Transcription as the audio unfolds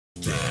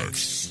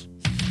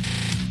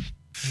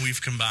We've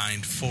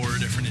combined 4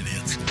 different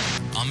idiots.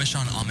 Amish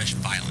on Amish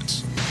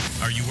violence.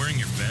 Are you wearing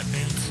your fat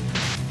pants?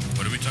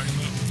 What are we talking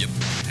about? Yep.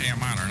 Hey,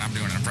 I'm Honor, and I'm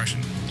doing an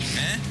impression.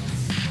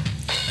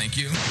 Thank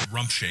you.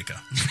 Rump shaker.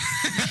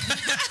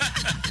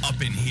 Up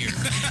in here.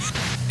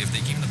 If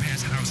they came to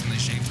Pat's house and they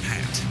shaved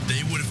Pat,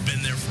 they would have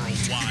been there for a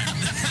while.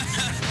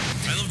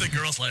 I love the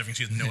girl's laughing.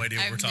 She has no idea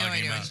what we're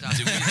talking about.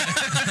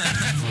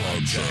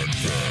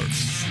 Projekt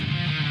X.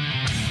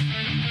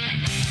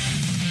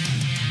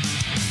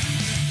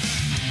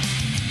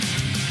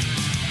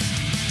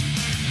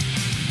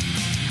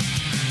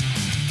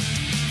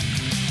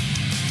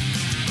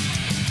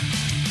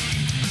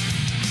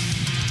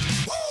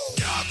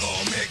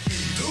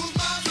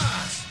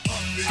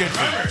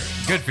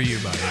 Good for you,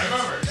 buddy.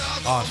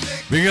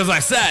 Awesome. Because I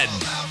said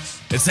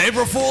it's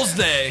April Fool's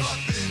Day.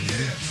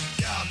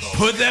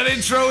 Put that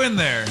intro in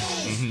there.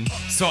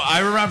 So I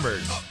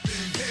remembered.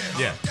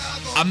 Yeah.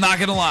 I'm not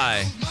going to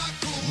lie.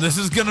 This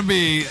is going to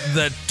be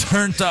the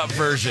turned up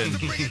version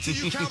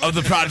of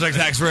the Projekt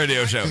X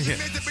radio show.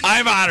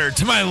 I'm honored.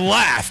 To my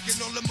left,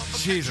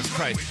 Jesus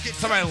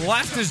Christ. To my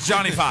left is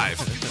Johnny Five.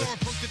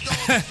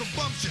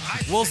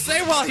 We'll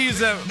say while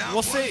he's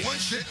we'll say.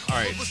 All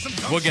right,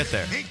 we'll get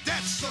there.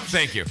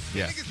 Thank you.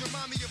 Yeah,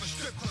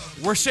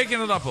 we're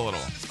shaking it up a little.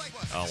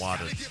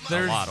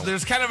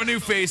 There's kind of a new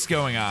face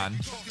going on.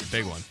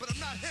 Big one.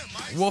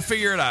 We'll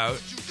figure it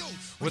out.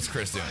 What's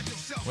Chris doing?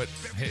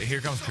 Here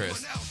comes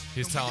Chris.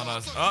 He's telling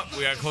us, oh,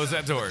 we gotta close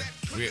that door.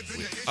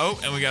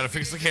 And we gotta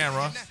fix the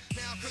camera.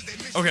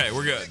 Okay,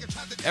 we're good.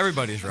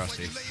 Everybody's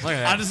rusty. Look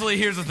at that. Honestly,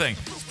 here's the thing.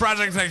 It's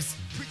Projekt X.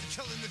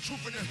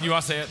 You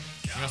want to say it?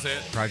 You want to say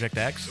it? Projekt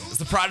X. It's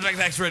the Projekt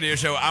X radio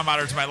show. I'm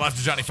honored. To my left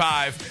is Johnny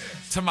Five.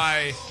 To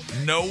my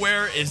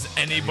nowhere is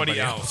anybody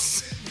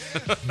else.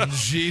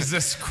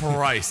 Jesus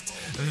Christ.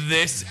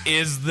 This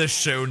is the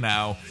show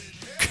now.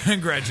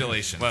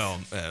 Congratulations. Well,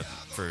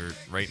 for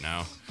right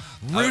now.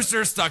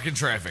 Rooster's stuck in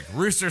traffic.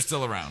 Rooster's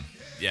still around.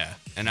 Yeah,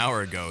 an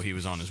hour ago he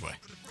was on his way.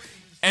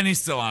 And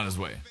he's still on his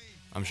way.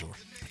 I'm sure.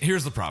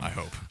 Here's the problem. I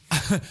hope.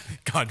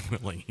 God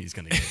willing, he's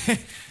going to get it.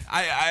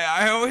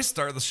 I always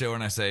start the show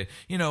and I say,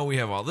 we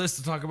have all this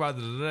to talk about.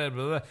 Blah,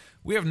 blah, blah.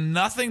 We have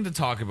nothing to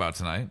talk about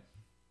tonight.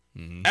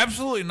 Mm-hmm.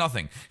 Absolutely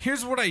nothing.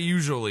 Here's what I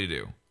usually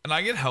do. And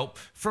I get help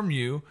from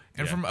you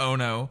and from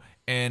Ono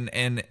and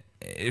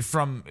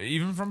from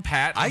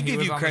Pat. I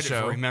give you credit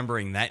for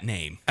remembering that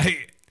name.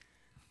 I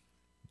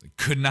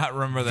could not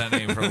remember that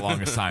name for the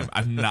longest time.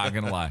 I'm not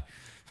going to lie.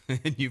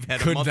 You've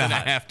had a month and a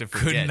half to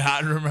forget. Could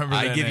not remember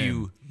that name. I give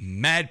you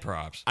mad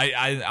props.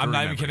 I'm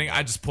not even kidding.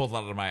 I just pulled it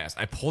out of my ass.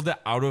 I pulled it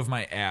out of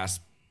my ass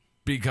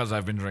because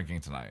I've been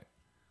drinking tonight.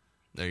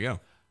 There you go.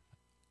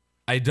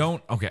 I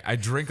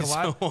drink a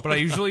lot, but I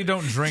usually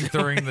don't drink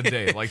during the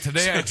day. Like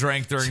today, I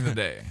drank during the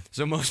day.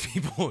 So most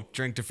people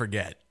drink to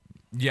forget.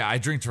 Yeah, I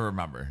drink to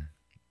remember.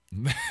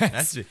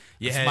 That's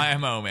my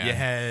MO, man. You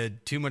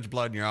had too much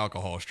blood in your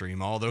alcohol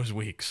stream all those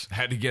weeks.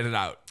 Had to get it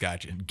out.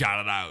 Gotcha.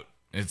 Got it out.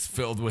 It's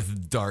filled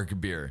with dark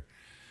beer.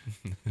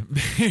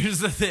 Here's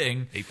the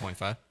thing.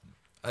 8.5.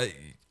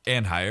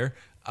 And higher.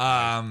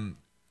 I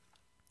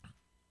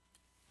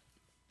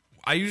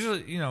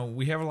usually,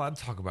 we have a lot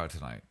to talk about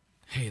tonight.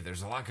 Hey,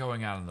 there's a lot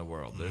going on in the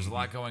world. There's a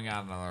lot going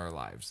on in our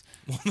lives.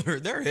 Well,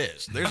 there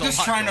is. There's I'm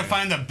just trying to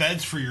find the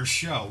beds for your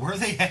show. Where are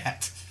they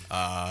at?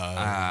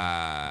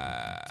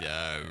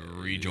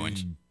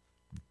 Rejoins.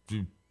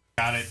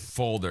 Got it.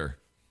 Folder.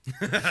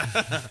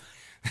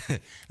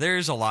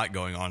 There's a lot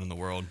going on in the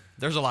world.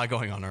 There's a lot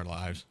going on in our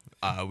lives.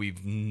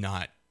 We've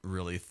not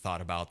really thought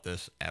about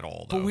this at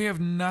all, though. But we have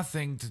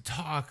nothing to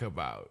talk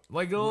about.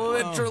 Like,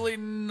 literally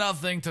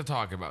nothing to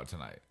talk about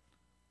tonight.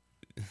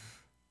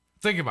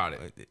 Think about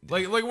it.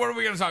 Like what are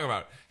we going to talk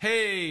about?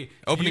 Hey,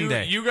 opening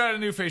day. You got a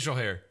new facial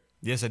hair.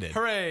 Yes, I did.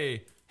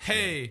 Hooray.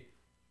 Hey,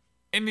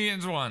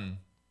 Indians won.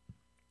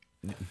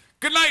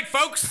 Good night,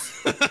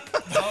 folks. We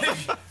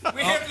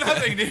have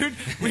nothing, dude.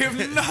 We have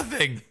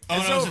nothing.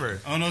 It's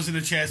over. Ono's in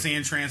the chat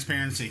saying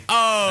transparency.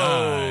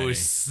 Oh,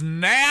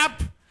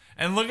 snap.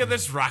 And look at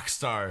this rock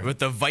star. With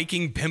the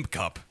Viking pimp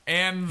cup.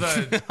 And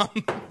the...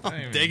 I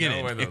don't digging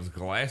even know it. where those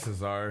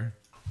glasses are.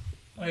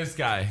 This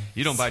guy.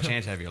 You don't by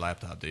chance have your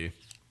laptop, do you?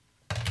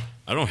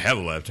 I don't have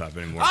a laptop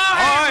anymore.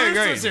 Hey,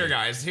 Rooster's here,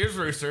 guys. Here's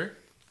Rooster.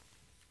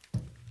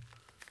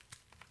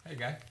 Hey,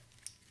 guy.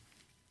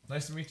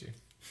 Nice to meet you.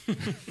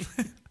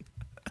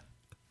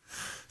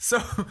 So,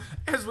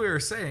 as we were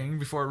saying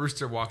before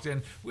Rooster walked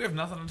in, we have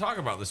nothing to talk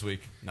about this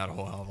week. Not a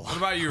whole hell of a lot. What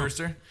about you,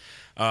 Rooster?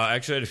 I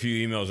actually had a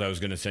few emails I was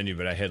going to send you,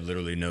 but I had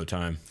literally no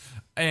time.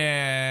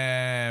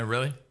 And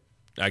really?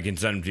 I can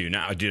send them to you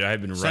now. Dude,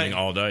 I've been running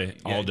all day.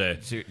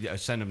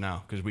 Send them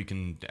now, because we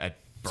can...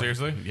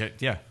 Seriously?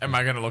 Yeah. Am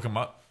I going to look them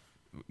up?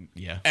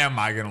 Yeah. Am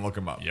I going to look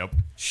them up? Yep.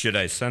 Should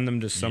I send them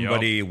to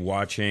somebody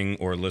watching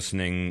or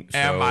listening?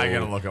 Am I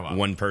going to look them up?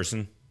 One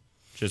person?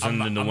 Just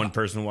send them to one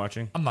person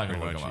watching? I'm not going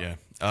to look them up. Yeah.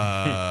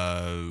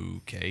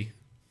 Okay.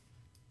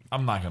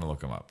 I'm not going to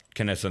look them up.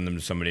 Can I send them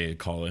to somebody to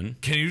call in?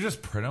 Can you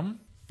just print them?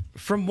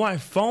 From my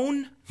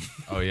phone?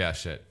 Oh, yeah,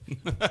 shit.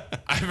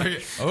 I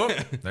forget. Oh,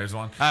 there's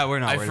one. We're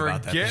not I worried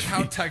about that. forget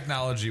how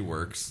technology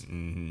works.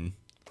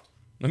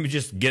 Let me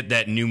just get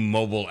that new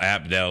mobile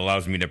app that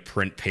allows me to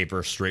print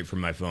paper straight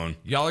from my phone.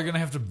 Y'all are going to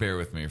have to bear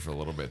with me for a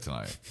little bit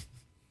tonight.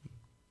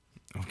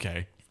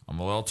 Okay. I'm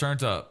a little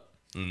turned up.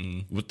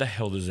 What the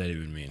hell does that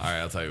even mean? All right,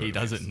 I'll tell you what He it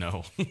doesn't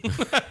know.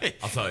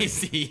 I'll tell you.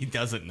 He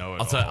doesn't know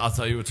at all. I'll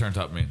tell you what turned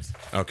up means.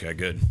 Okay,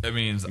 good. It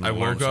means I'm I gonna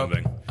learn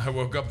something.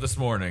 woke up this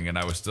morning and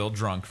I was still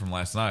drunk from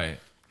last night.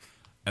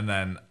 And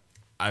then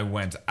I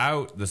went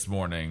out this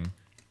morning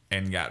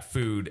and got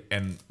food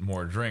and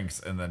more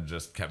drinks and then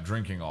just kept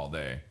drinking all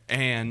day.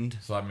 And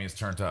So that means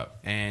turned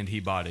up.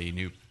 he bought a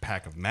new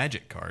pack of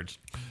Magic cards.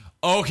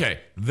 Okay,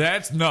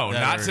 not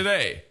are-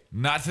 today.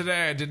 Not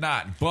today, I did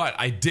not. But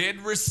I did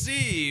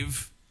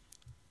receive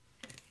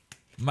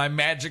my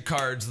Magic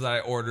cards that I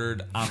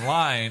ordered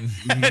online.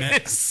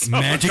 Magic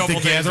couple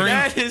the days Gathering? ago.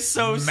 That is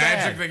so Magic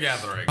sad. the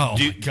Gathering. Oh,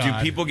 Do my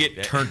God. people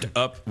get turned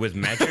up with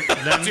magic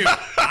then? Dude,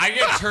 I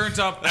get turned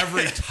up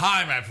every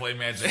time I play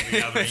Magic the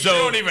Gathering. So- you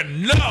don't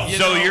even know.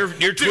 So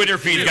your Twitter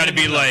feed's got to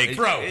be like,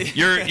 Bro.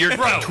 your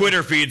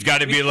Twitter feed's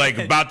got to be like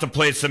about to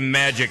play some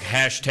magic.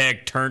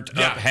 Hashtag turned up.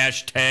 Yeah.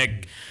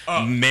 Hashtag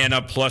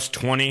mana plus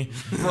 20.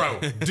 Bro,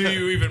 do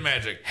you even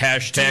Magic?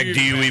 Hashtag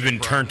do you Magic, even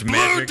bro? turned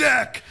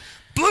magic?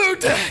 Blue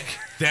deck.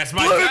 That's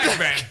my deck,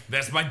 man.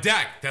 That's my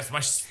deck. That's my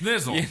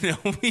snizzle.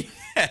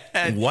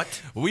 You know,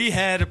 What? we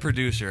had a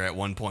producer at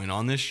one point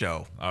on this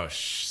show Oh,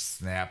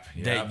 snap.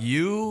 Yep. that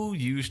you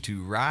used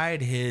to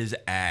ride his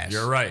ass.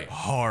 You're right.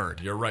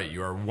 Hard. You're right.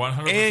 You are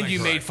 100% And you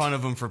correct. made fun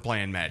of him for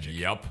playing Magic.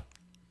 Yep.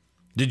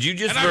 Did you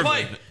just And I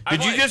played.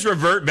 did you just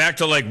revert back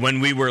to like when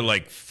we were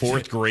like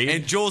fourth grade?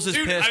 And Jules is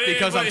Dude, I pissed didn't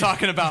because I'm play-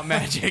 talking about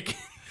Magic.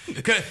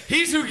 Because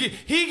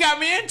he got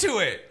me into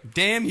it.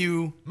 Damn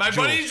you, My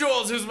Jules. buddy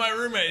Jules, who's my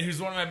roommate,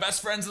 who's one of my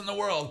best friends in the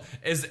world,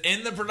 is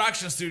in the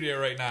production studio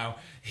right now.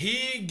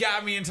 He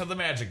got me into the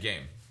Magic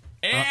game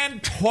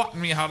and taught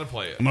me how to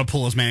play it. I'm gonna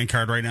pull his man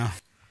card right now.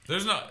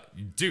 There's no,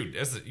 dude,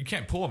 you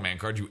can't pull a man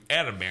card. You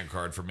add a man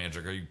card for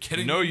Magic. Are you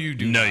kidding me? No, you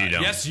do No, not. you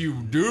don't. Yes, you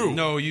do.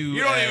 No, you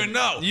don't add- even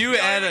know. You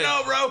don't add even a-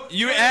 know, bro.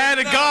 You don't add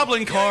a even know. goblin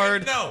You don't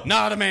card, even know.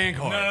 not a man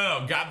card.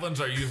 No. Goblins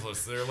are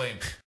useless. They're lame.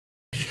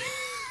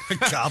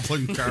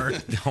 Goblin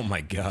card. Oh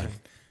my god.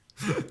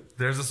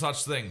 There's a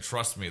such thing.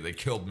 Trust me. They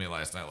killed me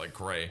last night like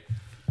Cray.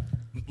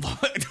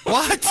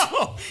 What?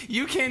 No,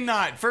 you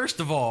cannot. First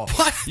of all,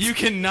 you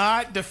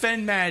cannot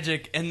defend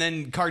Magic and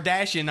then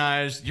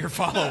Kardashianize your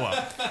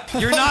follow-up.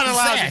 You're not is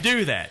allowed that? to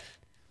do that.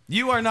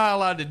 You are not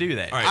allowed to do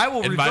that. All right, I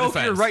will in my revoke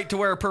your defense- right to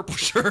wear purple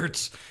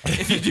shirts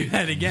if you do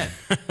that again.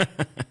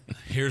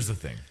 Here's the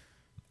thing.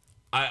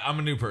 I'm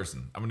a new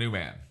person. I'm a new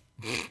man.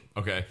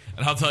 Okay?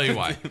 And I'll tell you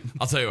why.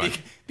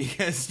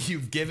 Because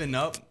you've given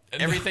up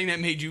everything that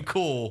made you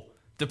cool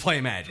to play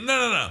Magic.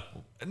 No.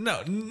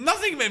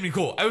 Nothing made me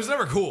cool. I was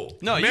never cool.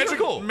 No, you were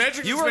cool.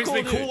 Magic You just were makes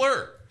me cool, dude.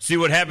 cooler. See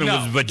what happened No.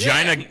 was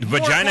vagina Yeah, more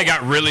cool.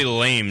 got really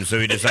lame, so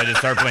he decided to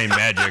start playing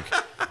magic.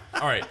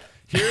 All right.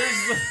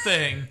 Here's the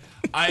thing.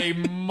 I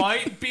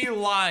might be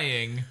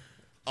lying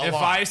if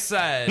I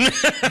said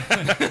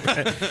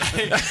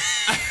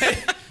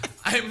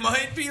I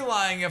might be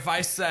lying if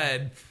I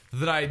said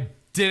that I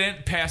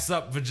didn't pass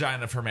up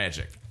vagina for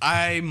Magic.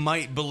 I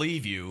might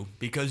believe you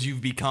because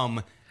you've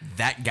become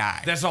that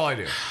guy. That's all I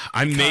do.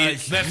 I made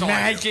That's all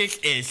I do.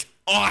 Magic is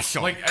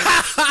awesome. Like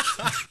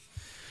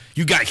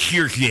you got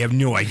here, you have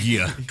no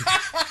idea.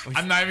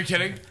 I'm not even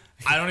kidding.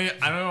 I don't even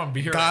want to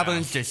be here.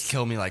 Goblins just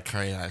kill me like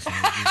crazy.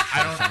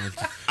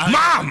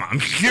 Mom, I'm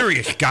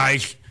serious,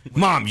 guys.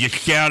 Mom, you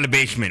stay out of the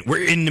basement.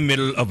 We're in the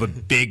middle of a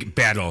big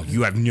battle.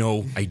 You have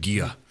no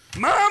idea.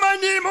 Mom, I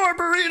need more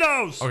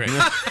burritos.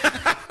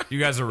 Okay. You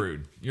guys are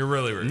rude. You're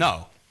really rude.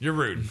 No. You're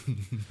rude.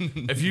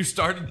 If you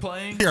started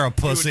playing, You're a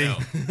pussy.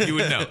 You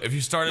would know. If you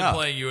started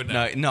playing, you would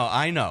know. No,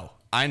 I know.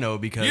 I know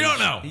because You don't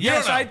know. You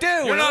Yes, don't know. I do.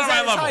 You're When it not was on my at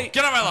its level. height.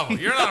 Get on my level.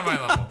 You're not on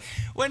my level.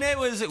 When it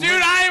was, Dude,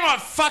 I am a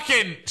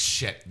fucking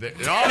shit.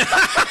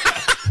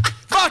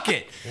 fuck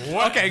it.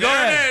 What? Okay, go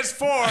there ahead. it is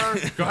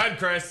for. Go ahead,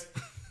 Chris.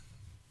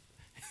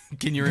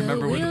 Can you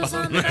remember what wheels the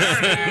on the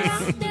bus go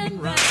round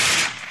and round.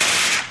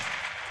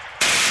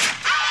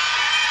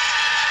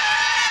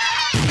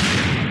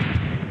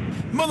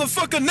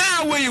 Motherfucker,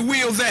 now where your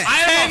wheels at?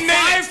 I am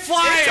a 5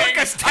 flying. It took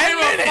us 10 I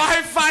am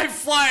minutes. a 5-5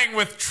 flying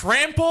with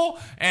trample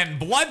and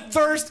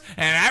bloodthirst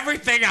and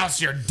everything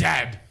else. You're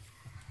dead.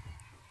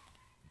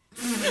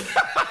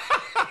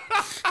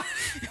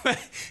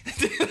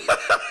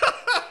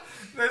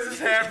 This is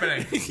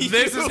happening.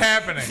 This is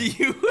happening.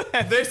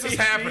 This is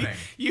happening.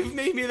 You've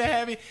made me the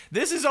happy.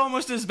 This is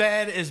almost as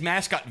bad as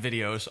mascot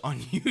videos on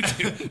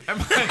YouTube.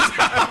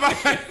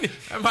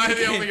 Am I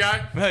the only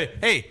guy?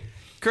 Hey,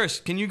 Chris,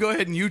 can you go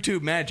ahead and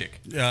YouTube Magic?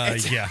 Yeah.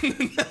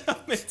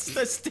 It's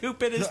the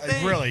stupidest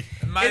thing. Really?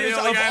 Am I It the is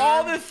only of guy in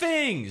all the room? the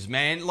things,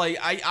 man. Like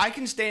I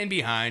can stand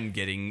behind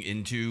getting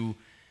into.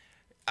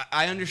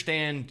 I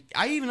understand.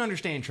 I even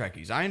understand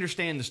Trekkies. I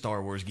understand the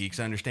Star Wars geeks.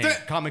 I understand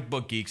comic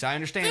book geeks. I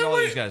understand all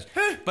these guys.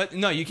 But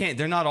no, you can't.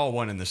 They're not all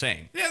one and the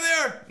same. Yeah,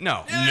 they are.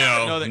 No.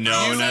 No, they're-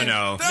 no, no,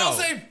 no. They're all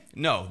the same.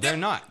 No, they're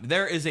not.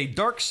 There is a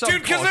dark subculture.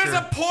 Dude, because there's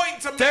a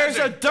point to magic. There's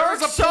a dark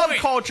There's a point.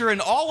 subculture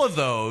in all of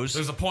those.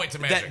 There's a point to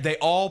magic. That they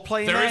all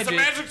play There is magic. a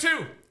magic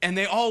too. And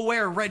they all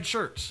wear red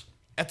shirts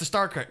at the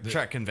Star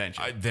Trek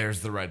convention.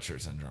 There's the red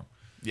shirt syndrome.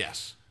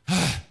 Yes.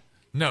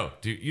 No,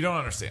 dude, you don't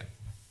understand.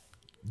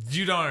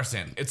 You don't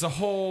understand. It's a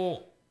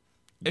whole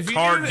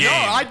Card game. No,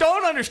 I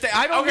don't understand.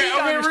 I don't need to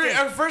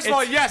understand. First of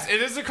all, yes,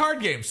 it is a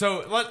card game.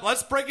 So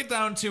let's break it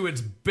down to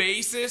its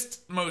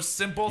basest, most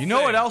simple You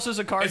know what else is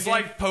a card It's game?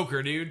 like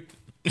poker, dude.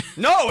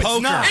 No,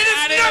 it's not.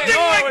 It is nothing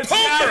like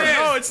poker.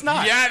 No, it's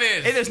not. Yeah, it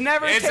is. It has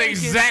never It's taken-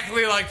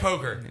 exactly like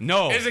poker.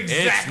 No, It's it's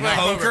exactly like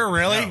not. Poker,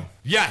 really? No.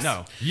 Yes.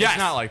 No, Yes. it's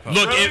not like poker.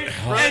 Look, Really?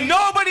 And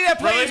nobody that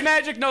plays Really?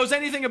 Magic knows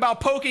anything about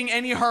poking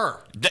any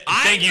her.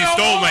 Thank you. know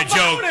Stole all my about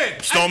joke.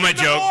 it. Stole I've my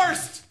been joke.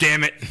 divorced.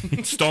 Damn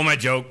it. Stole my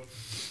joke.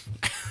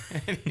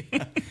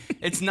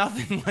 It's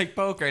nothing like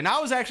poker. And I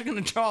was actually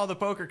going to draw the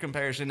poker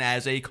comparison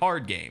as a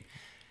card game.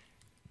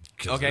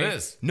 Okay. It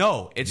is.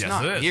 No, it's Yes,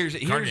 not. it is.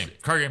 Here's Card game.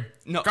 Card game.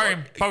 No, Card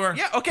game. Poker.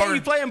 Yeah, okay, Poker.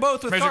 you play them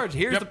both with Magic. cards.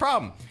 Here's Yep. the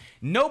problem.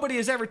 Nobody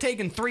has ever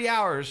taken 3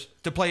 hours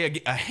to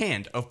play a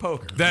hand of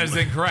poker. That is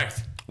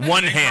incorrect.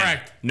 One hand.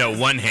 Incorrect. No,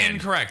 one hand.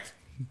 Incorrect.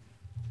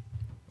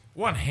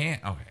 One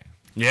hand. Okay.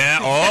 Yeah.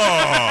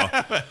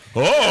 Oh.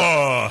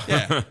 Oh.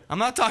 Yeah. I'm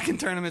not talking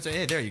tournaments.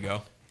 Hey, there you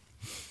go.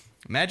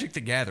 Magic the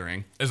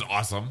Gathering, Is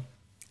awesome.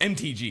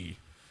 MTG,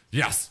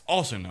 Yes.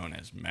 also known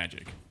as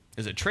Magic,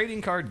 is a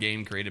trading card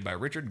game created by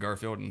Richard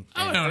Garfield and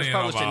I don't first even know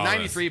published in about all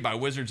 '93 by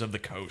Wizards of the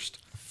Coast.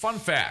 Fun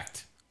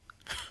fact.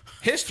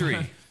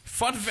 History.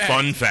 Fun fact.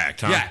 Fun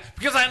fact, huh? Yeah,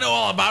 because I know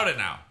all about it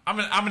now. I'm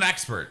an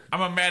expert.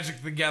 I'm a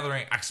Magic the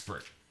Gathering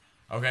expert.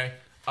 Okay?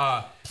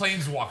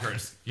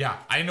 Planeswalkers. Yeah,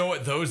 I know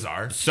what those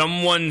are.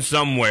 Someone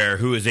somewhere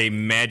who is a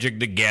Magic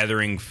the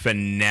Gathering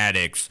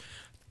fanatic's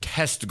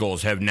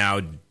testicles have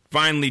now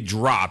finally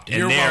dropped, and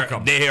You're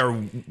welcome. they are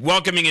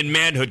welcoming in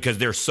manhood because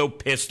they're so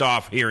pissed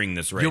off hearing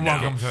this right You're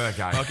now. welcome to that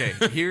guy. Okay,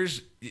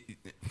 here's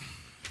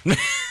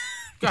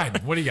Go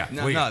ahead. What do you got?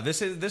 no, What do you got?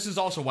 this is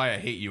also why I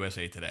hate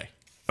USA Today.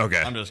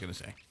 Okay. I'm just gonna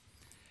say.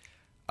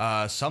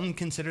 Some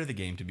consider the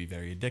game to be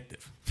very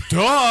addictive.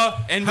 Duh.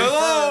 And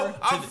Hello. refer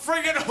to I'm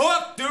freaking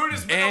hooked, dude.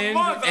 It's been a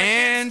month. I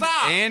and can't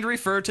stop. and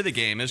refer to the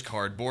game as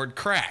cardboard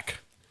crack.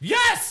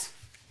 Yes.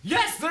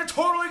 Yes, they're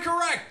totally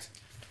correct.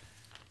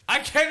 I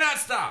cannot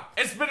stop.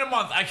 It's been a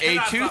month. I A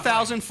cannot stop.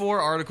 2004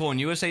 article in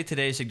USA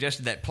Today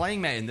suggested that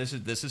playing Magic, and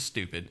this is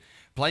stupid,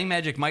 playing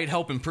Magic might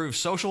help improve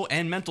social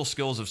and mental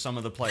skills of some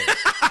of the players.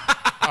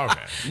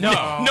 Okay. No,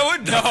 No,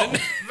 it doesn't.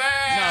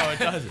 no, it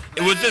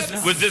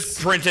doesn't. Was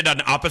this printed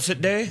on opposite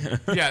day?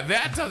 Yeah,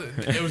 that doesn't.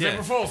 It was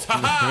April Fool's.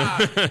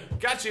 Ha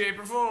Got you,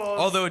 April Fool's.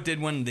 Although it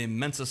did win the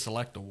Mensa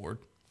Select Award,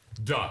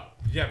 Duh.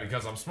 Yeah,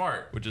 because I'm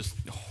smart. which is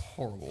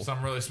horrible. So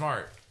I'm really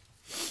smart.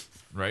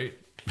 Right?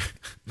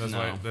 That's No.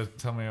 why.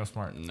 Tell me I'm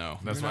smart. No,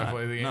 That's you're why I not.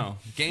 play the game. No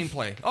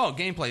gameplay. Oh,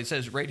 gameplay. It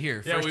says right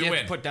here. Yeah, First, we you have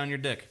win. to put down your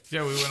dick.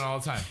 Yeah, we win all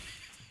the time.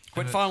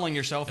 Quit fondling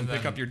yourself and pick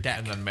then- up your deck.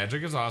 And then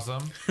magic is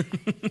awesome.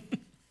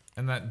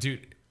 And that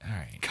dude. All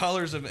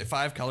right.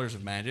 Five colors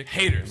of magic.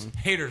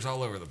 Haters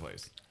all over the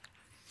place.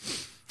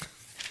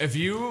 If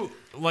you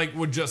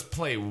would just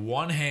play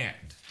one hand.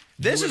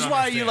 This you is would why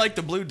you understand. like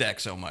the blue deck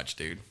so much,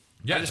 dude.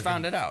 Yeah, I just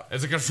found it out.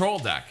 It's a control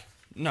deck.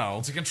 No,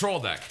 It's a control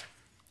deck.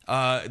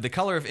 the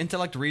color of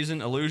intellect,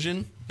 reason,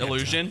 illusion,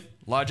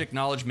 logic,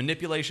 knowledge,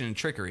 manipulation, and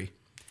trickery.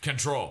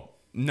 Control.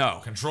 No.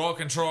 Control.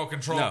 No.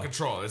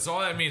 Control. That's all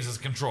that means is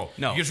control.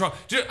 No. You control.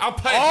 Dude, I'll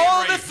play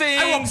All a hand the right here.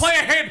 I will things- play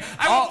a hand.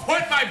 I all- will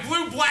put my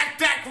blue-black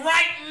deck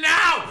right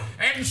now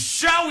and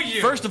show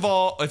you. First of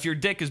all, if your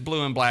dick is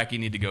blue and black, you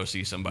need to go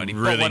see somebody.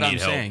 Really but what I'm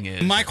need help. saying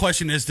is, My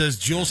question is, does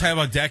Jules have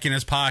a deck in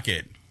his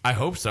pocket? I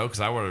hope so,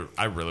 because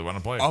I really want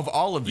to play. of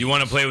all of these, You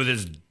want to play with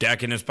his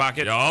deck in his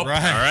pocket? Yup.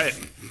 Right.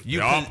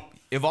 All right.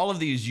 of all of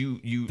these,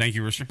 you Thank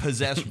you, Rooster.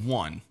 possess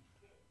one.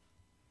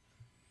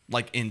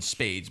 Like in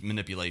spades,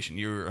 manipulation.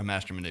 You're a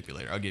master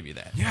manipulator. I'll give you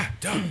that. Yeah,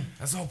 done.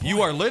 That's the whole point.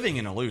 You are living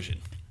in illusion.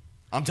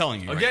 I'm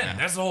telling you Again, right now.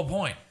 that's the whole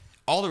point.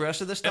 All the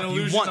rest of this stuff An you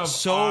illusion want of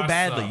so awesome.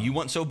 badly. You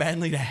want so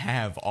badly to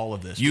have all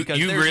of this. You because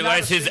there's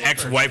realize not a his single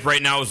ex-wife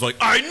right now is like,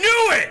 I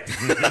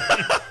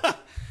knew it!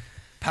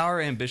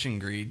 Power, ambition,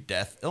 greed,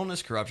 death,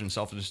 illness, corruption,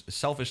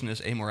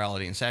 selfishness,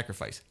 amorality, and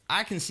sacrifice.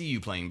 I can see you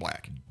playing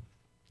black.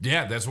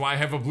 Yeah, that's why I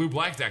have a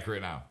blue-black deck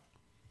right now.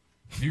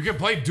 You can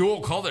play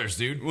dual colors,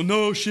 dude. Well,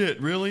 no shit,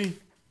 really?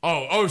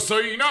 Oh, so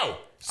you know.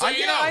 So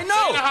you know. I So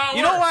know. you know how it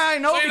You know works. why I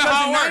know? So you Because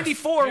how in it works.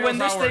 '94, He when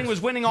knows this how it thing works.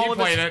 was winning all of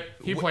its-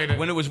 He played it.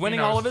 when it was winning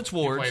He knows. all of its He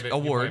played it.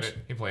 awards.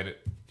 He played it.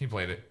 He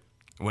played it.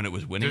 When it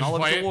was winning Did you all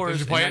of play its it? awards. Did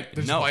you play and it?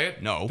 Did you no, play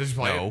it? No. Did you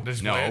play no, it? Did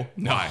you no, play it?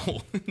 no, Why?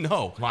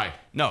 no. Why?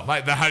 No.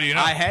 How do you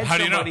know? I had How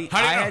do you know? somebody- How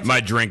do you I know? had-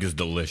 My drink is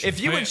delicious. If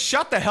you would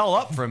shut the hell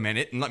up for a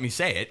minute and let me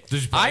say it,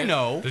 Did you play I it?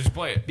 know. Did you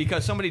play it?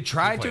 Because somebody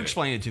tried to played it.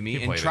 explain it to me He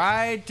and played it.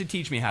 tried to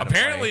teach me how to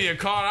Apparently, play. you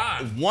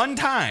caught on. One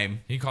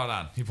time, He caught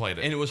on. He played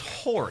it. and it was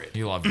horrid.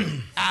 He loved it.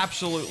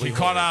 Absolutely He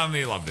caught horrid. on and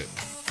he loved it.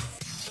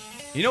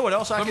 You know what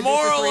else I could do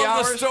moral for 3 of the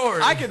hours?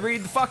 story. I could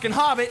read the fucking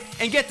Hobbit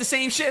and get the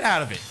same shit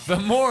out of it. The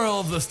moral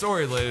of the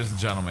story, ladies and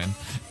gentlemen,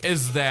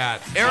 is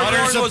that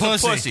Aragorn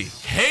was a pussy.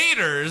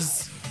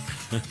 Haters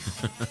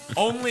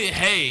only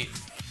hate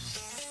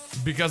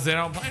because they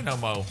don't play no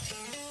mo.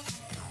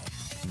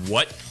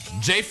 What?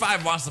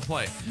 J5 wants to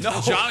play. No.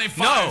 Johnny 5.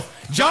 No.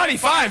 Johnny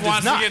 5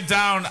 wants does not. to get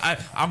down.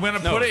 I'm going to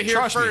put it here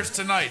trust me. first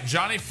tonight.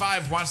 Johnny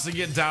 5 wants to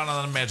get down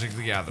on the Magic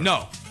the Gathering.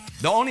 No.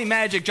 The only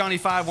magic Johnny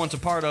 5 wants a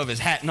part of is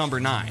hat number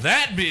 9.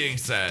 That being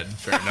said,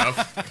 Fair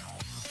enough.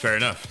 Fair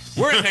enough.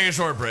 we're going to take a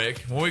short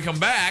break. When we come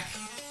back,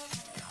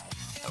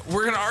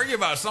 we're going to argue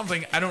about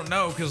something I don't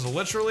know because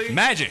literally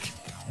Magic.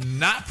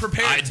 not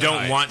prepared I tonight.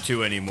 don't want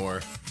to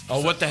anymore.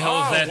 Oh, what the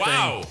hell is that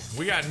wow. thing?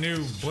 We got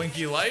new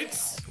blinky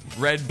lights.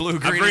 Red, blue,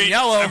 green, and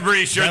yellow. I'm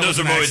pretty sure That those was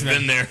have an always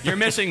accident. been there. You're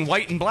missing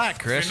white and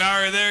black, Chris. If you're not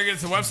already there, get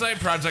to the website,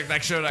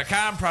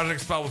 projectnextshow.com,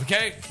 project spelled with a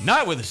K.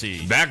 Not with a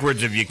C.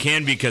 Backwards if you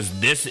can, because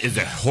this is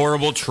a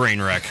horrible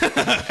train wreck.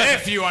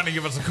 If you want to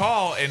give us a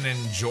call and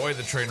enjoy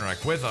the train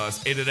wreck with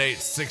us,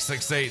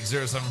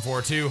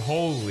 888-668-0742.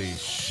 Holy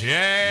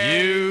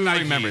shit. You Nikes.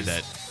 remembered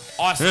that.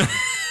 Awesome.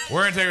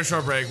 We're going to take a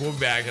short break. We'll be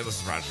back. This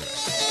is Project.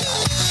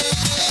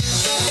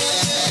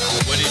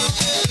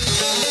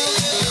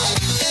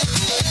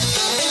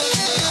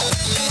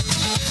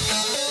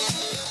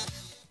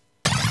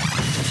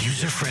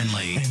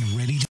 User-friendly and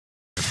ready to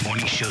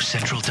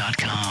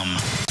morningshowcentral.com. I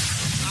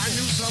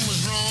knew something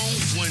was wrong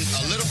when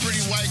a little pretty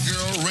white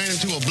girl ran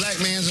into a black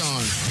man's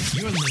arms.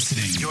 You're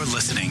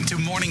listening to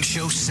Morning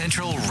Show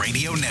Central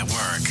Radio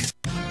Network.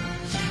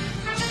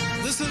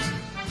 This is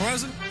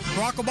President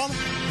Barack Obama,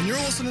 and you're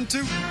listening to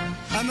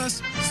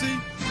MSC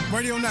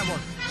Radio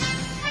Network.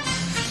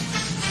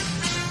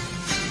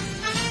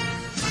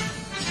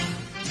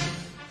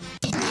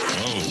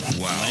 Oh,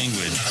 wow.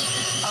 Language.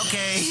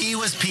 Okay, he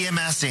was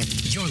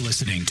PMSing. You're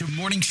listening to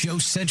Morning Show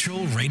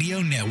Central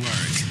Radio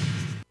Network.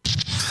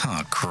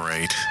 Oh,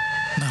 great.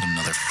 Not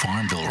another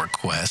Farmville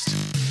request.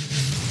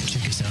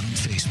 Check us out on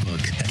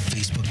Facebook at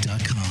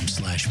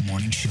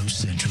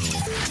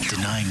facebook.com/morningshowcentral.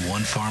 Denying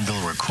one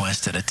Farmville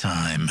request at a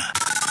time.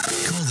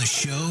 Call the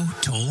show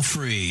toll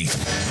free.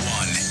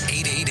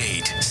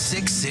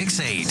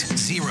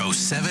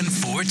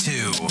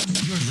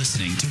 1-888-668-0742. You're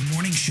listening to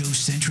Morning Show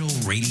Central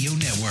Radio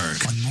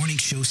Network on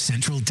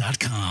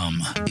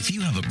morningshowcentral.com. If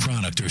you have a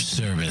product or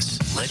service,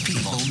 let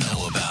people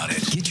know about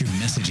it. Get your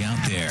message out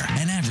there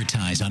and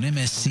advertise on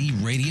MSC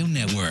Radio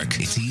Network.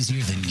 It's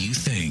easier than you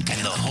think,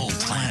 and the whole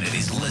planet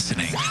is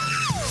listening.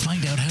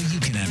 Find out how you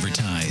can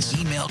advertise.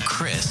 Email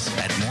Chris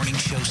at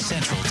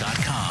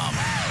morningshowcentral.com.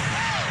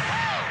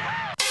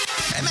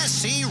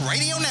 MSC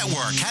Radio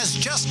Network has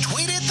just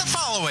tweeted the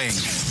following.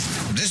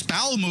 This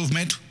bowel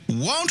movement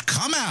won't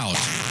come out.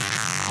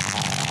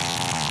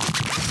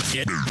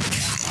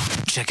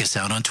 Check us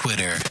out on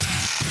Twitter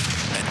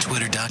at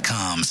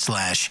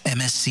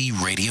twitter.com/MSC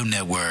Radio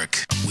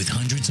Network. With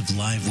hundreds of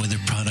live weather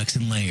products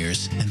and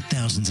layers and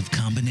thousands of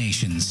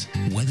combinations,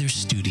 Weather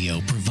Studio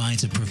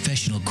provides a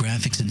professional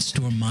graphics and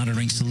store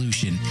monitoring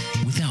solution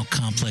without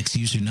complex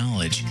user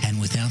knowledge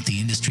and without the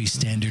industry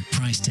standard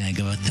price tag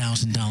of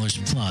 $1,000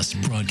 plus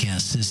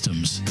broadcast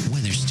systems.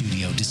 Weather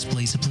Studio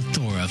displays a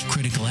plethora of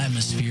critical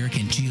atmospheric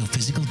and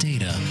geophysical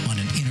data on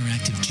an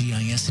interactive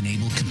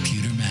GIS-enabled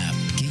computer map.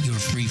 Get your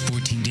free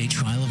 14-day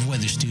trial of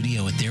Weather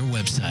Studio at their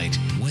website,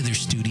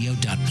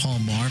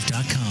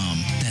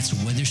 weatherstudio.paulmarv.com. That's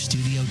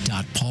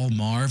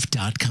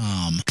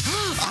weatherstudio.paulmarv.com.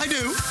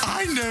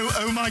 I know.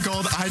 Oh my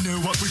God, I know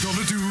what we're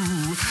gonna do.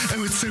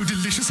 Oh, it's so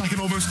delicious, I can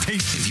almost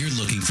taste it. If you're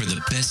looking for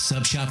the best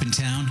sub shop in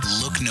town,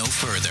 look no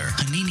further.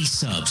 Hanini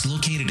Subs,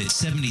 located at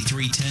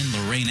 7310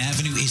 Lorraine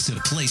Avenue, is the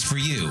place for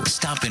you.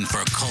 Stop in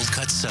for a cold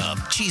cut sub,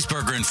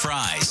 cheeseburger and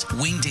fries,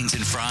 wingdings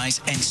and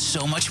fries, and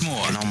so much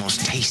more. And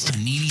almost taste it.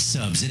 Hanini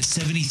Subs at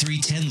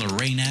 7310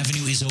 Lorraine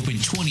Avenue is open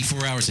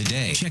 24 hours a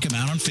day. Check them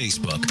out on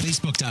Facebook,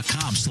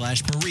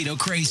 facebook.com/burrito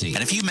crazy.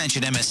 And if you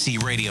mention MSC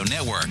Radio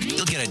Network,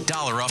 you'll get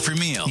 $1 off your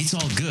meal. It's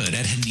all good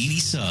at Hanini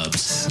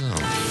Subs. So damn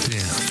good.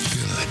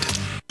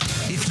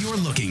 If you're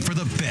looking for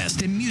the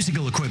best in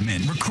musical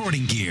equipment,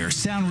 recording gear,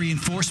 sound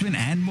reinforcement,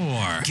 and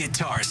more,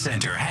 Guitar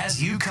Center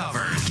has you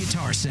covered.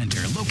 Guitar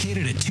Center,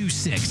 located at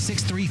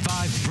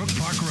 26635 Brook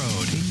Park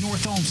Road in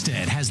North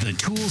Olmsted, has the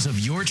tools of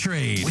your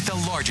trade with the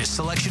largest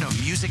selection of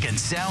music and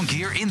sound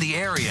gear in the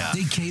area.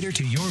 They cater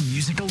to your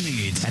musical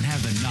needs and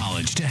have the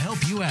knowledge to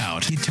help you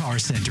out. Guitar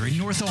Center in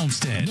North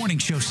Olmsted.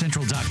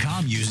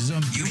 MorningshowCentral.com uses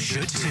them. You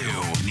should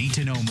too. Need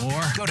to know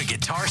more? Go to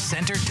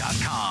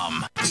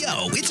GuitarCenter.com.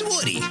 Yo, it's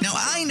Woody. Now,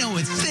 I know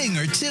a thing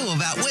or two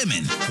about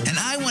women, and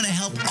I want to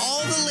help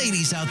all the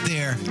ladies out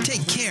there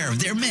take care of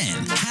their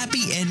men.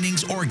 Happy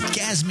Endings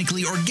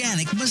Orgasmically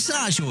Organic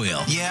Massage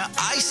Oil. Yeah,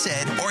 I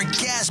said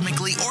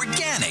orgasmically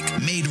organic,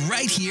 made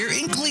right here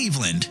in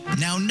Cleveland.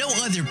 Now, no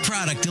other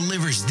product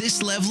delivers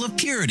this level of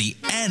purity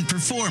and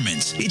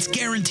performance. It's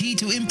guaranteed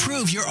to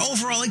improve your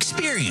overall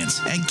experience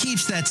and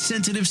keeps that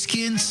sensitive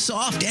skin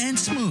soft and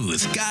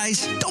smooth.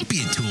 Guys, don't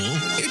be a tool.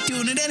 You're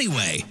doing it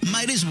anyway.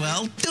 Might as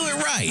well do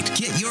it right.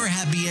 Get your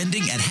happy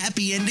ending at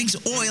happyendingsoil.com.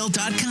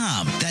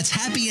 happyendingsoil.com. That's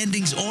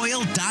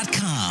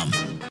happyendingsoil.com.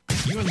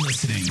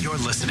 You're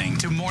listening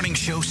to Morning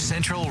Show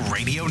Central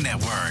Radio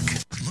Network.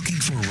 Looking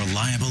for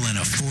reliable and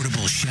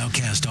affordable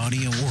Shoutcast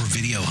audio or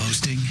video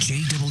hosting?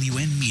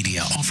 JWN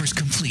Media offers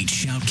complete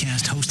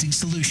Shoutcast hosting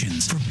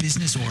solutions for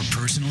business or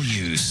personal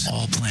use.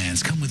 All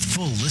plans come with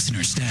full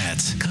listener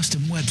stats,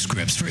 custom web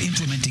scripts for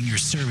implementing your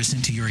service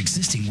into your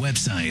existing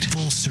website,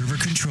 full server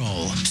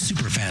control,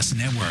 super fast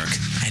network,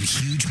 and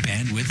huge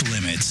bandwidth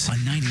limits, a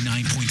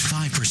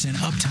 99.5%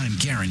 uptime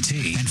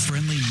guarantee, and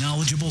friendly,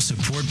 knowledgeable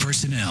support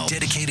personnel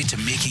dedicated to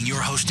making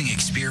your hosting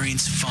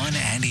experience fun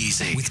and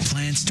easy. With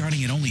plans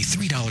starting at only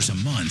 $3 a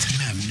month, you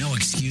have no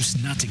excuse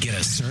not to get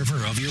a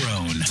server of your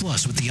own.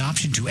 Plus, with the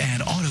option to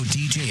add auto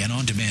DJ and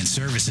on-demand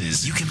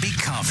services, you can be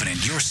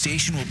confident your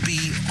station will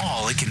be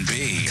all it can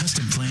be.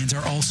 Custom plans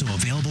are also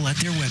available at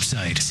their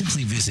website.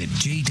 Simply visit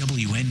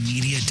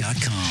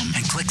jwnmedia.com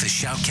and click the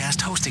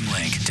Shoutcast hosting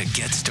link to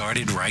get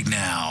started right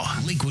now.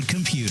 Lakewood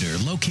Computer,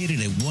 located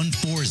at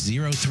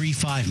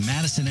 14035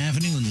 Madison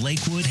Avenue in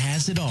Lakewood,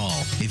 has it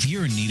all. If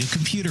you're in need of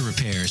computer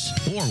repairs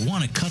or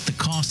want to cut the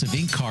cost of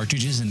ink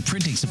cartridges and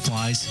printing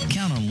supplies,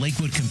 count on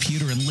Lakewood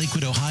Computer in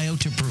Lakewood, Ohio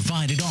to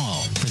provide it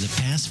all. For the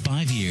past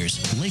 5 years,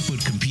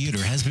 Lakewood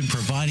Computer has been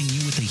providing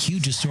you with a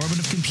huge assortment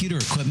of computer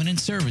equipment and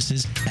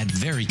services at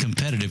very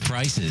competitive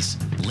prices.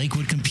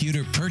 Lakewood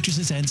Computer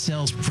purchases and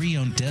sells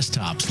pre-owned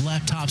desktops,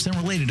 laptops, and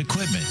related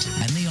equipment,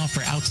 and they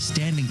offer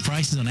outstanding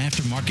prices on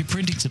aftermarket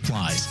printing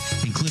supplies,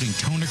 including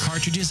toner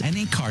cartridges and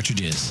ink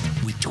cartridges.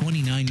 With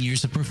 29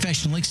 years of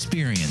professional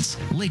experience,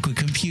 Lakewood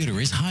Computer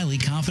is highly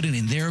confident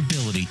in their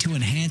ability to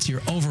enhance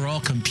your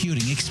overall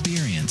computing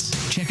experience.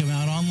 Check them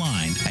out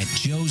online at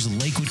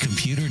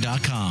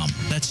joeslakewoodcomputer.com.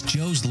 That's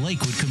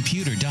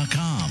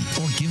joeslakewoodcomputer.com.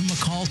 Or give them a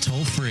call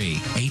toll-free,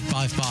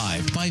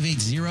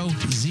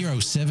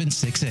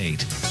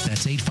 855-580-0768.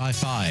 That's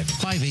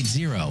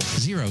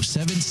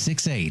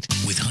 855-580-0768.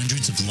 With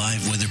hundreds of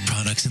live weather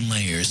products and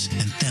layers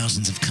and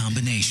thousands of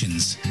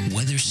combinations,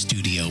 Weather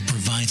Studio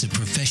provides a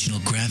professional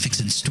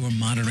graphics and store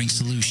monitoring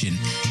solution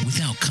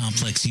without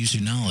complex user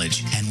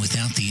knowledge and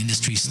without the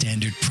industry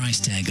standard price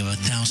tag of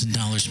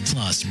 $1,000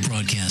 plus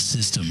broadcast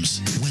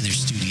systems. Weather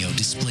Studio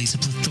displays a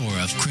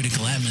plethora of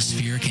critical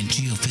atmospheric and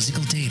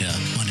geophysical data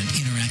on an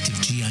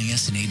interactive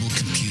GIS-enabled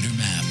computer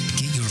map.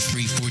 Get your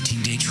free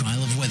 14-day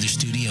trial of Weather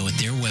Studio at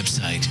their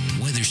website,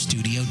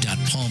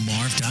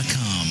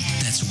 weatherstudio.paulmarv.com.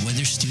 That's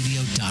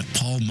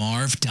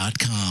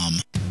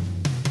weatherstudio.paulmarv.com.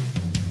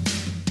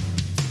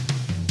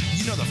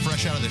 You know the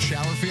fresh out of the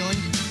shower feeling?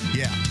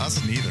 Yeah, us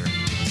neither.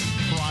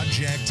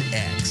 Projekt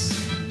X.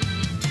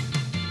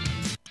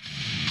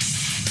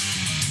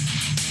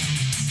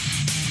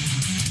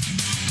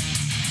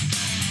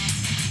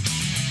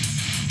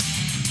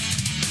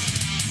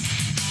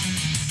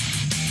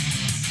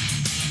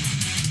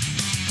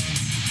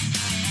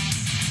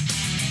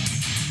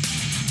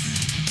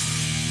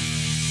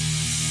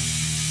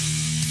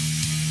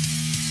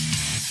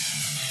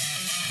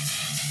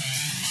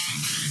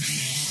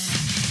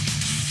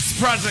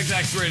 Projekt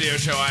X Radio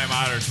Show. I am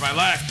Otter. To my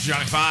left,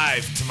 Johnny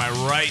 5. To my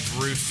right,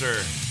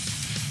 Rooster.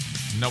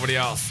 Nobody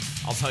else.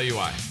 I'll tell you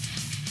why.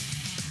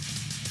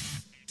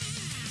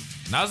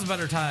 Now's a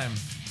better time.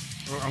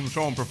 I'm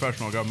so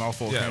unprofessional. I got a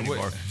mouthful of candy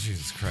bar.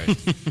 Jesus Christ.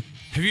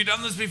 Have you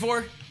done this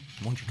before?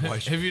 Once or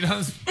twice. Have you done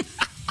this?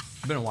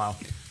 It's been a while.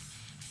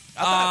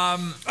 I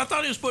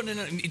thought he was putting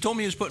in. He told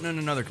me he was putting in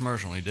another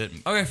commercial. And he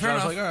didn't. Okay, fair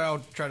enough. I was like, all right, I'll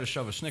try to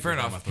shove a Snickers. Fair down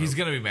enough. my throat. He's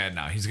gonna be mad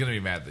now. He's gonna be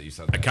mad that you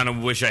said that. I kind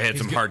of wish I had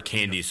some hard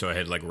candy so I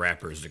had like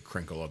wrappers to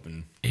crinkle up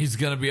and. He's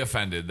gonna be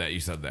offended that you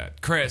said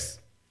that, Chris.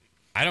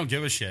 I don't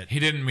give a shit. He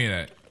didn't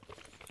mean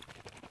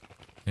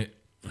it.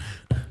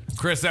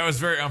 Chris, that was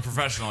very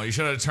unprofessional. You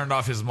should have turned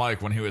off his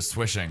mic when he was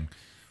swishing.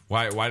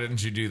 Why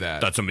didn't you do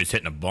that? Thought somebody's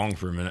hitting a bong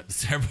for a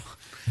minute.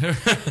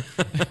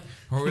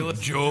 Were we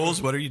listening?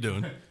 Jules, what are you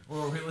doing?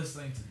 Were we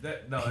listening to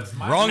that? No, that's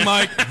my Wrong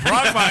mic.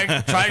 Wrong mic.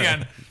 Try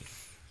again.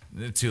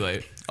 Too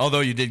late. Although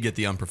you did get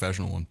the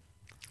unprofessional one.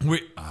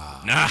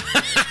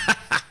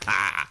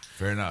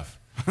 Fair enough.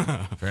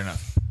 Fair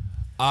enough.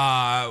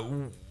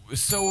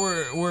 So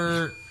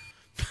we're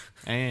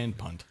and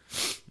punt.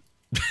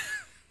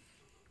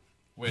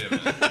 Wait a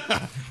minute.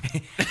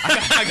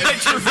 I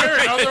got your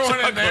very other one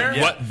in there.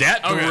 What?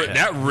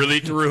 That really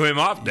threw him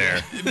off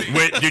there.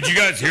 Wait, did you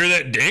guys hear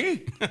that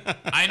ding?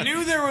 I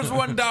knew there was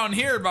one down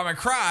here by my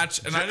crotch,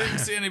 and I didn't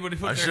see anybody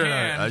put their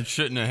hand I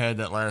shouldn't have had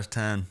that last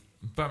 10.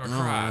 by my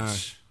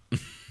crotch.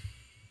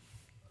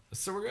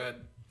 So we're good?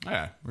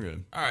 Yeah, we're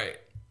good. All right.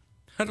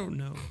 I don't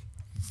know.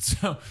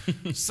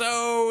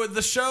 So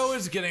the show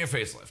is getting a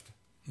facelift.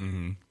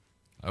 Mm-hmm.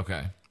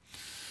 Okay.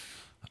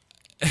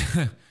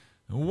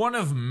 One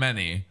of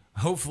many.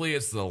 Hopefully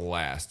it's the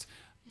last.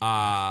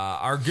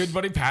 Our good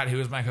buddy Pat, who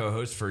was my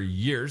co-host for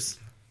years,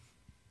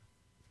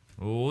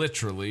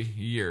 literally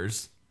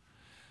years,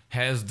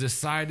 has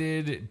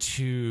decided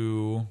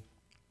to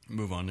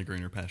move on to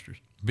greener pastures.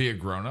 Be a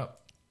grown-up.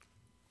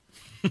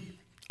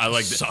 I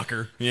like that.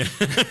 Sucker. Yeah.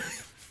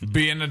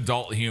 Be an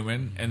adult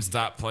human and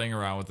stop playing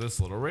around with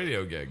this little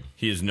radio gig.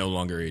 He is no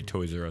longer a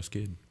Toys R Us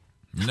kid.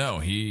 No,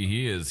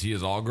 he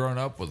is all grown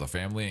up with a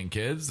family and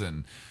kids,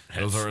 and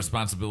those are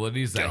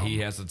responsibilities that he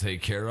has to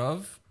take care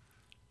of.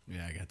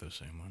 Yeah, I got those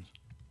same ones.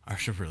 I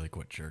should really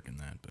quit jerking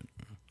that,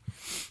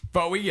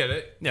 but we get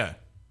it. Yeah.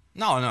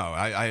 No,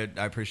 I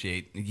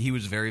appreciate. He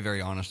was very, very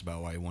honest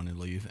about why he wanted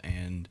to leave,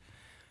 and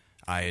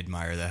I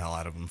admire the hell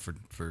out of him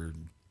for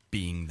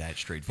being that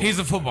straightforward. He's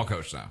a football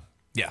coach now.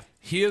 Yeah,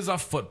 he is a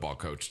football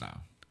coach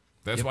now.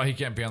 That's why he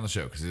can't be on the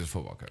show, because he's a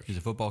football coach. He's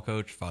a football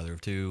coach, father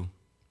of two,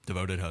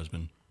 devoted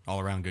husband, all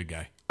around good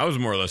guy. I was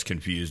more or less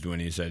confused when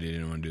he said he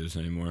didn't want to do this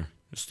anymore.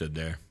 I stood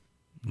there,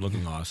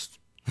 looking lost,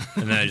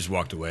 and then I just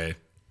walked away.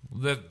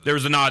 There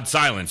was an odd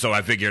silence, so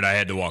I figured I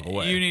had to walk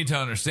away. You need to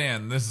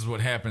understand, this is what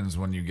happens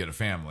when you get a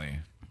family.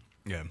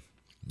 Yeah.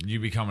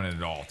 You become an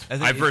adult.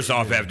 I first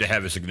off have to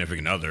have a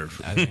significant other.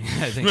 I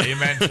think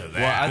amen to that.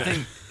 Well, I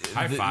think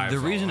High fives the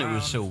reason all it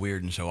was around. so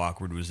weird and so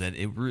awkward was that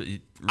it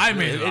really. I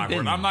made it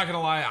awkward. I'm not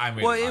gonna lie. I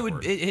made it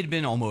awkward. It had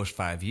been almost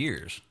 5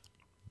 years.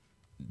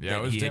 Yeah,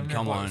 it was he damn had near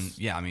come close. on.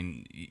 Yeah, I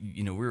mean,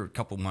 we were a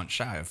couple months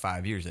shy of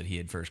 5 years that he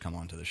had first come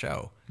onto the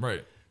show.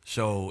 Right.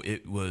 So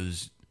it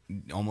was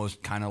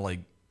almost kind of like,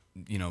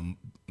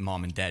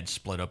 mom and dad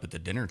split up at the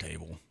dinner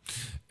table.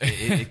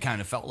 It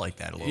kind of felt like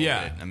that a little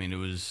bit. I mean, it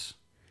was.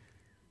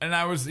 And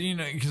I was,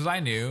 because I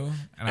knew,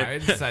 and I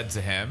had said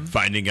to him,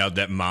 finding out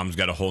that mom's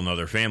got a whole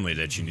nother family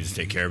that she needs to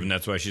take care of, and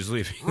that's why she's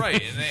leaving.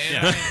 Right.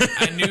 And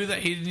I knew that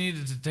he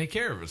needed to take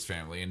care of his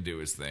family and do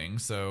his thing.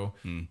 So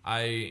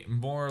I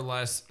more or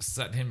less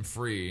set him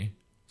free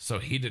so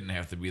he didn't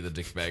have to be the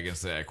dickbag and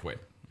say, I quit.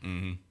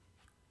 Mm-hmm.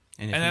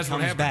 And if that's he what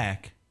comes happened.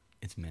 back,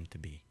 it's meant to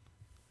be.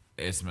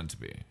 It's meant to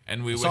be.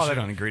 And we saw wish that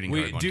him, on a greeting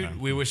card one time.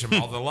 we wish him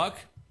all the luck.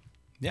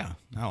 Yeah.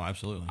 No,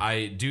 absolutely.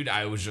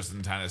 I was just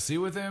in Tennessee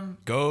with him.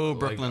 Go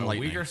Brooklyn a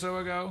Lightning. week or so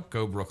ago.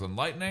 Go Brooklyn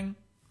Lightning.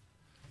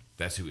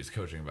 That's who he's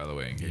coaching, by the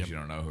way, in case you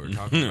don't know who we're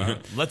talking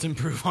about. Let's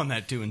improve on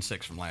that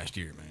 2-6 from last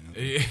year, man.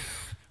 Yeah.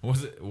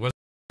 Was it?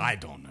 I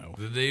don't know.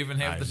 Did they even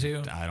have the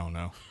two? I don't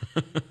know.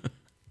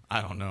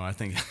 I don't know. I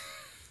think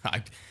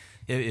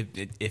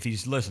if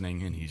he's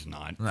listening, and he's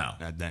not,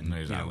 then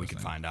he's not we listening. could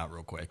find out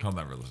real quick. He'll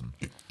never listen.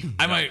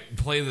 I might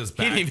play this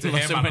back He didn't to even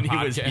him listen on when the he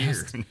was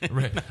podcast. here.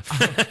 Right.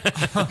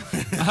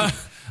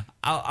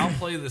 I'll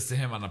play this to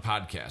him on the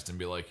podcast and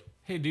be like,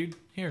 "Hey, dude,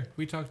 here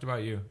we talked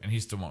about you," and he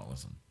still won't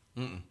listen.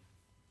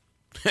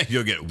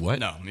 You'll get what?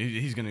 No,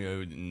 he's gonna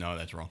go. No,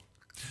 that's wrong.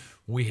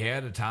 We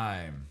had a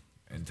time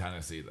in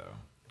Tennessee, though.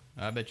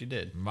 I bet you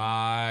did.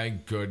 My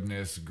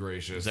goodness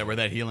gracious! Is that where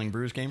that healing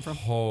bruise came from?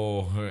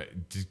 Oh,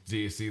 do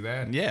you see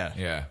that? Yeah,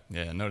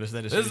 yeah. Notice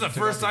that. This is the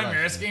first time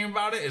you're asking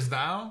about it. Is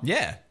now?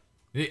 Yeah.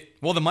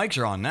 Well, the mics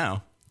are on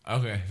now.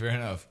 Okay, fair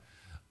enough.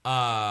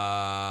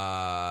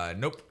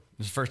 Nope.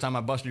 This is the first time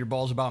I busted your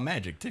balls about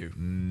magic too.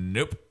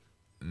 Nope.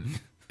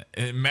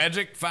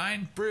 Magic,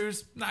 fine.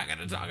 Bruce, not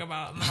gonna talk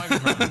about it on the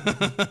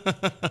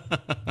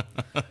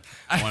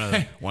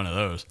microphone. One of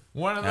those.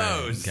 One of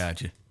those.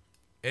 Gotcha.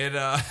 It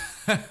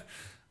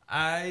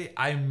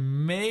I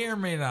may or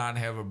may not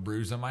have a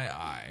bruise on my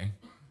eye.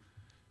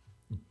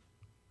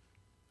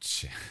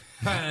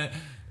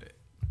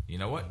 You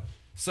know what?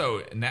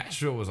 So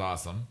Nashville was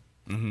awesome.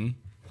 Mm-hmm.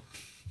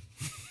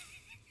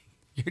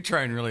 You're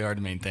trying really hard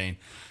to maintain.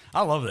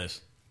 I love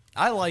this.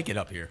 I like it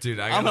up here, dude.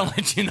 I'm gonna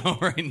let you know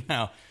right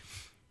now.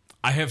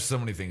 I have so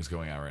many things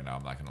going on right now.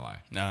 I'm not gonna lie.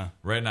 Nah.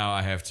 Right now,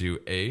 I have to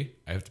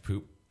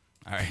poop.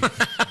 All right.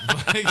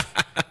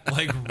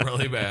 like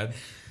really bad.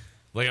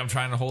 Like I'm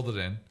trying to hold it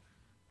in.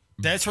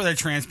 That's where that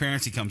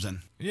transparency comes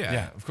in.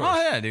 Yeah, of course. Oh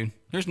yeah, dude.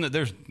 There's no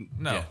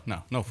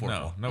fourth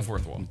wall. No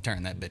fourth wall.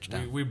 Turn that bitch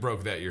down. We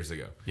broke that years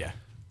ago. Yeah.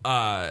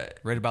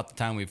 Right about the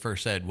time we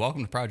first said,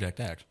 "Welcome to Project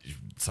X."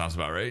 Sounds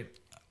about right.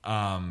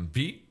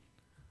 B,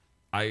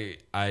 I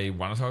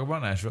want to talk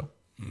about Nashville.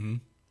 Mm-hmm.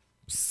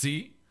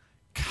 C,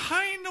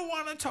 kind of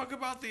want to talk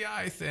about the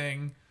eye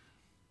thing,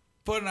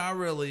 but not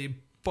really.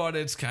 But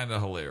it's kind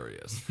of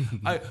hilarious.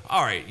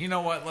 All right, you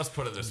know what? Let's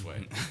put it this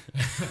way.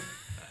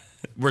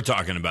 We're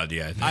talking about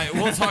the eye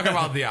thing. We'll talk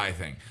about the eye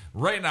thing.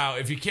 Right now,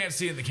 if you can't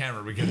see in the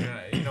camera, because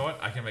you know what?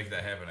 I can make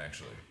that happen,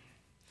 actually.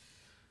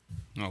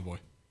 Oh, boy.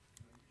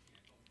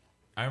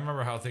 I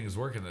remember how things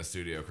work in this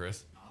studio,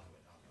 Chris.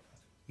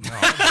 No,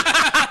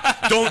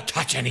 don't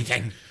touch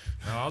anything.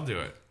 No, I'll do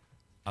it.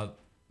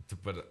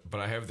 But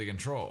I have the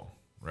control,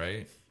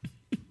 right?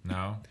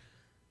 No?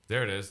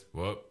 There it is.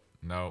 Whoop.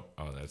 No.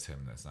 Oh, that's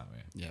him. That's not me.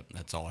 Yep,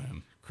 that's all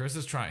him. Chris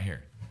is trying.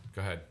 Here.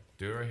 Go ahead.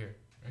 Do it right here.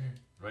 Right here.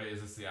 Right?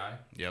 Is this the eye?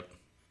 Yep.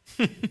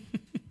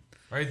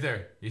 Right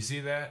there. You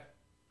see that?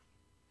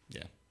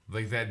 Yeah.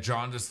 Like that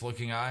jaundiced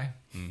looking eye?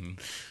 Mm-hmm.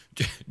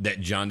 That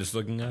jaundiced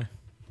looking eye?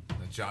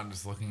 The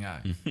jaundiced looking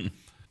eye.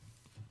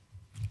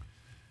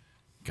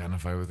 Got in a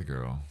fight with a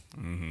girl.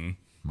 Mm-hmm.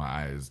 My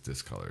eye is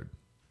discolored.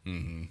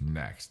 Mm-hmm.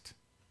 Next.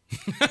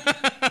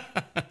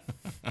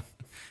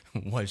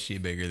 Was she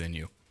bigger than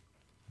you?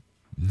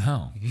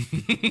 No.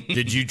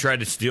 Did you try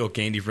to steal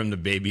candy from the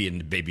baby and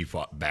the baby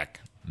fought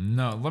back?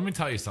 No. Let me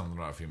tell you something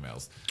about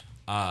females.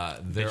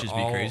 Bitches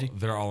be crazy?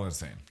 They're all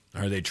insane.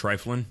 Are they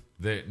trifling?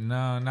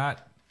 No,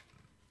 not.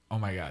 Oh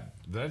my God!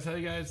 Did I tell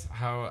you guys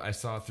how I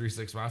saw 3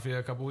 6 Mafia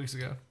a couple weeks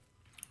ago?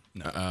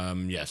 No.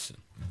 Yes.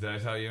 Did I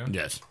tell you?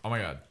 Yes. Oh my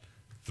God!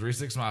 3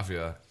 6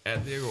 Mafia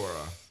at the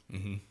Agora.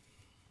 Mm-hmm.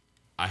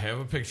 I have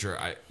a picture.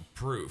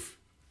 Proof.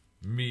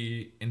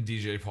 Me and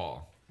DJ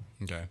Paul.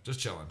 Okay. Just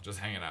chilling, just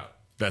hanging out.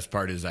 Best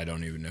part is I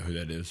don't even know who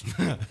that is.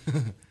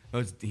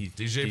 He's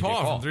DJ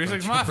Paul from 3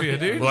 6 Mafia,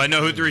 dude. Well, I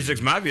know who 3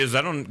 6 Mafia is.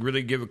 I don't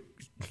really give a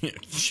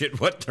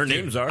shit what their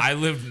names are. I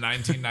lived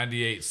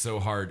 1998 so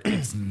hard,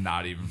 it's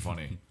not even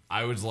funny.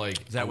 I was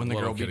like, is that when the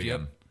girl beat you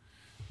up?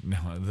 No,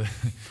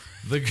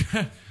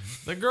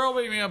 the girl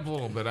beat me up a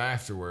little bit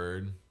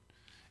afterward.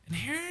 And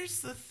here's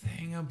the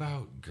thing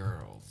about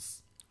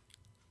girls: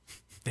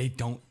 they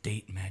don't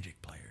date Magic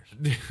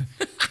players.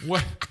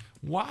 What?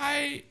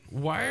 Why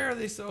are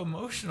they so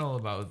emotional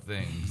about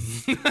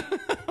things?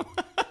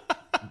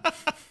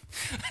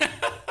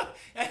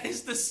 That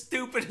is the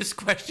stupidest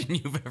question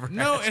you've ever asked.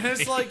 No, and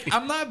it's like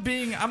I'm not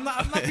being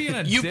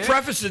a You dick.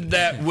 prefaced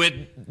that with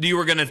you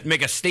were going to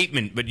make a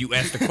statement, but you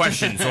asked a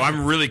question. So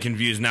I'm really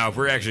confused now if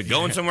we're actually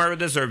going somewhere with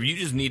this or if you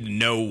just need to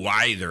know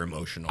why they're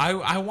emotional.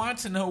 I want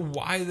to know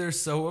why they're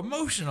so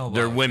emotional about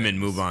They're women.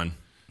 things. Move on.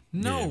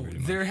 No,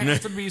 there has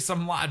to be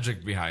some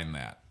logic behind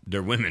that.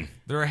 They're women.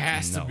 There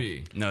has to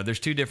be. No, there's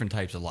two different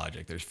types of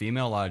logic. There's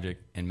female logic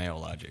and male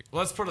logic.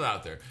 Let's put it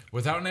out there.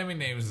 Without naming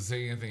names and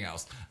saying anything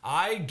else.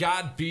 I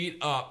got beat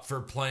up for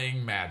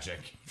playing Magic.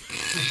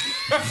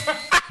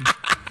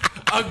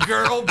 A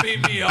girl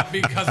beat me up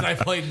because I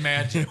played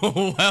Magic.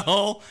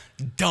 Well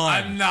done.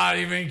 I'm not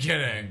even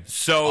kidding.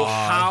 So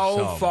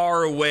how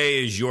far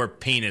away is your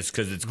penis?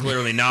 Because it's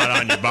clearly not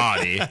on your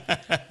body.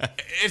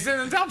 It's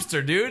in the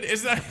dumpster, dude.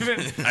 It's not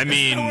even. I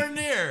mean, it's nowhere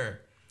near.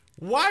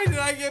 Why did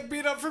I get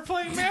beat up for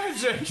playing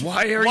Magic?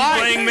 Why are you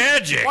playing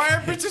Magic? Why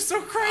are bitches so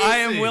crazy? I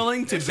am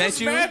willing to bet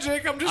you.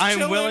 Magic. I'm just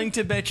chilling, willing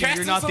to bet you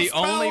you're not the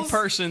spells. only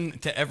person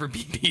to ever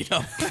be beat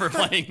up for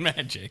playing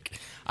Magic.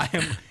 I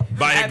am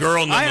by a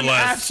girl, nonetheless.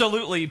 I am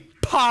absolutely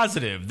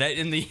positive that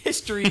in the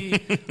history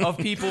of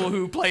people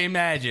who play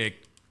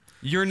Magic,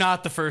 you're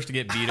not the first to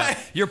get beat up.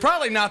 You're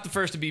probably not the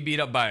first to be beat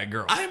up by a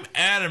girl. I'm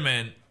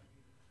adamant.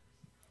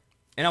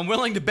 And I'm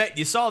willing to bet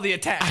you saw the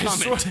attack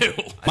coming, too.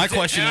 My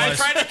question was...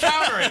 I tried to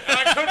counter it, and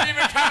I couldn't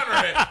even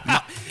counter it.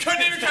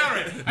 Couldn't even counter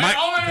it. And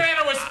all my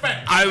mana was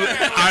spent.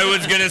 I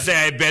was going to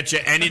say, I bet you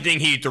anything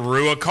he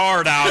threw a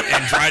card out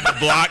and tried to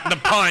block the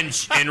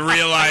punch and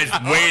realized,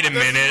 wait a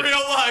minute. This is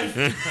real life.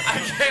 I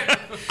can't.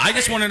 I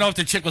just want to know if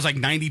the chick was like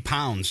 90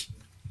 pounds.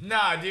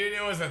 Nah, dude,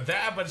 it wasn't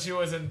that, but she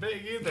wasn't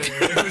big either.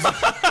 It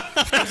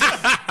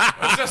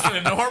was just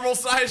a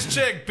normal-sized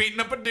chick beating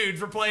up a dude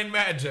for playing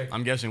Magic.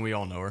 I'm guessing we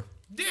all know her.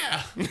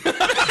 Yeah.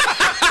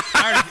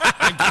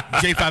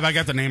 J5, I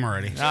got the name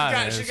already. She got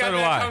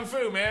that kung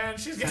fu, man.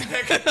 She's got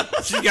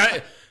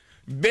that.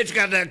 Bitch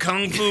got that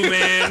kung fu,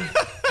 man.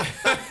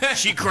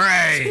 She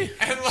cray.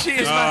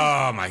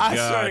 My God. I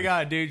swear to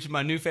God, dude, she's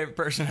my new favorite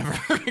person ever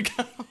heard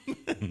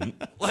come.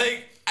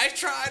 Like, I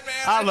tried,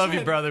 man. I love you,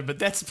 brother, but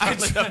that's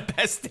probably the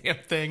best damn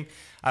thing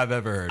I've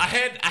ever heard. I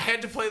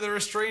had to play the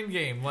restrained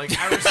game. Like,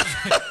 I was...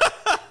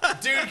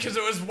 Dude, because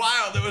it was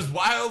wild. There was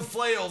wild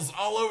flails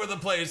all over the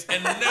place,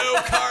 and no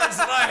cards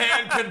that I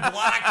had could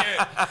block it.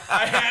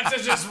 I had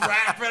to just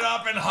wrap it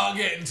up and hug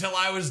it until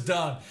I was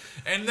done.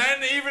 And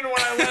then even when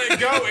I let it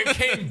go, it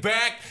came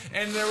back,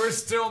 and there were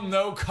still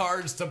no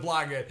cards to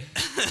block it.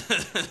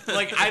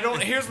 Like,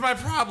 here's my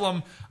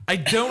problem. I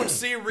don't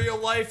see real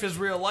life as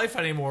real life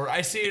anymore.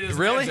 I see it as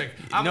magic.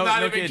 I'm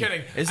not even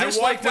kidding. Is this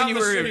like when you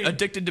were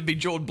addicted to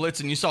Bejeweled Blitz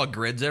and you saw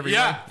grids everywhere?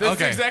 Yeah,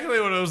 that's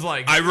exactly what it was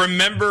like. I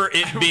remember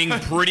it being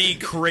pretty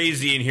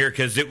crazy in here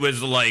because it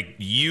was like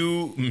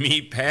you,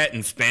 me, Pat,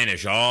 and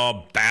Spanish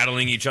all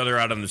battling each other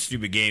out on the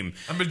stupid game.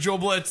 I'm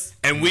Bejeweled Blitz.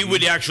 And we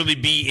would actually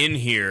be in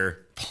here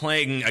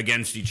playing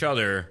against each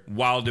other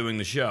while doing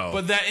the show.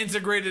 But that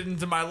integrated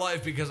into my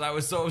life because I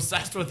was so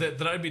obsessed with it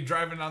that I'd be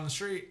driving down the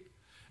street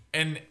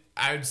and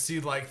I'd see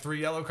like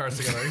 3 yellow cards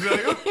together. I'd be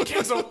like, oh,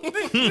 cancel.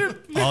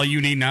 All you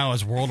need now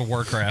is World of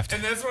Warcraft.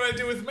 And that's what I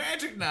do with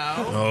Magic now.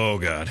 Oh,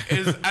 God.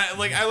 I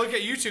look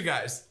at you two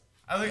guys.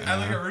 I look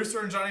at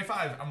Rooster and Johnny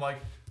 5. I'm like,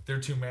 they're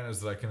 2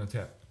 manas that I can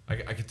tap. I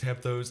can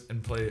tap those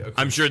and play.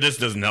 I'm sure this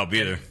doesn't help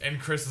either. And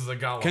Chris is a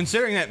golem.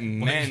 Considering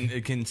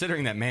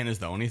that man is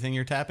the only thing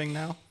you're tapping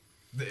now.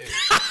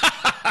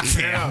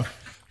 Yeah.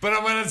 But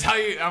I'm gonna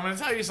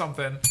tell you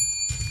something.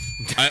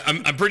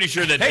 I'm pretty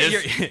sure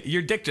that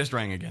your dick just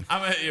rang again.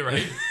 You're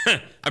right.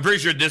 I'm pretty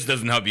sure this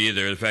doesn't help you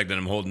either. The fact that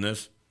I'm holding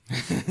this.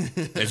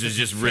 This is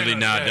just really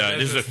not.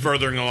 This is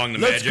furthering along the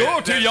magic.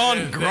 Let's go to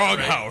yon grog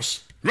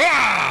house.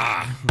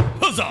 Ah!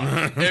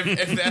 Huzzah!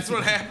 If that's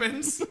what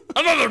happens,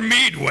 another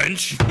mead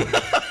wench.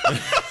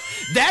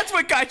 That's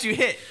what got you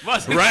hit,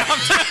 wasn't it? Right?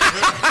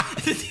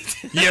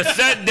 You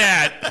said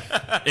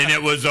that, and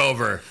it was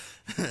over.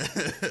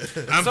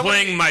 I'm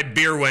playing my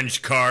beer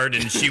wench card,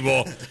 and she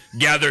will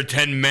gather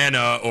 10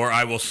 mana, or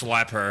I will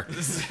slap her.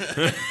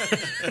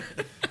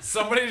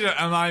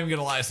 I'm not even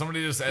gonna lie.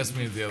 Somebody just asked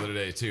me the other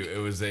day too. It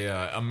was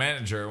a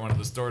manager at one of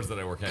the stores that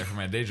I work at for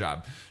my day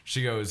job.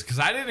 She goes, because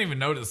I didn't even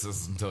notice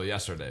this until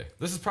yesterday.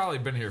 This has probably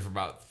been here for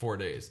about 4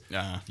 days.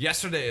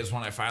 Yesterday is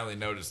when I finally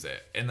noticed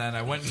it, and then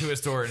I went into a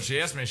store and she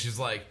asked me. She's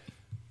like,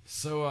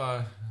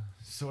 "So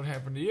what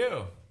happened to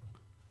you?"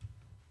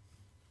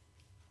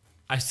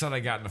 I said I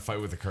got in a fight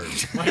with a curb.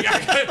 Like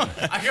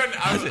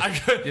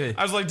I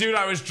was like, dude,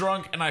 I was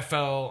drunk and I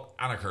fell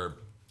on a curb.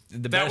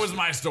 That was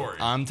my story.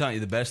 I'm telling you,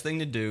 the best thing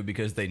to do,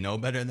 because they know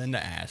better than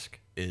to ask,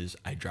 is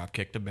I drop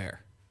kicked a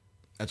bear.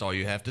 That's all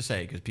you have to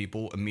say, because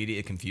people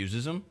immediately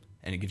confuses them,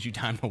 and it gives you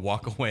time to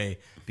walk away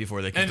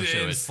before they can pursue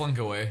it. And slink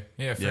away.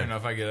 Yeah, fair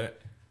enough. I get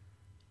it.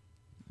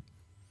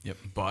 Yep.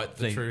 But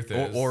the truth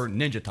is, or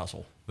ninja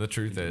tussle. The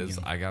truth is,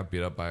 I got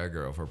beat up by a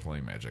girl for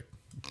playing Magic.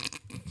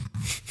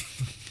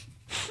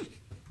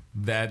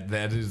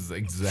 That is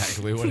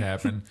exactly what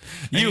happened.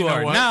 You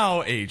are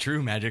now a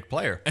true Magic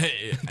player. And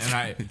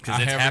because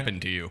it's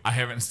happened to you. I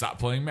haven't stopped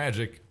playing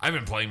Magic. I've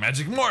been playing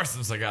Magic more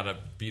since I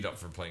got beat up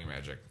for playing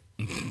Magic.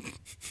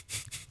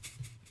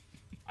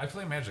 I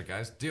play Magic,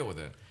 guys. Deal with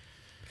it.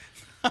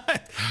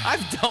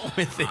 I've dealt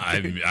with it.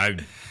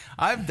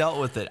 I've dealt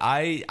with it.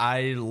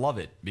 I love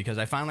it because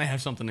I finally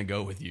have something to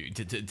go with you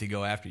to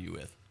go after you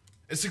with.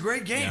 It's a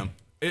great game.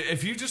 Yeah.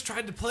 If you just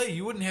tried to play,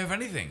 you wouldn't have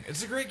anything.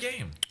 It's a great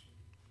game.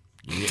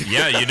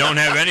 Yeah, you don't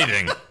have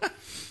anything.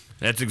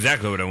 That's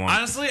exactly what I want.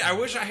 Honestly, I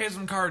wish I had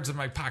some cards in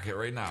my pocket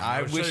right now.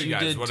 I wish you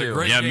did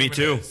too. Yeah, me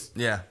too.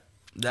 Yeah.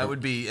 That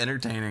would be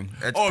entertaining.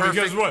 That's perfect.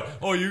 Because what?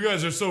 Oh, you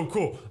guys are so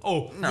cool.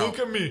 Oh, look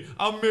at me.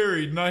 I'm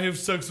married and I have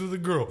sex with a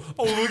girl.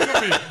 Oh, look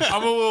at me.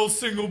 I'm a little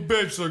single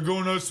bachelor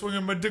going out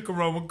swinging my dick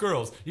around with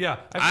girls. Yeah,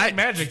 I play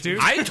Magic, dude.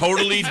 I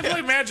totally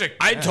play Magic.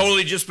 I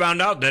totally just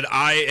found out that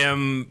I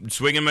am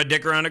swinging my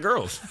dick around to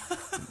girls.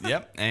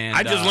 Yep. And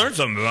I just learned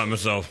something about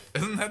myself.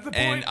 Isn't that the point?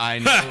 And I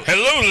know.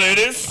 Hello,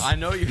 ladies. I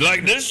know you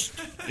like this.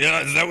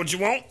 Yeah, is that what you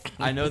want?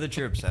 I know that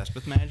you're obsessed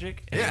with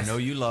Magic, and I know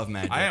you love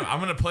Magic. I am.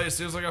 I'm going to play as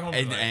soon as I get home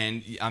tonight.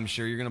 And I'm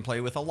sure you're going to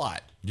play with a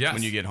lot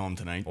when you get home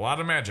tonight. A lot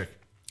of Magic.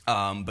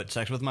 But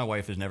sex with my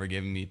wife has never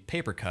given me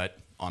paper cut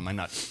on my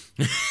nuts.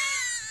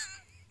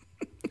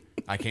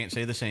 I can't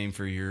say the same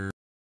for your,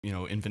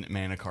 infinite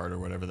mana card or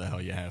whatever the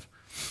hell you have.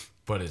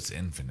 But it's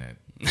infinite.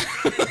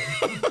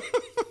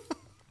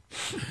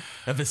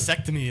 A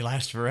vasectomy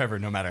lasts forever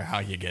no matter how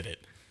you get it.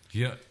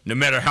 Yeah. No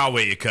matter how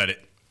way you cut it.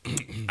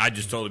 I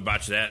just totally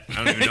botched that. I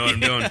don't even know what I'm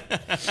doing.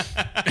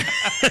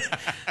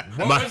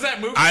 What was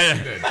that move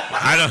you did?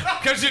 I don't.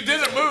 Because you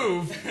didn't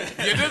move.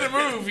 You didn't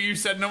move. You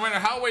said no matter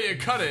how way you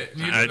cut it,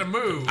 you didn't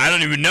move. I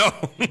don't even know.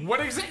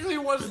 What exactly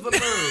was the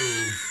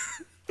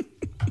move?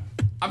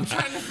 I'm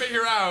trying to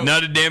figure out.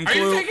 Not a damn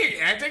clue. Are you taking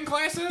acting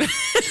classes?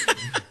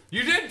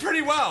 You did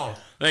pretty well.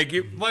 Thank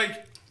you.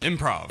 Like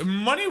improv.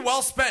 Money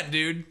well spent,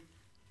 dude.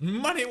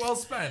 Money well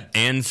spent.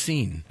 And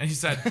scene. And he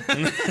said,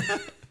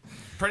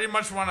 pretty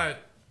much want to.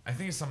 I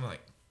think it's something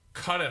like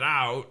cut it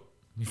out.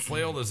 He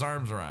flailed his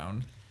arms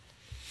around.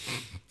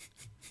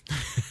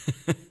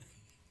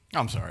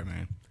 I'm sorry,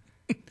 man.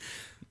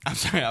 I'm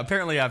sorry.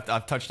 Apparently,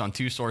 I've touched on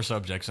 2 sore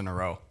subjects in a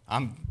row.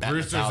 I'm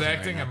Brewster's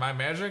acting and my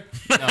magic.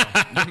 No,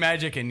 your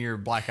magic and your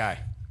black eye,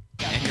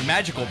 and your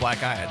magical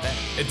black eye at that.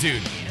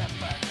 Dude.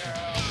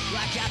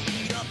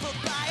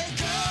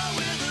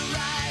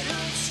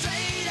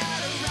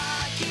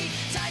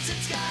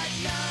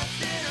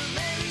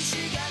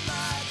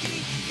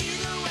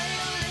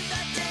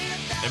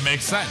 It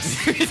makes sense.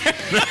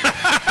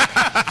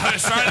 I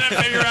was trying to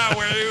figure out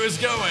where he was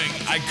going.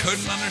 I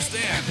couldn't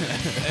understand.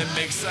 It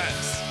makes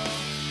sense.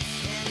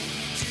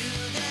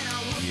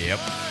 Yep.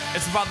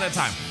 It's about that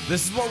time.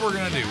 This is what we're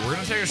going to do. We're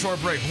going to take a short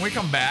break. When we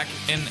come back,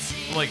 and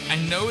I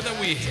know that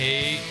we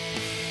hate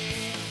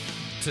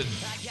to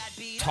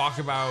talk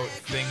about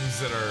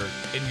things that are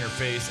in your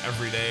face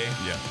every day.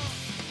 Yeah.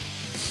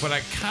 But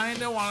I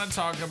kind of want to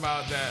talk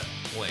about that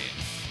plane.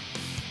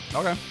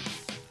 Okay.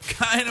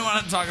 Kind of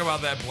want to talk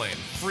about that plane.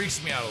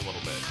 Freaks me out a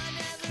little bit.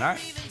 All right.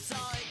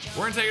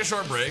 We're going to take a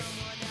short break.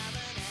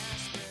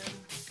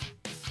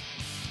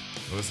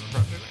 Listen to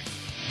Projekt.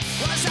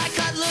 Was I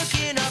caught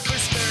looking up her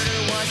skirt,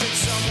 or was it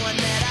someone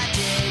that I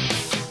did?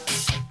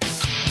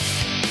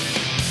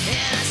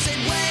 And I said,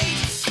 wait,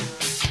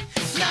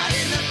 not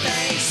in the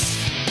face.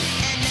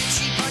 And then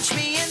she punched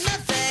me in the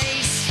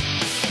face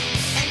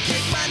and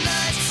kicked my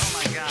nuts. Oh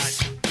my God. I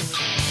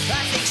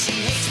think she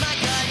hates my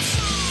guts.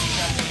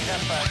 Got beat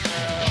up by a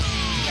girl.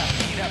 Got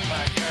beat up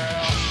by a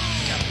girl.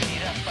 Got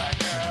beat up by a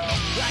girl.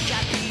 I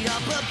got beat up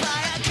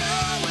by a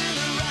girl with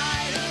a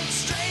rider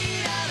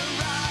straight out of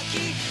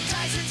Rocky.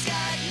 Tyson's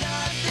got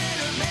nothing,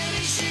 or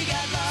maybe she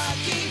got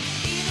lucky.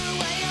 Either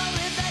way, I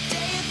lived that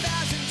day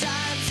 1,000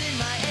 times in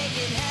my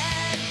aching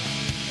head.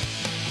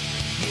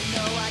 You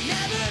know I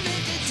never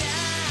lived it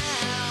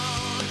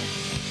down,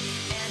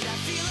 and I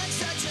feel like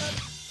such a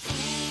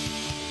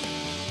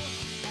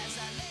fool as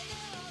I lay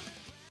there.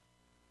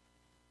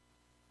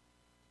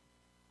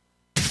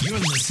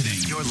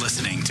 You're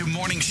listening to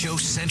Morning Show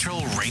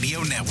Central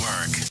Radio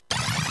Network.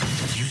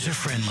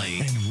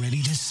 user-friendly, and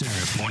ready to serve.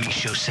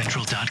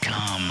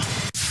 MorningShowCentral.com.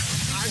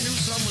 I knew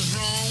something was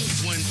wrong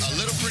when a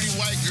little pretty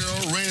white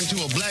girl ran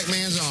into a black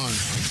man's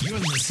arms. You're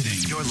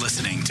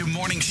listening to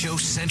Morning Show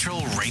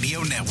Central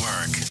Radio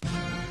Network.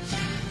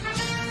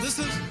 This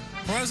is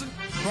President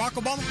Barack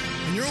Obama,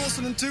 and you're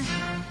listening to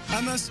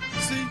Msc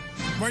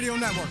Radio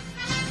Network.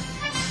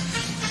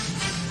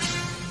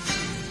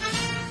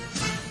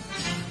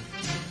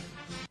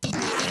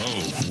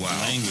 Oh,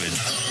 wow. Language.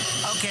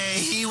 Okay,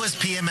 he was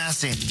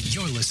PMSing.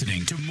 You're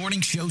listening to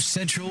Morning Show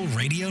Central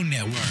Radio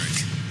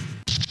Network.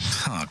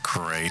 Oh,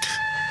 great.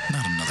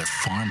 Not another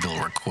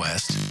Farmville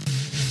request.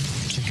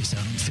 Check us out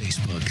on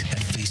Facebook at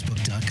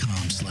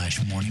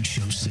facebook.com/Morning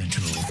Show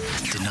Central.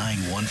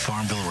 Denying one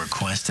Farmville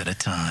request at a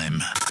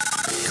time.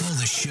 Call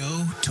the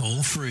show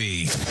toll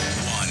free.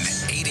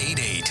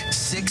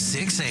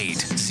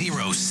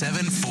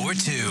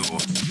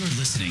 1-888-668-0742. You're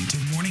listening to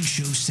Morning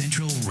Show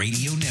Central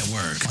Radio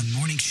Network on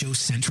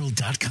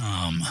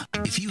MorningShowCentral.com.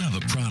 If you have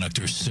a product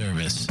or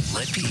service,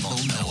 let people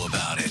know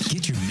about it.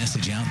 Get your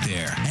message out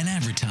there and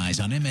advertise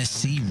on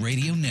MSC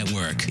Radio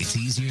Network. It's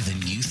easier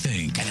than you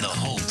think, and the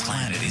whole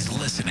planet is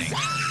listening.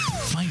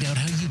 Find out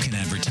how you can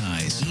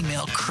advertise.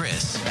 Email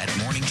Chris at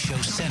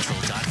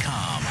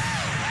MorningShowCentral.com.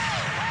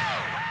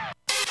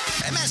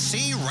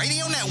 MSC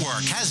Radio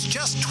Network has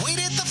just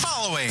tweeted the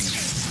following.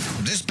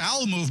 This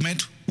bowel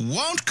movement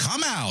won't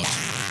come out.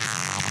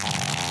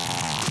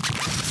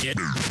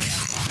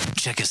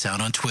 Check us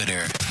out on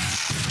Twitter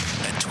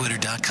at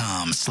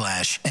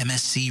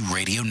twitter.com/MSC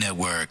Radio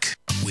Network.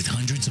 With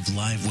hundreds of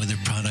live weather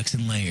products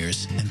and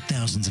layers and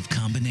thousands of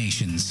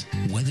combinations,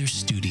 Weather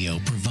Studio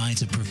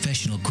provides a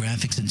professional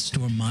graphics and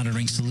store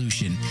monitoring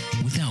solution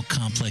without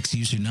complex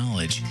user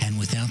knowledge and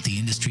without the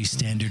industry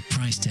standard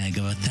price tag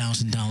of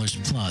 $1,000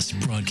 plus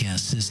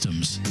broadcast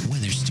systems.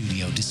 Weather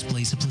Studio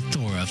displays a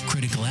plethora of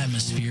critical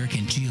atmospheric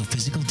and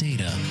geophysical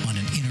data on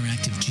an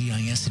interactive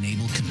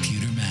GIS-enabled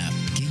computer map.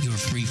 Get your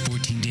free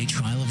 14-day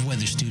trial of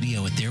Weather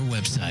Studio at their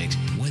website,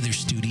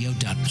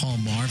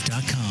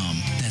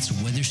 weatherstudio.paulmarv.com. That's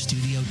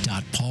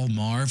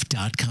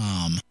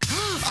weatherstudio.paulmarv.com.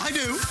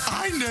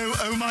 I know,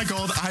 oh my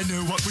God, I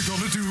know what we're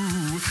gonna do.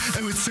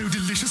 Oh, it's so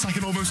delicious, I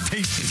can almost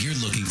taste it. If you're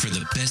looking for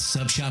the best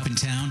sub shop in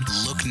town,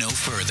 look no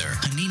further.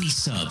 Hanini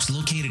Subs,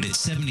 located at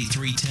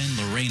 7310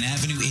 Lorraine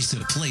Avenue, is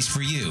the place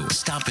for you.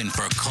 Stop in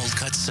for a cold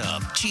cut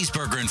sub,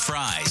 cheeseburger and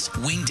fries,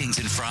 wingdings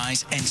and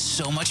fries, and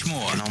so much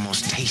more. I can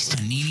almost taste it.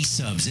 Hanini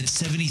Subs at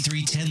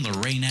 7310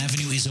 Lorraine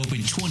Avenue is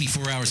open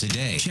 24 hours a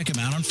day. Check them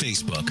out on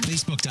Facebook,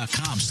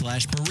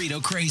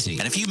 facebook.com/burrito crazy.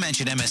 And if you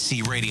mention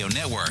MSC Radio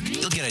Network,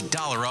 you'll get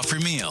 $1 off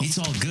your meal. It's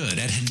all good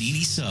at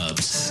Hanini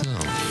Subs. So damn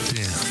good.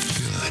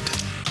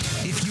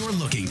 If you're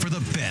looking for the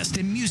best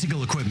in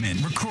musical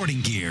equipment,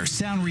 recording gear,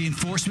 sound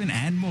reinforcement,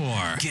 and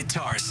more,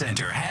 Guitar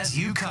Center has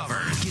you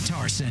covered.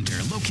 Guitar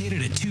Center,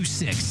 located at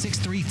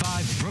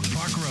 26635 Brook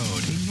Park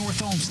Road in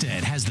North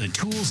Olmsted, has the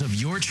tools of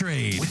your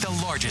trade with the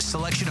largest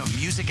selection of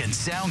music and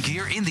sound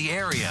gear in the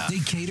area.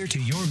 They cater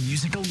to your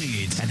musical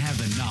needs and have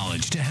the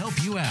knowledge to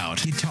help you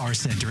out. Guitar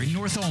Center in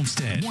North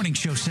Olmsted.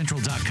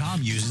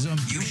 MorningShowCentral.com uses them.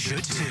 You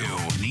should too.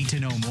 Need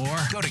to know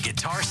more? Go to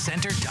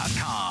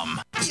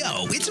GuitarCenter.com.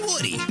 Yo, it's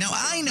Woody. Now,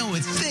 I know a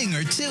thing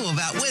or two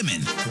about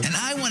women, and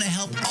I want to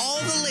help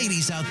all the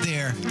ladies out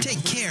there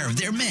take care of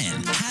their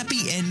men.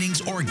 Happy Endings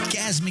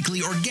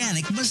Orgasmically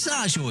Organic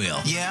Massage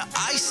Oil. Yeah,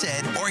 I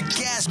said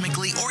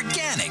orgasmically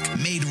organic,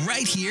 made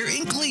right here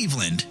in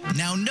Cleveland.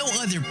 Now, no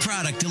other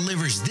product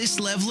delivers this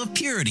level of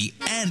purity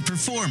and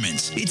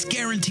performance. It's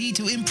guaranteed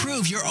to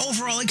improve your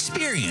overall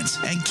experience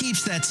and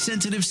keeps that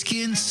sensitive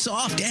skin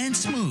soft and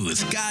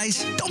smooth.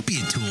 Guys, don't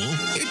be a tool.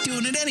 You're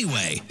doing it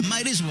anyway.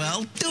 Might as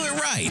well do it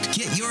right.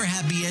 Get your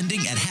happy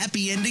ending at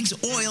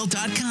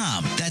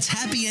happyendingsoil.com. That's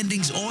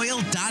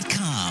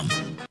happyendingsoil.com.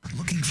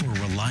 Looking for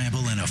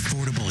reliable and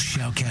affordable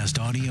Shoutcast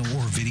audio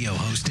or video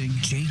hosting?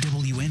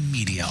 JWN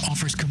Media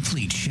offers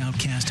complete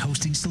Shoutcast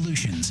hosting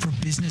solutions for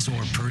business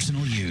or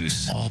personal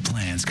use. All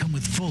plans come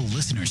with full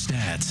listener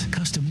stats,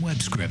 custom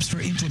web scripts for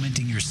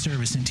implementing your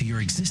service into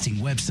your existing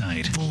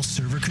website, full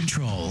server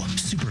control,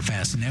 super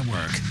fast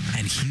network,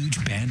 and huge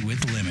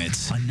bandwidth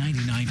limits, a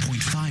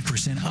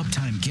 99.5%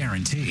 uptime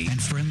guarantee,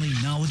 and friendly,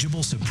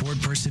 knowledgeable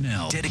support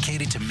personnel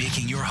dedicated to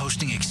making your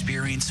hosting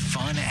experience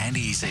fun and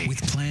easy.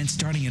 With plans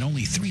starting at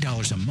only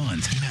 $3 a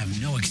month, you have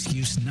no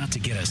excuse not to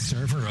get a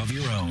server of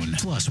your own.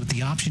 Plus, with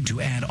the option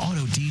to add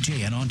auto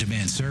DJ and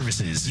on-demand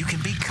services, you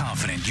can be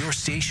confident your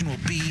station will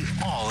be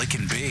all it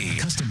can be.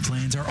 Custom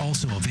plans are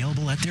also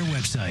available at their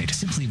website.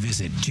 Simply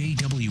visit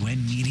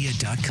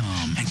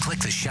jwnmedia.com and click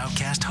the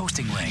Shoutcast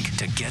hosting link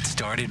to get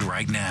started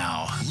right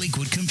now.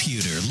 Lakewood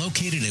Computer,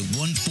 located at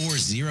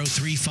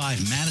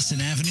 14035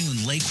 Madison Avenue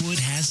in Lakewood,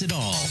 has it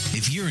all.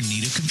 If you're in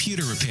need of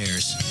computer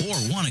repairs or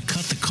want to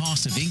cut the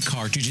cost of ink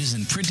cartridges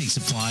and printing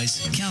supplies,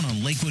 count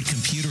on Lakewood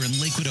Computer in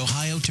Lakewood,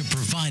 Ohio to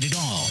provide it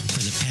all.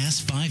 For the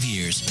past 5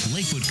 years,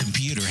 Lakewood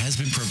Computer has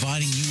been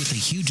providing you with a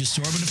huge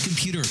assortment of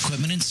computer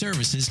equipment and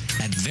services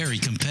at very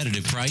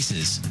competitive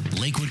prices.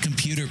 Lakewood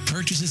Computer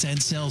purchases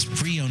and sells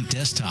pre-owned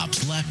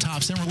desktops,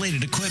 laptops, and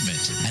related equipment.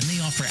 And they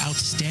offer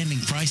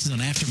outstanding prices on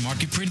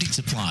aftermarket printing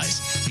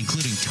supplies,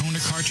 including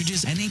toner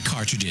cartridges and ink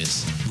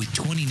cartridges. With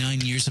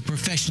 29 years of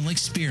professional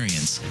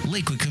experience,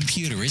 Lakewood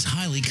Computer is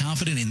highly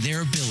confident in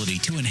their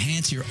ability to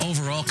enhance your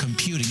overall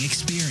computing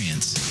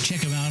experience.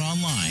 Check them out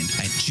online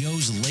at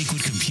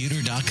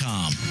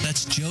joeslakewoodcomputer.com.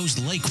 That's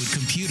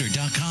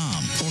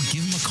joeslakewoodcomputer.com. Or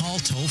give them a call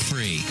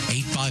toll-free,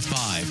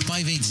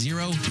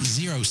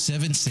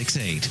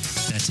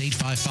 855-580-0768. That's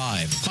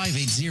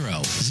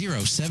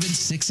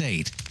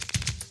 855-580-0768.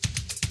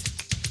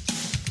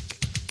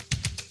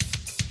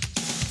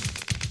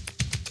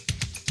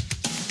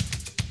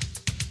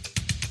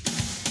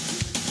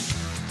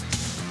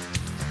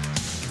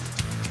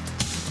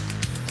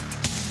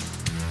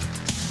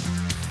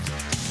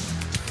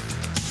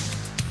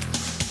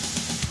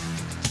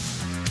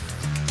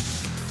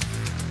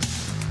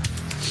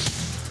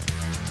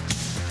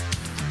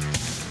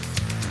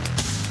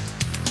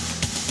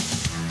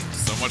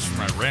 Much for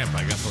my ramp.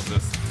 I guess I'll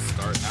just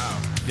start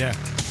now. Yeah.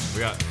 We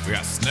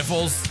got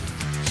sniffles.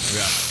 We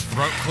got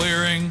throat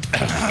clearing.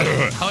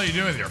 How are you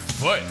doing with your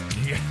foot?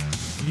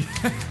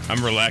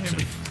 I'm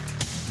relaxing.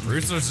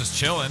 Rooster's just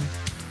chilling.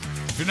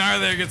 If you're not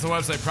there, get to the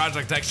website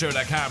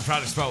projectxshow.com.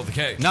 Project spelled with a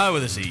K. No,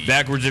 with a C.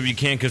 Backwards if you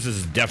can, because this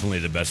is definitely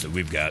the best that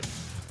we've got.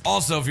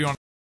 Also, if you want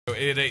to go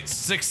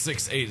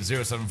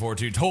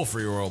 888-668-0742, toll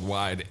free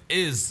worldwide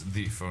is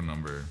the phone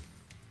number.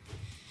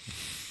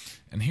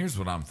 And here's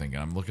what I'm thinking.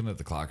 I'm looking at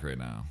the clock right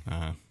now.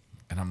 And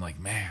I'm like,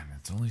 man,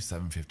 it's only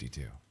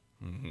 7:52.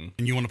 Mm-hmm.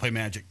 And you want to play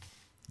Magic?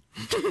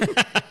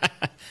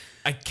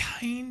 I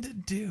kind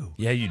of do.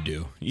 Yeah, you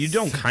do. You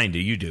don't kind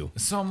of. You do.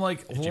 So I'm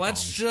like,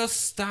 let's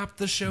just stop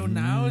the show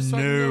now. So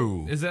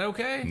No. Is that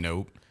okay?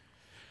 Nope.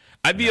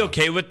 I'd be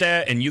okay with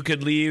that, and you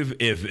could leave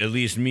if at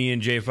least me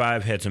and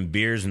J5 had some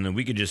beers, and then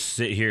we could just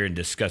sit here and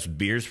discuss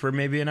beers for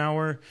maybe an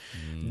hour.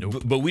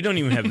 Nope. But we don't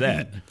even have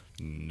that.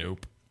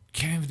 Nope.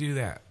 Can't even do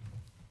that.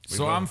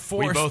 So both, I'm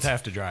forced. We both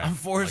have to drive. I'm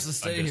forced like to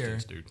stay here.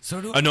 Dude.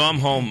 So do No, I'm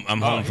home. I'm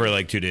home for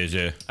like 2 days.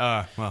 Yeah.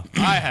 Well,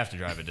 I have to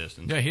drive a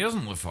distance. Yeah, he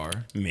doesn't live far.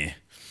 Me.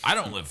 I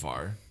don't live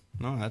far.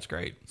 No, that's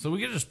great. So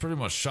we could just pretty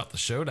much shut the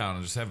show down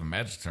and just have a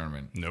Magic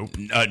tournament. Nope.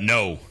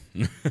 No.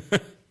 You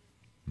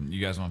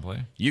guys want to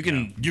play? You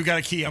can. You got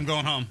a key. I'm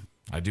going home.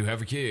 I do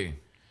have a key.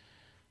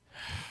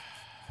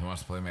 Who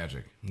wants to play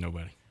Magic?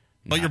 Nobody.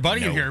 Well, your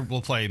buddy in here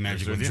will play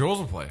Magic with you. Jules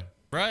will play.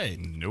 Right.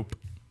 Nope.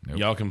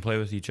 Y'all can play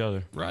with each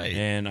other. Right.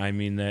 And I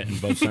mean that in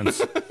both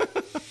sense.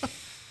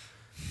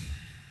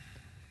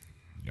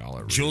 Y'all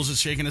are Jules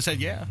is shaking his head,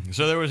 yeah.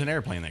 So there was an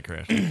airplane that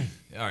crashed.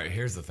 All right,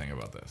 here's the thing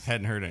about this.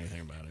 Hadn't heard anything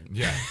about it.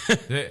 Yeah.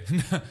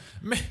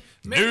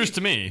 News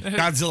to me.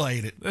 Godzilla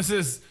ate it. This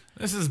is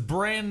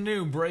brand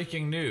new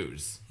breaking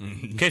news.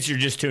 In case you're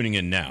just tuning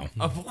in now.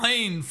 A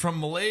plane from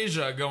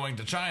Malaysia going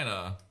to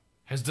China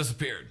has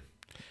disappeared.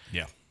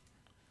 Yeah.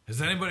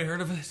 Has anybody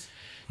heard of this?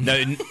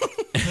 No.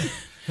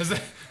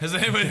 Has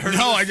anybody heard of this?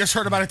 No, I just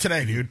heard about it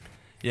today, dude.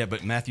 Yeah,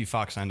 but Matthew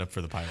Fox signed up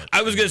for the pilot.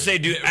 I was gonna say,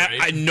 dude,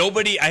 Right. I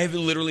have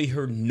literally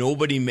heard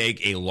nobody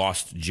make a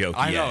lost joke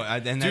I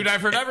yet. know. Dude,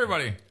 I've heard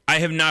everybody. I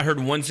have not heard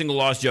one single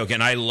lost joke,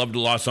 and I love to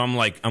lost, so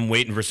I'm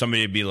waiting for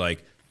somebody to be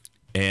like,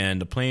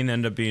 and the plane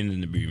ended up being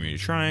in the Bermuda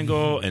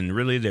Triangle, and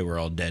really they were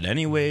all dead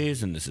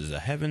anyways, and this is a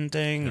heaven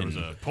thing. There was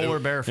a polar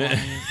bear flying.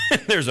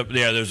 there's a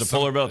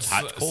polar bear. It's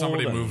hot, cold.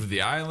 Somebody moved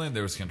the island.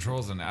 There was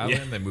controls on the island.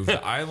 Yeah. They moved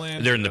the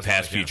island. They're in the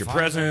That's past, why I can't future, fly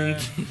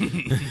present.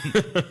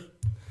 there.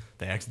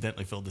 They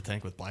accidentally filled the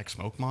tank with black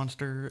smoke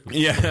monster.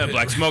 Yeah,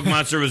 Black Smoke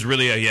Monster was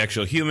really an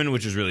actual human,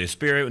 which is really a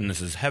spirit, and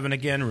this is heaven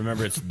again.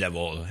 Remember, it's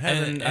devil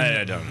heaven.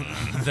 I don't know.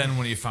 Then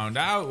when you found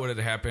out what had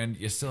happened,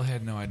 you still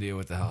had no idea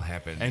what the hell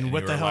happened. And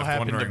what you the were hell left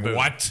happened to wondering, Boo?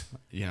 what?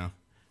 You know.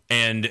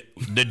 And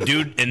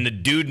the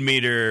dude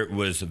meter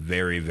was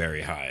very,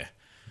 very high.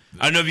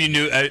 I don't know if you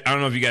knew. I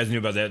don't know if you guys knew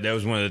about that. That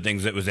was one of the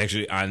things that was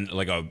actually on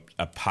like a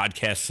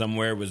podcast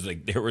somewhere. Was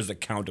like there was a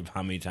count of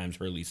how many times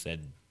Hurley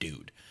said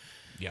 "dude."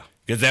 Yeah.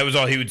 Because that was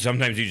all he would.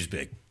 Sometimes he'd just be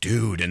like,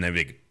 "Dude," and then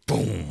be like,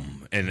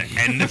 "Boom," and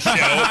end the show.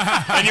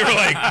 And you were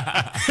like,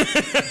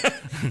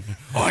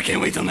 "Oh, I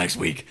can't wait till next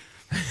week.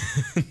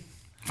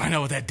 Find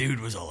out what that dude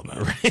was all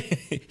about."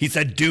 Right? He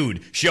said,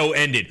 "Dude, show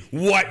ended.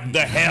 What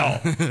the hell?"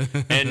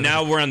 And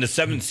now we're on the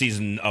 7th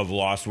season of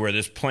Lost, where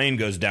this plane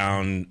goes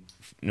down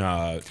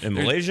in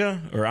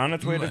Malaysia or on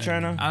its way to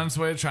China. On its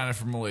way to China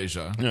from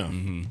Malaysia. Yeah.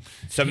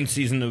 7th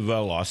season of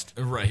Lost.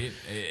 Right.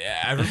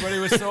 Everybody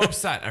was so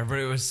upset.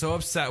 Everybody was so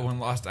upset when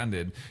Lost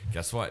ended.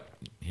 Guess what?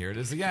 Here it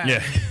is again.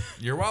 Yeah.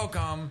 You're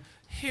welcome.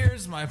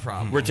 Here's my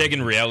problem. We're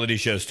taking reality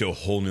shows to a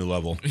whole new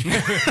level.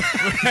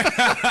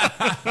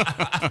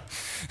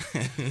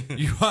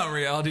 You want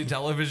reality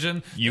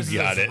television? You This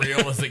got is it. as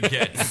real as it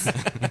gets.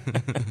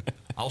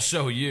 I'll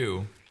show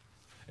you.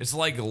 It's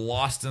like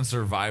Lost and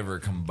Survivor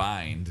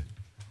combined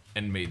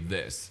and made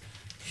this.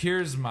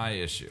 Here's my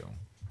issue.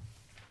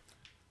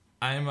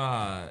 I'm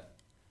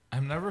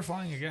I'm never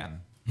flying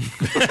again.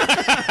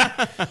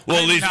 Well,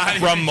 at least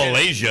from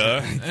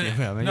Malaysia.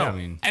 I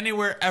mean,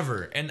 anywhere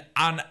ever and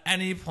on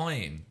any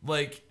plane.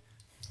 Like,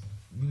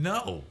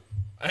 no.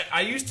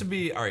 I used to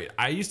be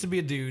I used to be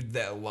a dude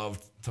that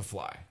loved to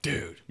fly.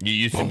 Dude. You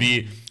used to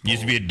be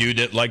a dude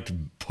that liked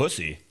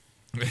pussy.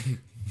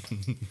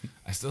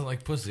 I still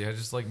like pussy. I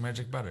just like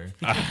magic better.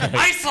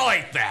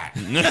 Isolate that.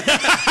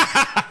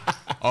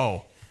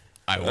 Oh,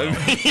 I will.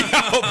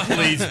 Oh,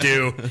 please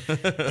do.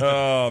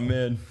 Oh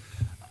man.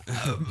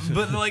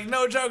 But like,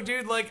 no joke,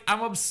 dude. Like,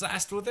 I'm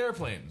obsessed with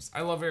airplanes.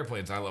 I love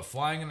airplanes. I love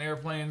flying in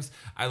airplanes.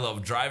 I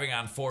love driving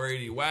on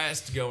 480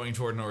 West, going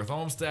toward North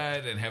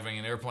Olmsted, and having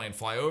an airplane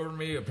fly over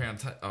me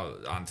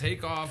on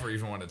takeoff, or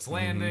even when it's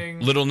landing.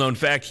 Little known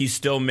fact: he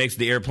still makes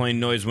the airplane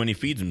noise when he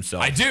feeds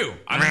himself. I do.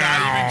 I'm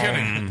not even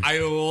kidding. I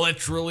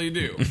literally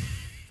do.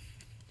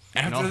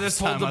 After this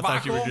whole debacle, I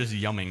thought you were just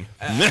yumming.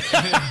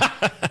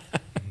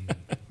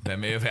 That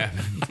may have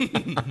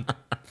happened.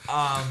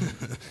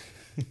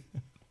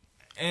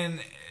 And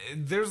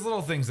there's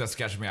little things that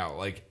sketch me out.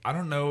 Like, I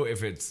don't know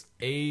if it's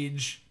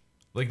age.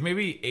 Like,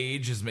 maybe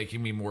age is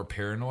making me more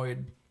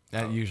paranoid.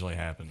 That usually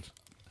happens.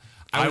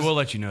 I will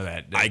let you know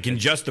that. I can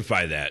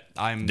justify that.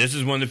 This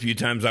is one of the few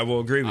times I will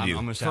agree with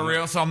you. For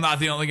real? So I'm not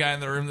the only guy in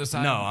the room this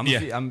time?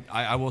 No,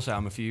 I will say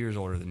I'm a few years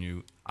older than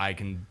you. I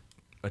can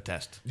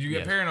attest. You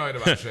get paranoid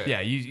about shit. Yeah,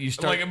 you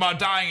start... Like, about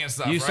dying and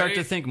stuff, You right? start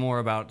to think more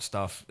about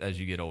stuff as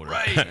you get older.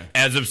 Right.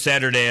 As of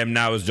Saturday, I'm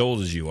now as old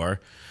as you are.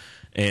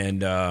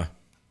 And, oh,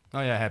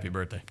 yeah, happy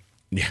birthday.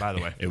 Yeah, by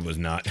the way. It was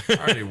not. I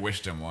already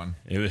wished him one.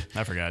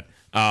 I forgot.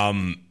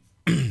 Yeah,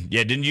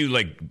 didn't you,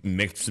 like,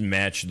 mix and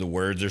match the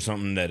words or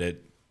something that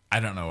it... I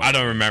don't know. I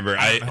don't remember.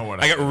 I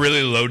got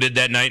really loaded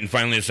that night and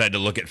finally decided to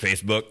look at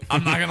Facebook.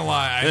 I'm not going to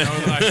lie. I know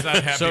that I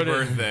said happy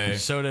birthday.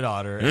 So did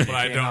Otter. But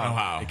I don't know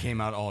how. It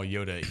came out all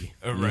Yoda-y.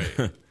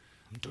 Right.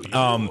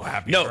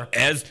 Happy no,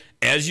 birthday.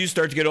 as you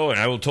start to get older,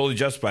 and I will totally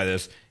justify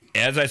this,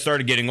 as I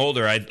started getting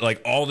older, I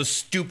like all the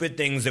stupid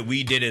things that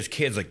we did as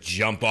kids, like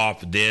jump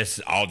off this,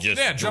 I'll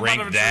just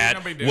drink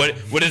that.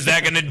 What is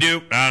that going to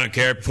do? I don't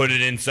care. Put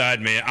it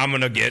inside me. I'm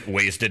going to get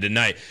wasted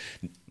tonight.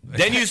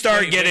 Then you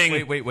start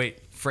getting... Wait.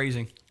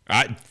 Phrasing.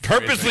 I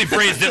purposely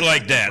phrased it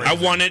like that. I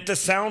want it to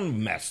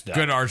sound messed up.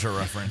 Good Archer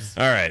reference.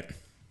 All right.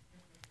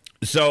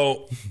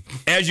 So,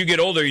 as you get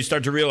older, you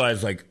start to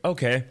realize, like,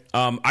 okay,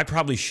 I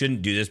probably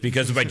shouldn't do this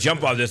because if I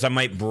jump off this, I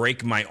might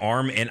break my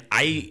arm and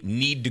I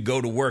need to go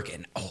to work.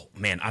 And, oh,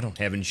 man, I don't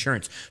have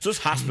insurance. So, those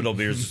hospital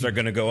bills are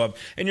going to go up.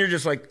 And you're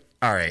just like,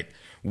 all right,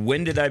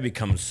 when did I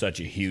become such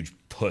a huge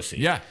pussy?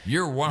 Yeah,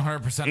 you're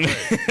 100%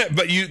 right.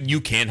 But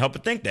you can't help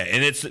but think that.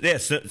 And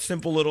it's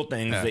simple little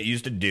things that you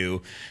used to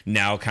do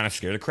now kind of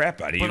scare the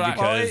crap out of you.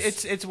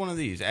 Because it's one of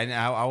these. And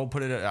I will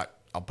put it,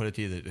 I'll put it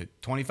to you,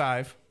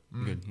 25.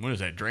 Good. What is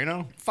that,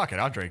 Drano? Fuck it,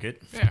 I'll drink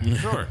it. Yeah,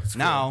 sure.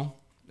 Now,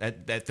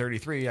 at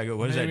 33, I go,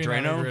 what is that,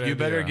 Drano? You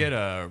better get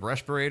a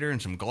respirator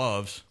and some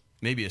gloves.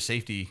 Maybe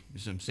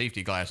some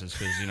safety glasses,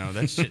 because, you know,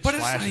 that shit But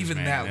splashes, it's not even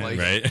man, that, man.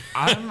 like,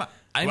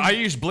 Well, I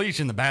used bleach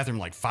in the bathroom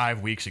like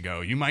 5 weeks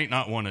ago. You might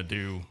not want to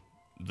do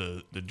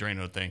the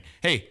Drano thing.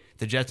 Hey,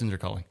 the Jetsons are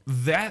calling.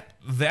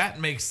 That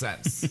makes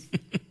sense.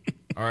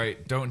 All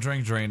right, don't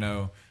drink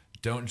Drano.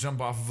 Don't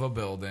jump off of a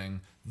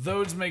building.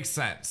 Those make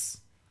sense.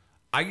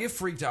 I get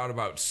freaked out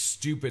about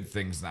stupid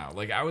things now.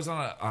 Like I was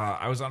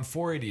on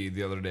 480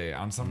 the other day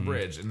on some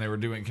bridge, and they were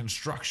doing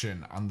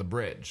construction on the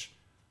bridge,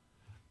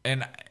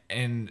 and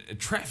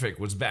traffic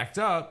was backed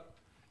up,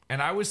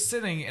 and I was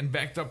sitting in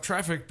backed up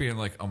traffic, being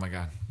like, "Oh my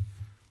god,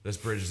 this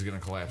bridge is gonna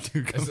collapse."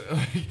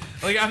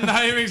 Like I'm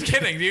not even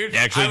kidding, dude.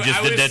 Actually,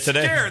 I did that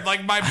today. Scared.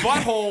 Like my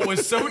butthole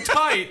was so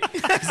tight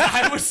because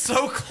I was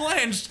so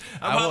clenched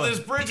about this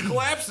bridge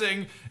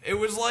collapsing. It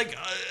was like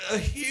a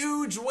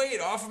huge weight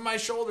off of my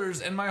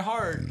shoulders and my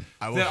heart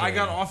that I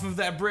got off of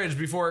that bridge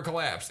before it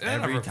collapsed.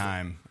 And every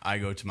time I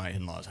go to my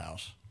in-laws'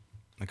 house,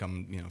 I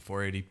come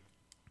 480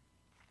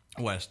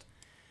 West,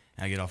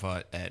 and I get off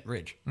at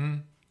Ridge.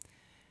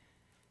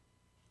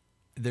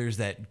 There's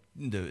that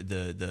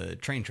the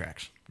train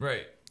tracks.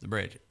 Right. The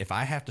bridge. If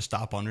I have to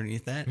stop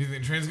underneath that, you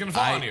think the train's gonna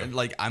fall on you?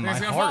 Like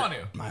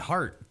my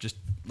heart just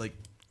like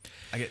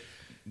I get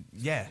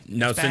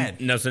Now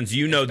since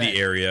you know the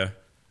area,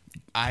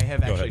 I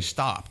have actually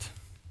stopped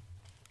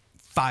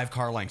 5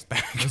 car lengths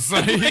back. So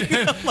you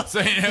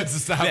had to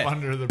stop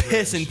under the bridge,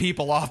 pissing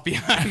people off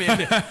behind me.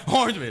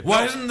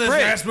 Why isn't this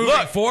ass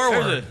moving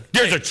forward?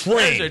 There's a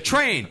train. There's a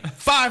train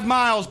 5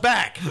 miles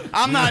back.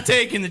 I'm not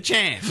taking the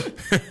chance.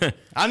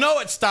 I know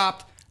it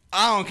stopped.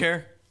 I don't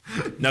care.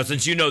 Now,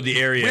 since you know the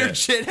area, weird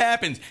shit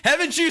happens.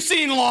 Haven't you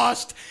seen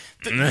Lost?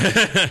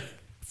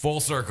 Full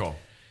circle.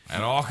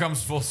 It all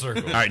comes full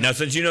circle. All right. Now,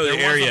 since you know the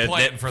area,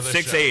 that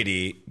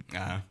 680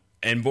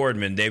 and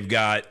Boardman, they've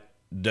got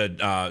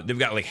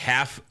like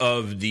half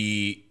of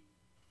the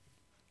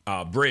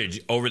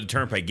bridge over the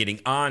turnpike getting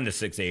on the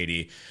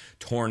 680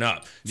 torn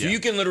up. So you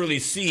can literally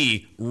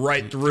see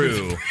right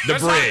through the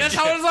bridge. That's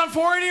how it is on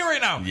 480 right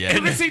now. Yeah.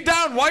 You can see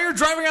down. While you're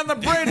driving on the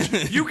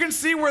bridge, you can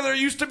see where there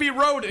used to be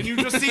road, and you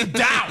just see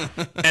down.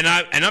 And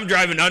I'm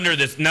driving under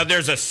this. Now,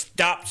 there's a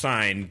stop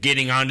sign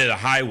getting onto the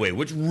highway,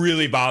 which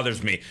really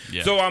bothers me.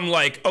 Yeah. So I'm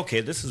like,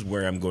 okay, this is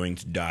where I'm going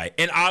to die.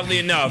 And oddly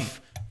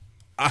enough,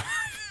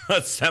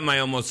 a semi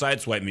almost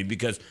sideswiped me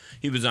because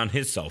he was on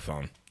his cell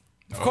phone.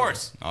 Of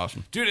course.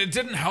 Awesome. Dude, it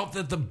didn't help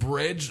that the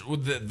bridge,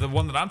 with the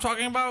one that I'm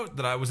talking about,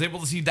 that I was able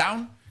to see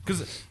down,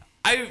 because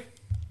I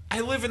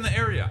live in the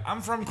area.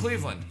 I'm from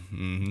Cleveland.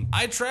 Mm-hmm.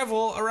 I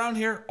travel around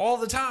here all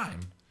the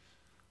time.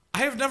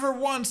 I have never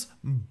once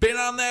been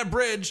on that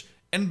bridge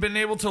and been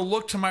able to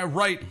look to my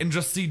right and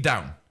just see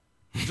down.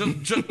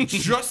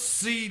 Just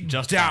see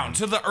down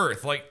to the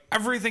earth, like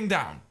everything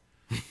down.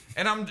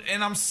 And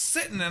I'm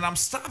sitting and I'm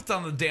stopped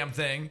on the damn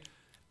thing.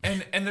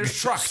 And there's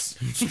trucks.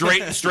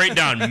 Straight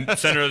down,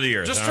 center of the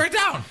earth. Just straight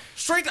down.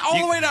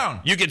 All the way down.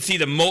 You can see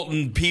the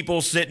molten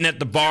people sitting at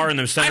the bar in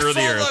the center of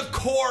the earth. I saw the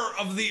core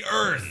of the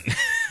earth.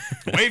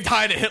 Waved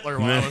hi to Hitler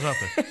while I was up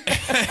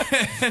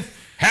there.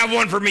 Have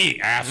one for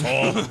me,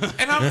 asshole.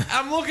 And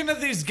I'm looking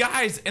at these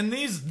guys, and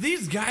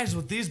these guys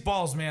with these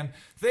balls, man,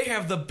 they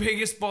have the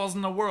biggest balls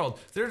in the world.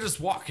 They're just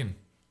walking.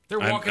 They're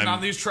walking on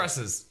these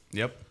trusses.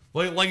 Yep.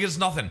 Like it's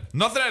nothing.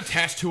 Nothing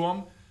attached to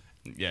them.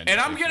 Yeah, and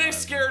I'm getting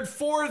scared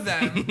for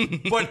them,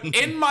 but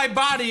in my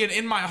body and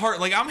in my heart,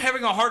 like I'm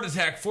having a heart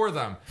attack for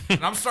them,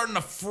 and I'm starting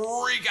to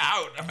freak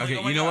out. I'm okay,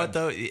 like, oh you know God. what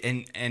though,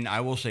 and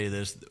I will say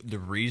this: the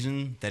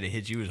reason that it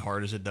hits you as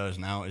hard as it does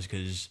now is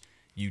because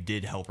you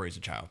did help raise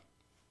a child.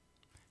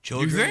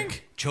 Children, you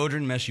think?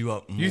 Children mess you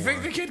up more. You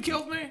think the kid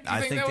killed me?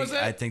 I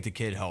think the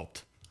kid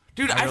helped.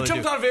 Dude, I've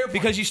jumped out of airplanes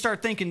because you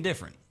start thinking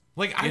different.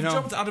 Like, I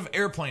jumped out of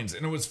airplanes,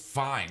 and it was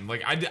fine.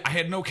 Like, I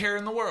had no care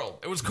in the world.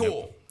 It was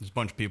cool. Yep. There's a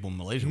bunch of people in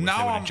Malaysia who would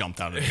have jumped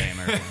out of the damn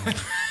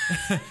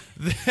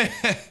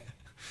airplane.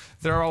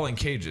 They're all in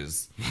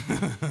cages.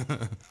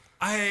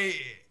 I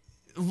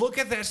look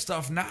at that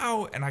stuff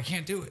now, and I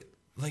can't do it.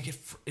 Like,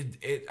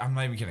 it I'm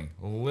not even kidding.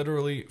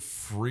 Literally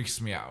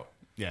freaks me out.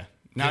 Yeah.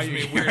 Now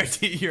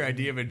your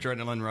idea of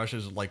adrenaline rush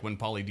is like when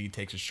Pauly D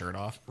takes his shirt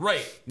off.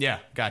 Right. Yeah,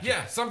 gotcha.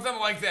 Yeah, something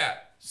like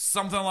that.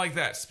 Something like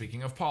that.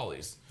 Speaking of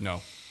Pauly's.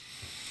 No.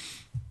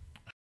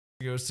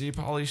 Go see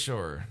Pauly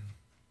Shore.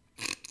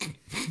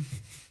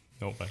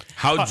 Nope.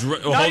 Hold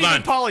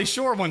on. Pauly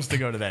Shore wants to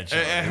go to that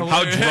show.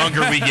 How drunk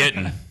are we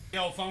getting?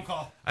 Yo, phone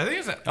call. I think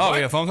it's a... Oh,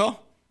 yeah, phone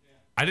call?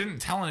 I didn't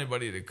tell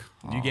anybody to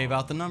call. You gave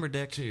out the number,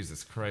 Dick.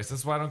 Jesus Christ.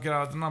 That's why I don't get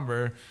out the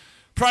number.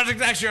 Projekt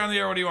X, you're on the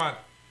air. What do you want?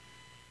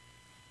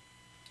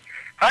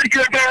 Hi,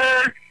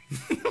 Gilbert.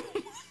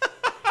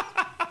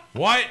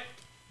 What?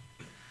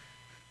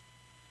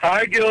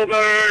 Hi,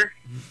 Gilbert.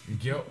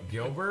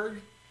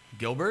 Gilbert?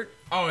 Gilbert?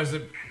 Oh, is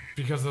it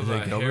because of the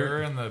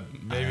hair and the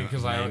maybe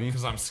because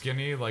I'm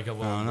skinny like a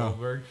little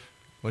Goldberg?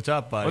 What's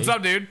up, buddy? What's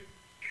up, dude?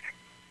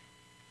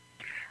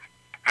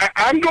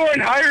 I'm going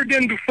higher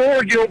than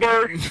before,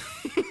 Gilbert.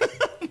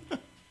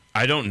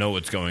 I don't know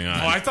what's going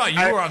on. Oh, I thought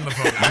you were on the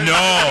phone.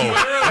 No.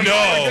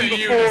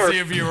 You to see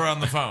if you were on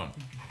the phone.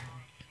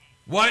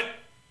 What?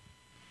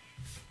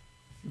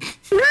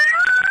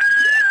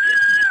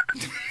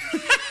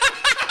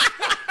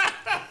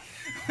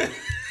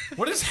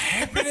 What is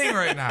happening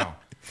right now?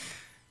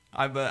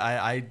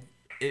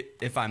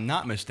 If I'm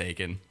not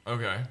mistaken.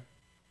 Okay.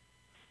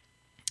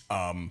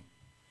 I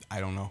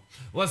don't know.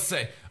 Let's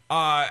say,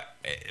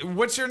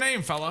 what's your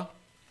name, fella?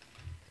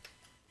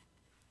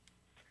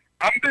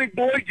 I'm Big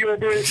Boy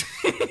Gilbert.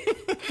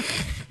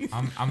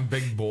 I'm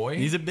Big Boy.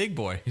 He's a big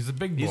boy. He's a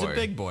big boy. He's a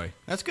big boy.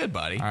 That's good,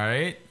 buddy. All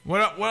right.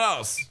 What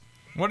else?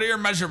 What are your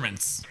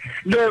measurements?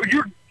 No,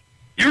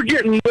 you're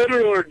getting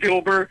littler,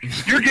 Gilbert.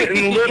 You're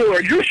getting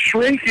littler. You're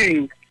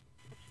shrinking.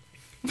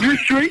 You're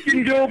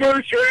shrinking,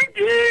 Gilbert.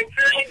 Shrinking.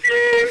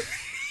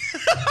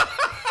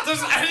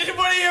 Does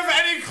anybody have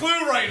any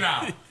clue right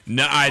now?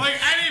 No,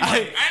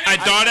 anybody. I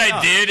thought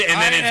I did, and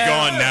then it's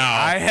gone now.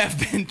 I have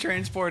been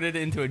transported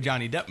into a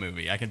Johnny Depp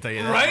movie. I can tell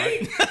you that.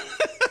 Right?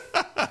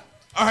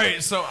 All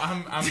right, so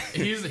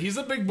he's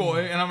a big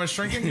boy, and I'm a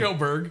shrinking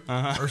Gilbert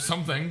or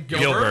something.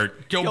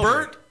 Gilbert.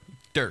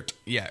 Dirt.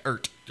 Yeah,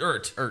 Ert.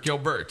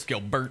 Gilbert.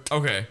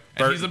 Okay.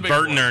 Bert, he's a big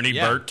Bert boy. and Ernie.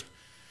 Yeah. Bert.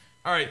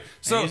 All right,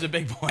 so and he's a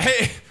big boy.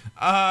 Hey,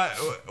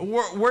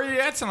 where are you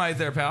at tonight,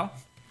 there, pal?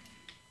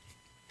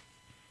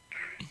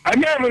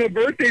 I'm having a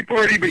birthday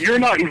party, but you're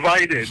not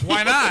invited.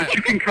 Why not? But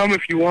you can come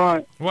if you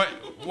want. What?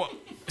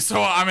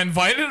 So I'm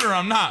invited or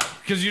I'm not?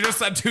 Because you just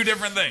said two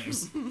different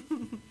things.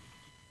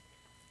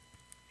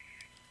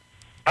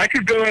 I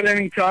could go at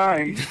any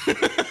time.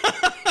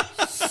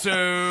 So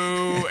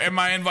am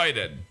I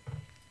invited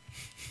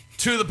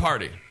to the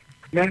party?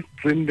 That's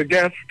in the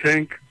gas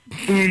tank.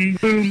 Boom,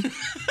 boom.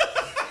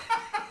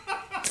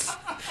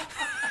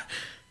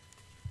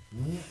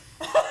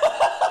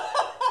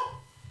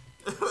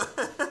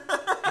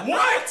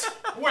 What?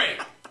 Wait.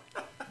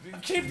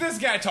 Keep this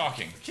guy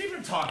talking. Keep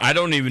him talking. I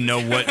don't even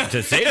know what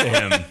to say to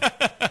him.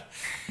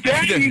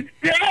 Daddy.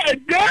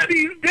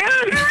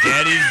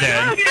 Daddy's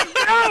dead. Daddy's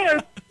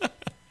dead.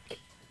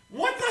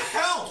 What the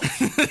hell?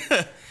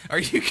 Are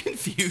you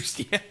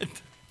confused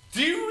yet?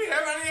 Do you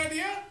have any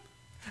idea?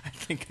 I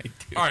think I do.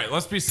 All right,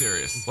 let's be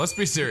serious. Let's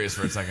be serious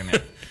for a second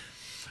here.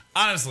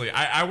 Honestly,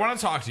 I want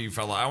to talk to you,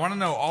 fella. I want to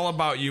know all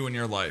about you and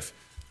your life.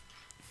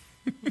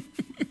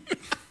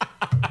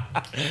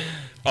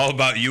 All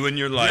about you and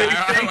your life.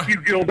 Thank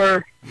you,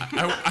 Gilbert.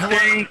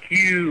 Thank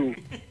you.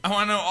 I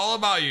want to know all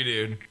about you,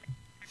 dude.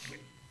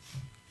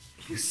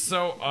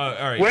 So, all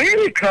right. When are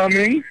you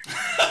coming?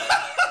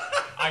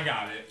 I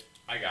got it.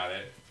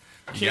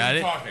 You got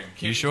it? Talking.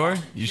 You sure?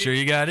 You sure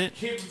you got it?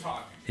 Keep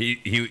talking.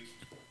 He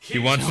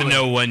wants to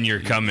know when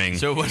you're coming.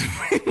 So what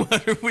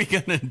are we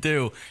gonna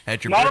do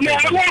at your Mommy,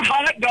 birthday? I want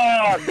hot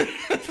dogs.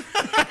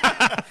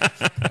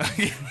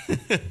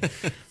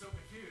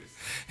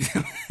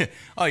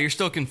 Oh, you're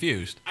still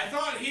confused. I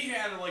thought he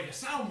had like a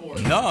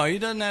soundboard. No, he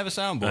doesn't have a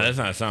soundboard. No, that's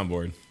not a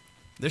soundboard.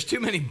 There's too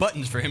many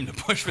buttons for him to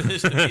push for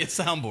this to be a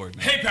soundboard,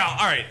 man. Hey, pal.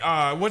 All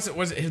right. What's it?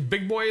 Was it his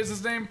Big Boy? Is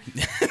his name?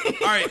 All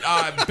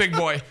right, Big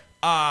Boy.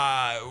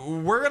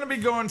 We're gonna be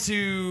going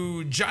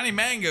to Johnny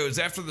Mango's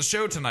after the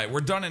show tonight.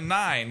 We're done at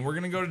 9. We're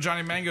gonna go to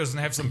Johnny Mango's and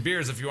have some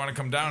beers if you want to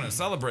come down and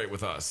celebrate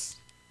with us.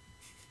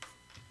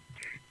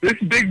 This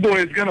big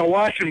boy is gonna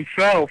wash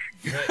himself.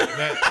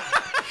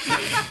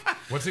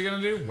 What's he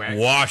gonna do?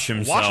 Wash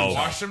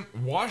himself.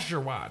 Wash or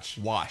watch?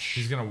 Wash.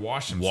 He's gonna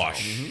wash himself.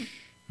 Wash.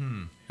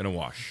 Gonna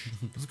wash.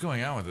 What's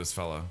going on with this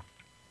fellow?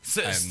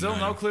 have Still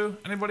no clue?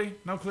 Anybody?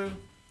 No clue?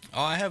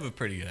 Oh, I have a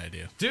pretty good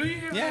idea. Do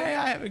you?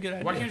 Yeah, I have a good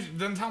idea. Why can't you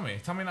then tell me?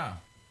 Tell me now.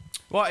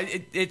 Well,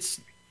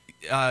 it's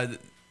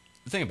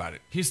think about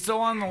it. He's still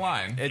on the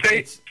line.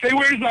 Say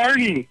where's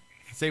Arnie?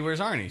 Say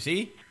where's Arnie?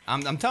 See,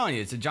 I'm telling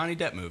you, it's a Johnny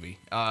Depp movie.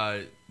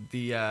 What's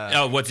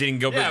eating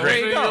Gilbert Yeah,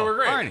 Grape? there you go.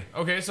 Great. Arnie.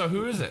 Okay, so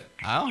who is it?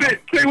 I don't know.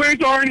 Say where's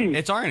Arnie?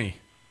 It's Arnie.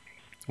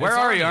 Where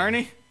are you,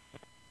 Arnie?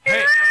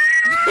 Hey.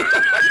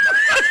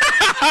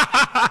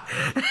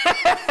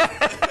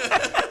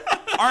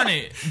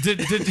 Arnie,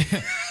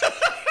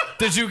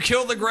 did you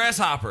kill the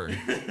grasshopper?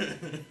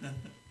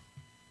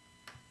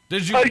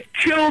 Did you? I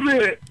killed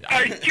it.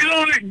 I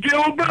killed it,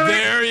 Gilbert.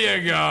 There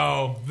you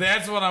go.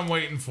 That's what I'm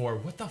waiting for.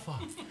 What the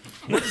fuck?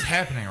 What is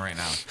happening right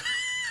now?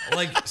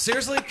 Like,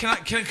 seriously?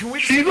 Can we?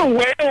 She's a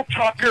whale,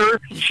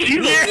 Tucker. She's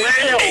a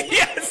whale.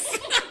 Yes.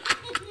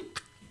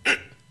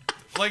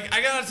 Like,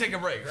 I gotta take a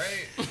break,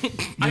 right?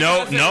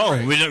 No,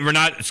 we're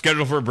not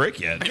scheduled for a break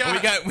yet. We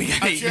got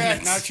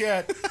Not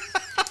yet.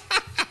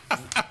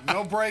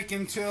 No break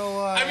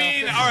until. I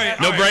mean, all right.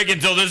 No break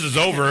until this is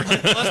over.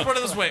 Let's put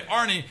it this way,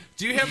 Arnie.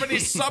 Do you have any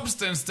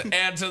substance to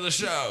add to the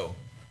show?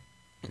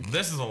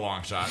 This is a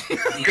long shot.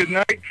 Good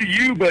night to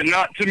you, but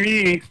not to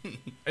me.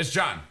 It's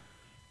John.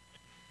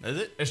 Is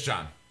it? It's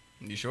John.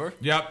 You sure?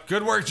 Yep.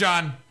 Good work,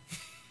 John.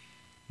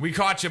 We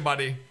caught you,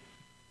 buddy.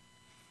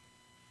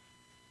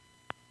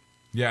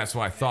 Yeah, that's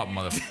what I thought,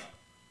 motherfucker.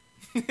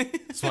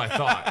 That's what I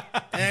thought.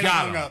 And got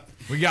hung him. up.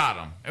 We got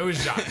him. It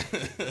was Johnny.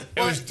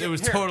 It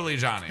was Here. totally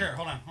Johnny. Here,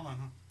 hold on.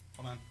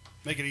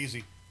 Make it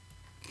easy.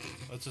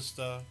 Let's just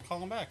call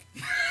him back.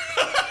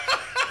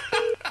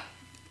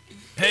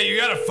 Hey, you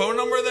got a phone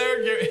number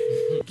there?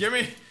 Give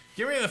me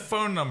the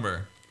phone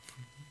number.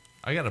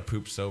 I gotta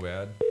poop so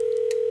bad.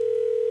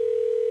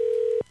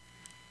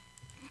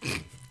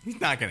 He's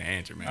not gonna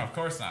answer, man. No, of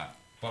course not.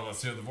 But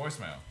let's hear the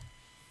voicemail.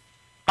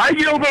 Hi,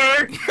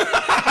 Gilbert.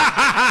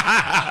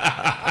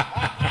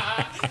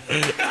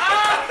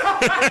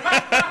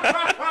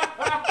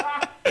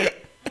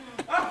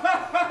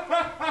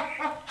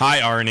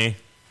 Hi, Arnie.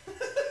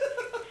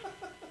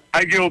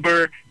 Hi,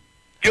 Gilbert.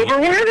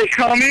 Gilbert, when are they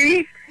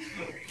coming?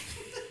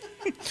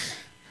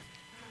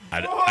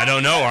 I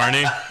don't know,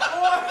 Arnie.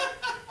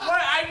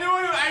 What? I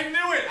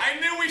knew it. I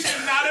knew we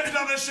should not have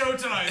done a show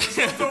tonight. This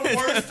was the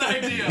worst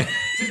idea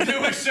to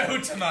do a show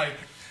tonight.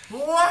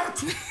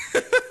 What?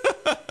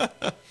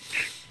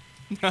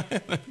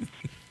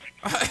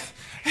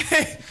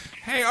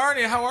 Hey,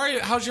 Arnie, how are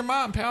you? How's your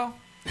mom, pal?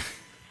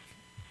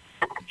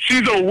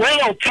 She's a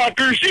whale,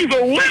 Tucker. She's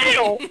a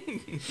whale.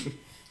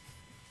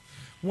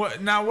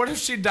 What? Now, what if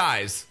she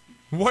dies?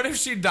 What if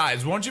she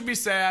dies? Won't you be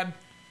sad?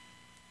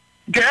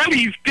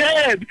 Daddy's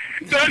dead.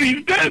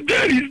 Daddy's dead.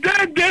 Daddy's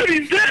dead.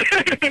 Daddy's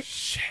dead.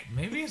 Shit,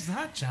 maybe it's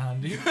not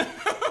John, dude. I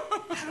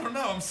don't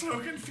know. I'm so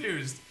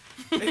confused.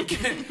 All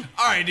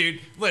right, dude.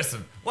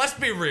 Listen. Let's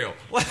be real.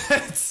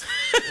 Let's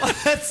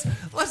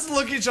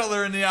look each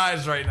other in the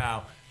eyes right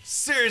now.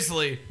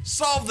 Seriously,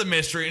 solve the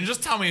mystery and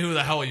just tell me who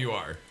the hell you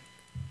are.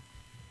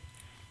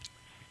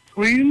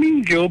 What do you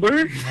mean,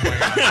 Gilbert?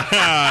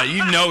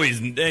 You know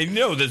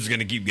this is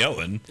gonna keep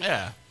going.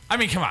 Yeah. I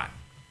mean, come on.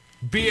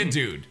 Be a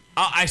dude.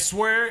 I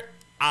swear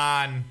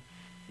on,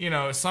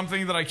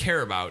 something that I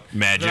care about.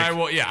 Magic. That I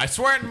will. Yeah, I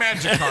swear on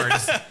magic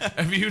cards.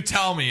 If you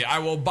tell me, I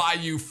will buy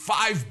you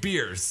 5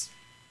 beers.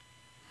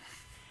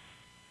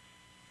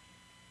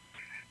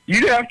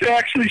 You'd have to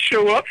actually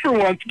show up for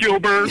once,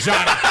 Gilbert.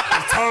 Johnny.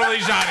 Totally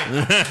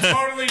Johnny.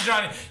 Totally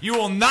Johnny. You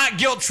will not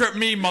guilt trip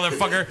me,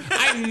 motherfucker.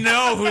 I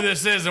know who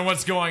this is and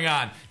what's going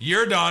on.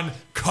 You're done.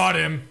 Cut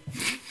him.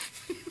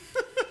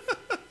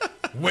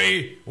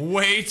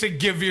 way to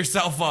give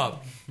yourself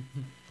up.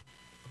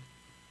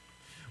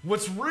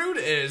 What's rude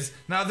is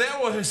now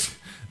that was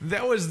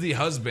the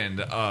husband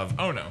of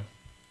Ono,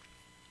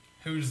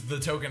 who's the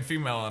token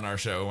female in our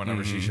show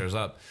whenever she shows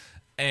up,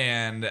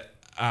 and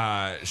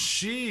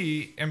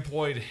she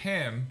employed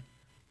him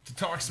to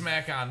talk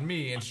smack on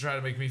me and to try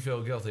to make me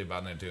feel guilty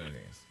about not doing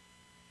things.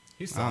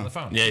 He's still on the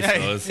phone. Yeah, he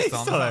still is. He's still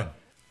on the phone.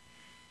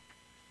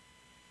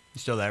 You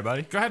still there,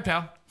 buddy? Go ahead,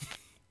 pal.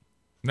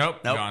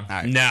 Nope. Gone. All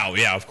right. Now,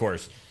 yeah, of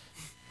course.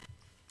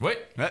 Wait.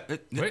 All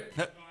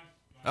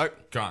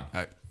right. Gone. All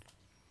right.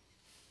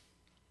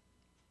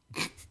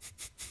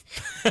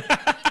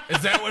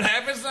 Is that what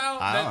happens now?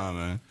 I don't know,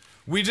 man.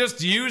 We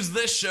just use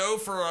this show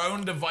for our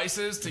own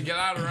devices to get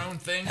out our own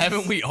things?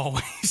 Haven't we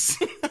always?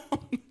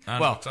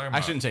 Well,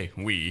 I shouldn't say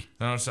we.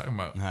 I know what I'm talking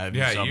about.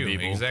 Yeah, some you.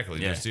 people.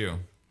 Exactly. Yeah. Just you.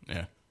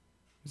 Yeah.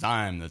 'Cause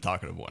I'm the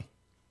talkative one.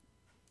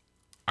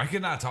 I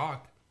could not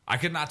talk. I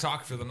could not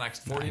talk for the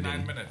next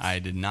 49 minutes. I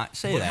did not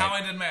say Look that. how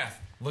I did math.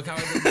 Look how I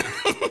did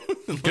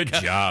math. Good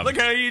job. Look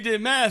how you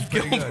did math,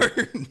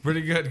 Gilbert.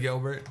 Pretty good,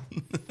 Gilbert.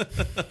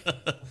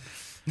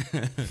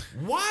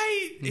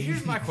 Why?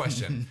 Here's my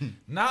question.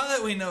 Now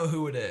that we know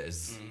who it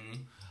is,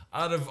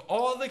 out of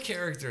all the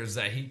characters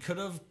that he could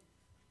have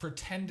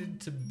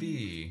pretended to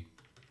be,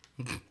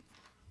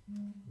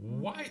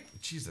 why?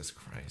 Jesus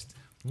Christ.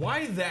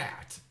 Why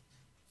that?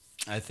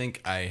 I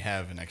think I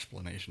have an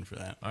explanation for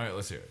that. All right,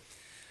 let's hear it.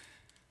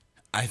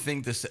 I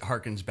think this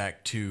harkens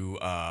back to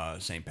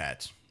St.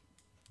 Pat's.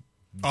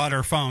 On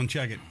her phone,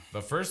 check it.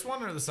 The first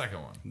one or the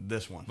second one?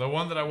 This one. The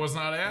one that I was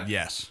not at?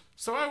 Yes.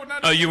 So I would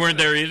not. Oh, you weren't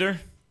there either?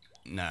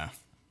 No.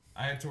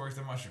 I had to work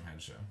the Mushroom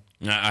Head show.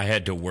 No, I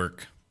had to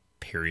work.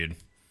 Period.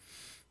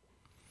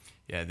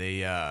 Yeah,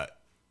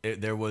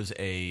 there was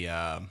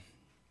a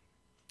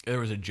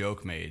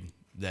joke made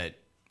that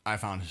I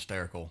found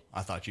hysterical.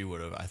 I thought you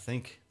would have. I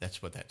think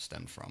that's what that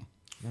stemmed from.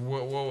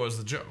 What was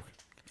the joke?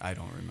 I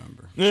don't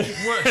remember.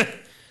 What?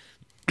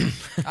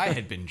 I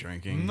had been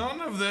drinking.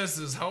 None of this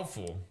is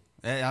helpful.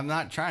 I'm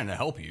not trying to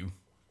help you.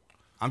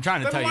 I'm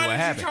trying to Then tell you what why did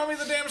happened. you tell me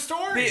the damn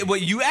story? Well,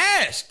 you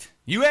asked.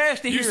 You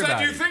asked to hear You about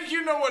said you it. think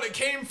you know what it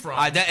came from.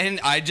 And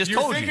I just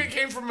told you. You think it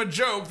came from a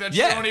joke that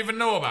you don't even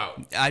know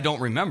about. I don't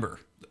remember.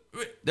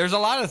 There's a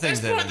lot of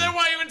things Then that.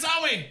 why even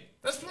tell me?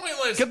 That's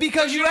pointless.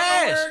 Because you don't know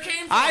asked. where it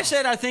came from. I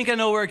said I think I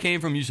know where it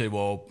came from. You said,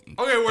 well.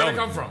 Okay, where'd it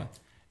come from?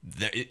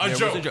 There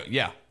joke. was a joke.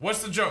 Yeah.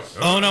 What's the joke?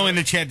 Oh no! In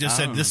the chat just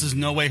said this is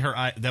no way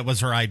that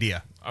was her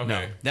idea. Okay.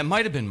 No, that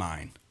might have been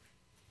mine.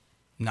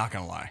 Not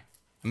gonna lie,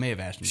 I may have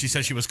asked him. She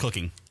said she was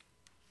cooking.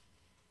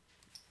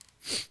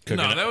 Cooking,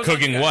 No, that was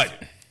cooking like what?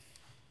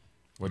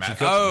 What you Meth.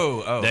 cooking?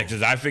 Oh.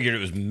 Because I figured it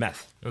was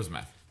meth. It was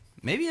meth.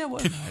 Maybe that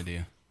was my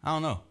idea. I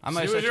don't know. I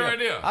might See, have it was set you your up.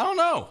 idea. I don't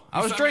know.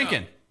 I was set me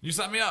drinking. up. You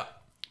set me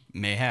up.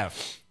 May have.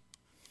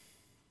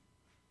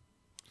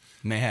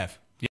 May have.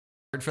 You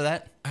heard for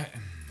that?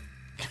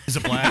 Is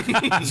it black?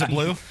 Is it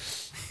blue?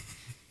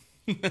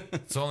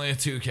 It's only a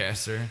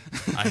 2-caster.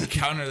 I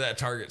counter that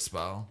target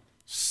spell.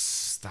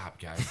 Stop,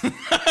 guys.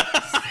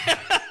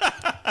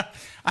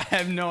 I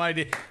have no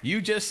idea. You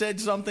just said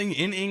something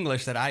in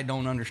English that I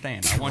don't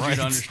understand. I want you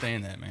to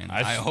understand that, man.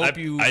 I hope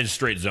you. I just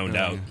straight zoned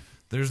out.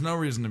 There's no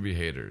reason to be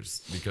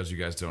haters because you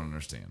guys don't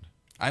understand.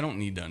 I don't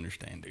need to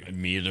understand, dude.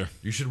 Me either.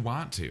 You should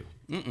want to.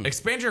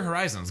 Expand your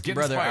horizons. Get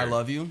Brother, inspired. I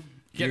love you.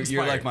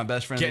 You're like my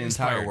best friend in the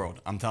entire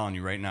world. I'm telling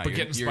you right now. But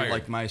get inspired. You're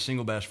like my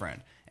single best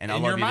friend. And I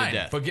In love your you mind, to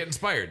death. but get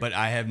inspired. But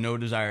I have no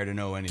desire to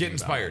know anything Get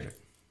inspired. about it.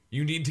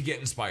 You need to get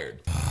inspired.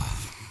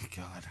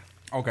 God.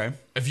 Okay.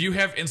 If you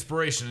have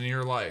inspiration in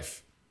your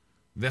life,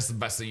 that's the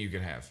best thing you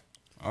can have.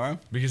 All right.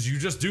 Because you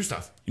just do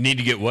stuff. You need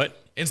to get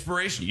what?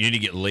 Inspiration. You need to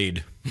get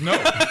laid. No.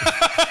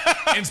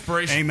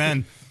 Inspiration.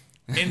 Amen.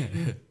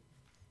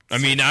 I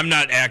mean, I'm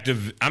not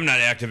active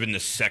in the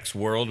sex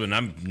world, and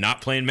I'm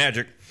not playing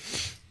Magic.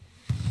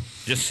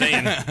 Just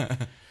saying.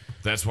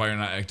 That's why you're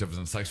not active in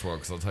the sex world.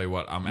 Because I'll tell you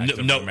what, I'm active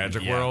in the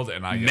Magic world,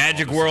 and I get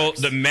Magic all the world.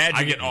 sex. The Magic.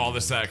 I get all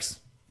the sex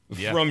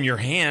from your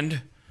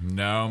hand.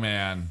 No,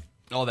 man.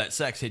 All that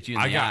sex hit you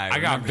in the eye. I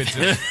got remember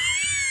bitches.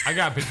 I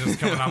got bitches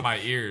coming out my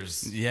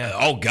ears. that? Yeah.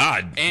 Oh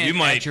God. And you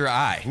might at your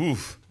eye.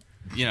 Oof.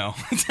 You know.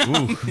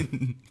 Oof.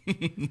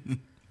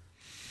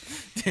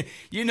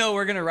 You know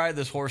we're gonna ride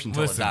this horse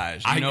until Listen, it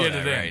dies. I You know get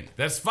that, it in. right?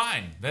 That's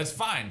fine. That's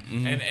fine.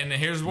 And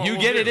here's what You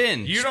we'll get do. it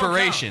in. You don't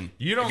Inspiration. count.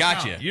 You don't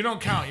Gotcha. count. You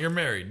don't count. You're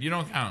married. You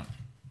don't count.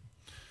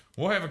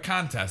 We'll have a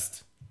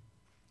contest,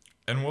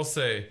 and we'll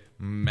say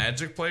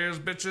Magic players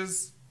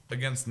bitches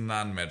against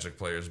non-Magic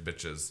players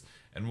bitches,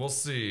 and we'll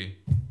see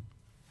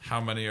how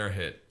many are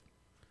hit.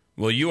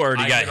 Well, you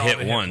already got get all hit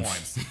the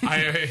once.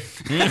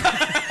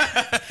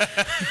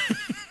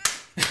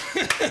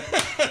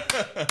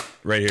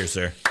 Right here,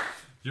 sir.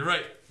 You're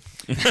right.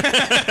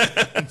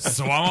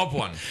 So I'm up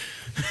one.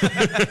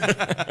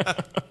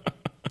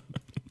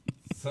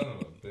 Son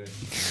of a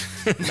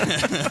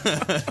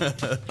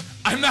bitch.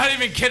 I'm not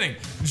even kidding.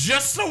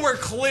 Just so we're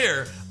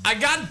clear, I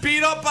got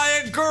beat up by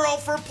a girl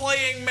for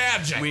playing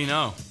Magic. We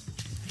know.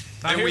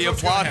 Now, And here's we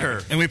what's applaud gonna her.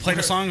 happen. And we played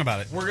a song about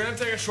it. We're going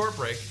to take a short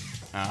break.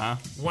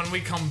 when we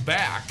come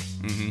back,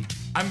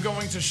 I'm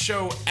going to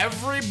show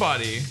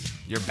everybody.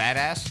 You're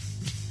badass?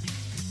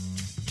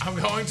 I'm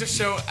going to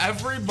show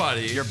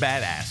everybody. You're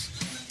badass.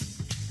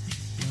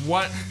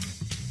 What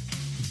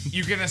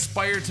you can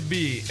aspire to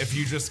be if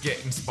you just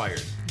get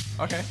inspired.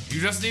 Okay.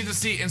 You just need to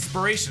see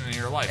inspiration in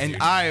your life. And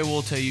dude. I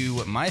will tell you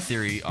what my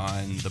theory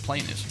on the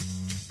plane is.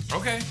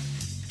 Okay.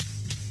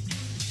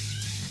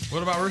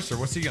 What about Rooster?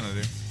 What's he gonna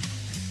do?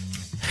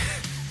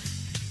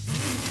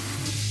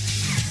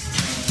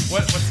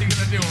 What's he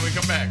gonna do when we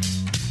come back?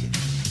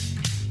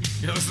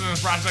 You're listening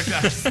to Project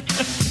X.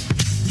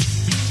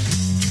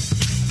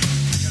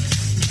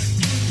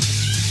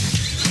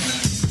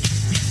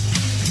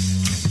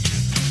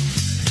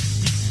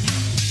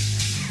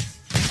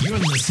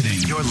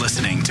 You're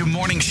listening to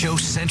Morning Show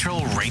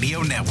Central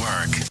Radio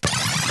Network.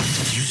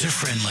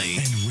 User-friendly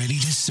and ready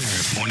to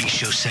serve.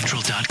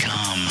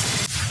 MorningShowCentral.com.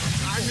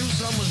 I knew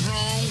something was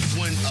wrong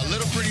when a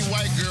little pretty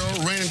white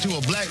girl ran into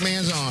a black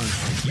man's arms.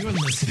 You're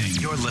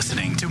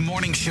listening to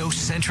Morning Show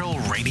Central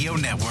Radio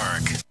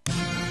Network.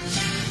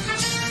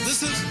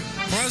 This is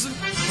President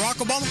Barack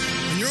Obama,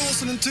 and you're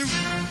listening to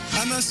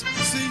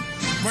Msc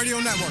Radio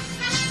Network.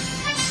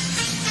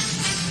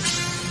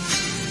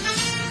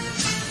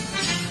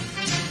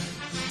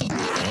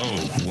 Oh,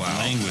 wow.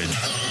 Language.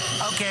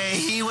 Okay,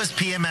 he was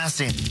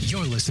PMSing.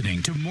 You're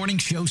listening to Morning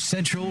Show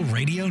Central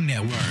Radio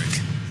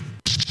Network.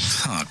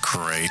 Oh,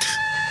 great.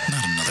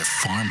 Not another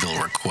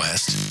Farmville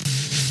request.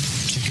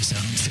 Check us out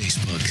on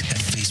Facebook at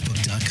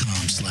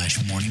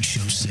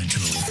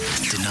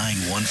facebook.com/morningshowcentral.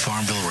 Denying one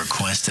Farmville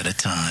request at a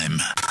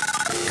time.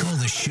 Call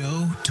the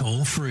show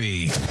toll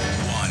free.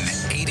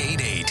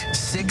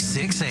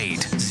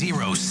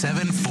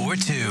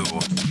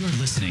 1-888-668-0742. You're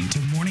listening to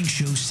Morning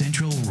Show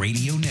Central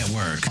Radio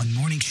Network on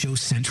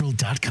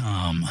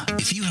morningshowcentral.com.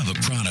 If you have a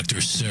product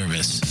or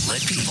service,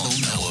 let people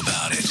know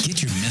about it.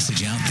 Get your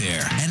message out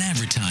there and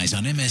advertise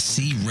on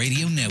MSC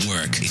Radio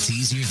Network. It's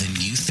easier than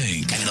you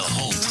think, and the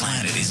whole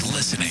planet is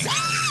listening.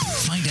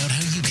 Find out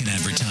how you can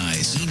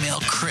advertise. Email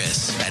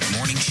Chris at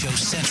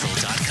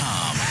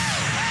morningshowcentral.com.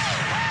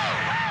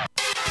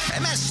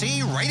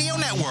 MSC Radio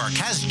Network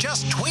has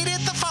just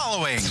tweeted the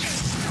following.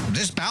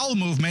 This bowel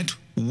movement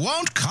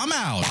won't come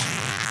out.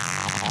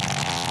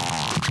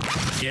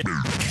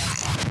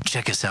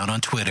 Check us out on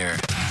Twitter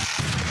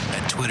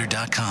at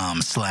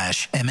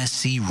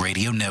twitter.com/MSC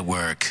Radio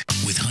Network.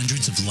 With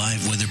hundreds of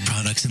live weather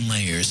products and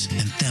layers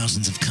and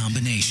thousands of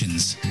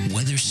combinations,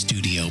 Weather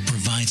Studio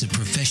provides a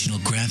professional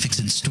graphics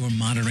and store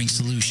monitoring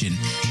solution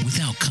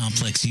without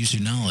complex user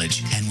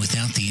knowledge and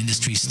without the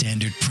industry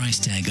standard price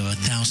tag of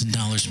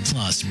 $1,000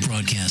 plus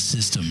broadcast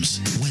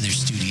systems. Weather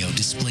Studio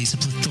displays a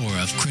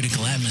plethora of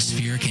critical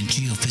atmospheric and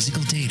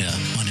geophysical data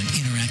on an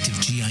interactive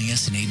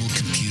GIS-enabled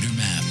computer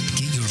map.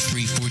 Get your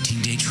free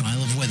 14-day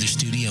trial of Weather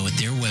Studio at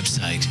their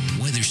website,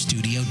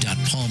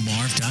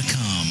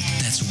 weatherstudio.paulmarv.com.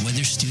 That's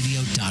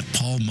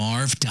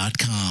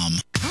weatherstudio.paulmarv.com.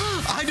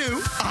 I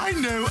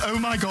know, oh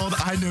my God,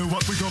 I know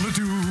what we're gonna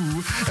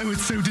do. Oh,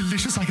 it's so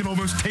delicious, I can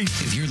almost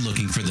taste it. If you're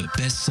looking for the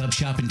best sub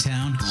shop in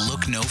town,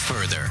 look no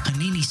further.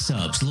 Hanini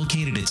Subs,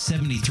 located at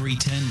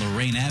 7310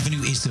 Lorraine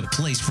Avenue, is the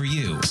place for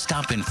you.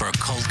 Stop in for a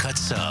cold cut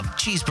sub,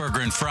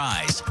 cheeseburger and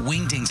fries,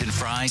 wingdings and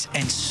fries,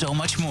 and so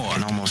much more.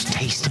 And almost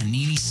taste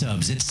Hanini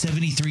Subs at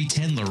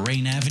 7310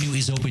 Lorraine Avenue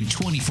is open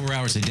 24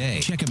 hours a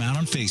day. Check them out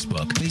on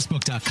Facebook,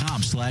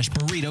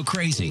 facebook.com/burrito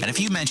crazy. And if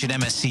you mention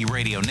MSC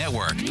Radio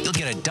Network, you'll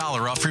get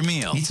 $1 off your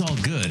meal. It's all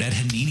good at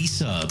Hanini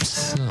Subs.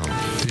 So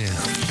damn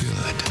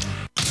good.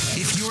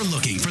 If you're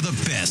looking for the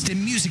best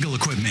in musical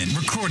equipment,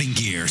 recording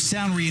gear,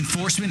 sound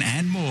reinforcement,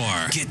 and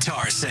more,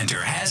 Guitar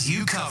Center has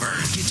you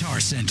covered.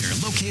 Guitar Center,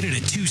 located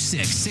at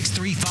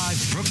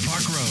 26635 Brook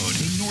Park Road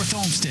in North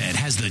Olmsted,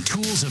 has the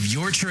tools of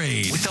your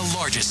trade with the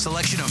largest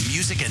selection of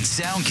music and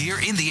sound gear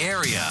in the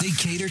area. They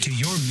cater to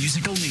your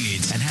musical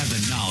needs and have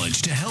the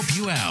knowledge to help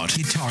you out.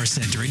 Guitar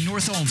Center in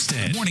North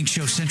Olmsted.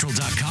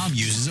 MorningShowCentral.com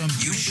uses them.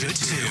 You should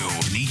too.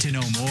 Need to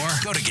know more?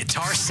 Go to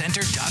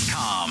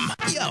GuitarCenter.com.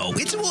 Yo,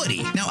 it's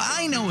Woody. Now,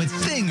 I know a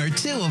thing or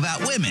two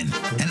about women,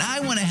 and I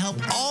want to help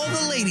all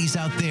the ladies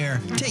out there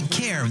take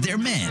care of their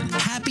men.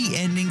 Happy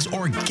Endings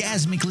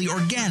Orgasmically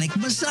Organic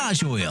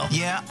Massage Oil.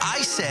 Yeah,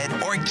 I said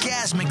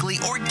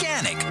orgasmically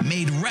organic,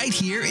 made right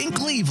here in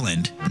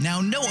Cleveland. Now,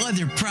 no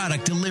other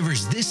product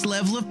delivers this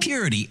level of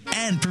purity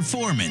and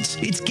performance.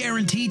 It's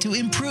guaranteed to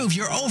improve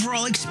your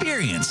overall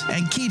experience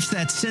and keeps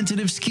that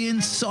sensitive skin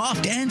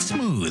soft and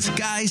smooth.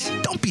 Guys,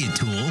 don't be a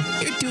tool.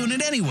 You're doing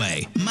it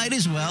anyway. Might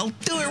as well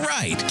do it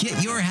right.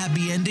 Get your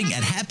happy ending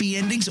at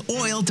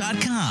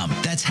happyendingsoil.com.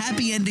 That's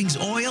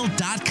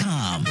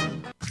happyendingsoil.com.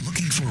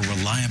 Looking for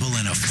reliable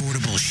and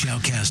affordable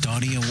shoutcast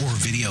audio or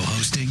video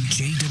hosting?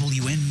 JW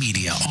JWN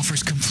Media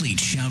offers complete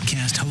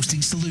shoutcast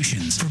hosting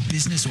solutions for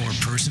business or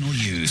personal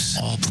use.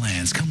 All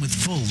plans come with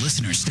full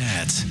listener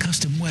stats,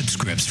 custom web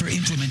scripts for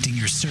implementing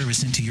your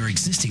service into your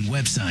existing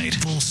website,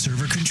 full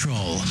server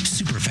control,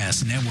 super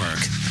fast network,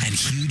 and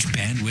huge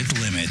bandwidth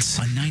limits,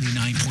 a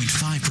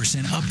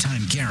 99.5%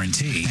 uptime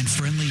guarantee, and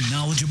friendly,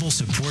 knowledgeable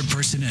support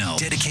personnel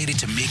dedicated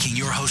to making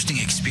your hosting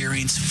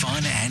experience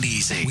fun and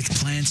easy. With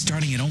plans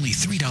starting at only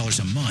 $3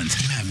 a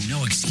month, you have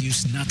no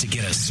excuse not to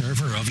get a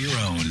server of your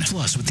own.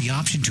 Plus, with the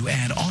option to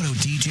add auto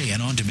DJ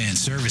and on-demand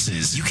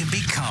services, you can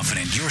be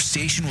confident your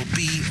station will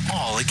be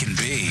all it can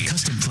be.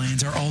 Custom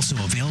plans are also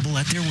available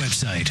at their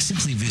website.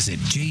 Simply visit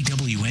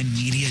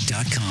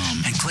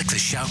jwnmedia.com and click the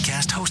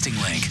Shoutcast hosting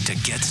link to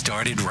get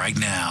started right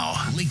now.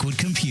 Lakewood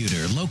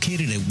Computer,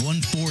 located at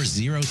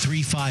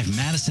 14035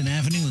 Madison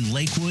Avenue in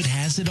Lakewood,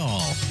 has it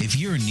all. If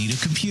you're in need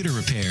of computer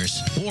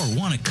repairs or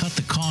want to cut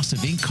the cost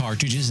of ink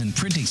cartridges and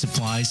printing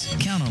supplies,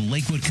 count on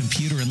Lakewood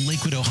Computer in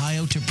Lakewood,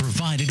 Ohio to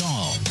provide it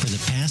all. For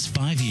the past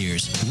 5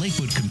 years,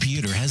 Lakewood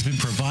Computer has been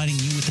providing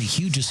you with a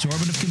huge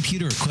assortment of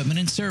computer equipment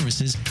and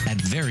services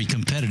at very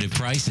competitive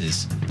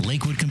prices.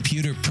 Lakewood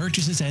Computer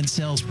purchases and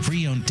sells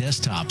pre-owned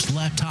desktops,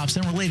 laptops,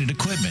 and related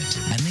equipment,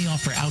 and they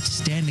offer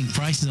outstanding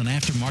prices on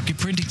aftermarket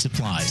printing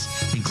supplies,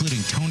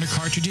 including toner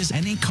cartridges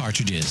and ink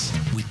cartridges.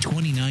 With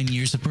 29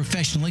 years of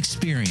professional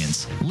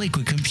experience,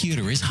 Lakewood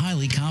Computer is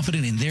highly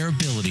confident in their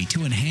ability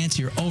to enhance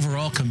your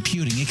overall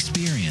computing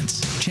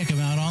experience. Check them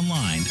out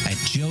online at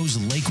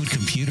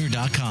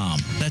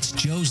joeslakewoodcomputer.com. That's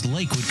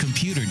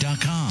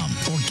joeslakewoodcomputer.com.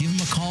 Or give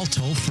them a call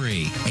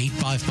toll-free,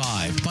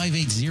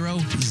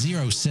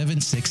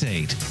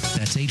 855-580-0768.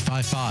 That's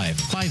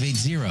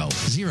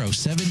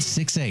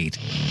 855-580-0768.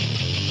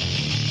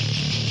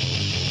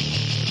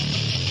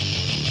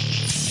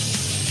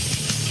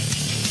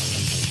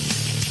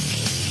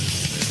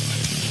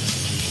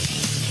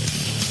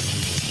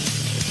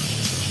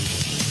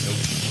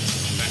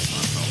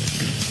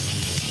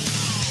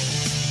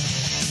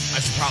 I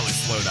should probably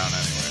slow down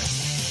anyway.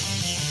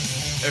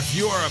 If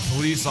you are a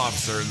police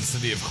officer in the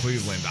city of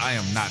Cleveland, I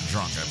am not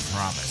drunk, I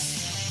promise.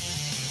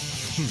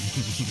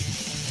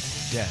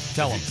 Yeah,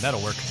 tell them.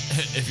 That'll work.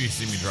 If you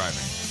see me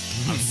driving.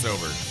 I'm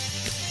sober.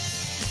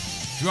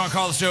 If you want to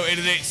call the show,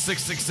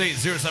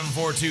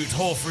 888-668-0742,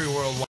 toll-free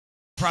worldwide.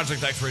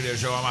 Projekt X Radio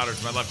Show. I'm out here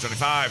to my left, Johnny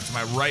 5, to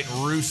my right,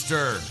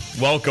 Rooster.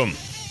 Welcome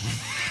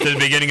to the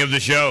beginning of the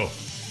show.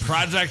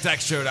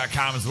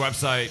 ProjectXshow.com is the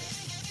website.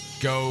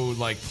 Go,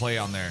 play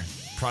on there.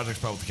 Project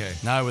spelled with a K.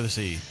 Not with a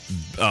C.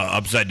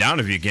 Upside down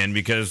if you can,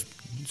 because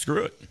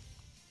screw it.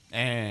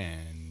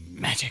 And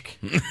magic.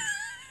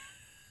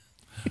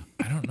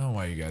 I don't know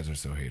why you guys are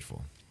so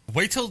hateful.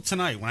 Wait till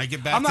tonight when I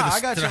get back to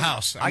the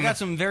house. I got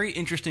some very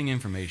interesting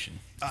information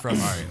from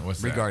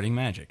regarding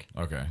magic.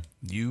 Okay.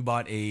 You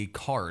bought a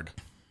card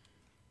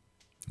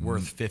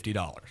worth $50.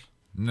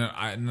 No.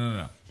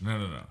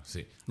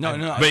 See,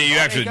 no. But you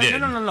actually did.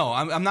 No.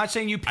 I'm not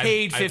saying you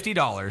paid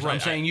 $50. I'm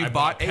saying you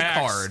bought a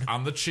card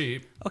on the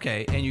cheap.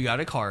 Okay, and you got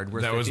a card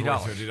worth $50. That was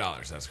worth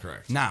 $50. That's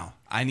correct. Now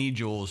I need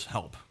Jules'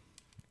 help.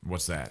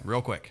 What's that?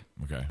 Real quick.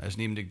 Okay. I just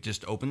need him to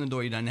just open the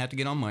door. You don't have to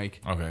get on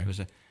mic. Okay.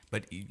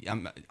 But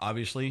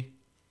obviously,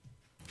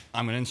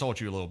 I'm going to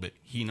insult you a little bit.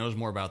 He knows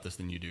more about this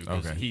than you do.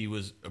 Okay. He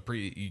was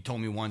you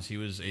told me once he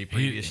was a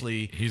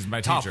previously he's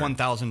my top teacher.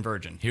 1,000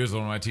 virgin. He was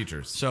one of my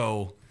teachers.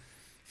 So,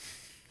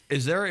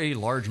 is there a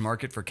large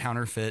market for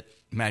counterfeit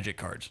magic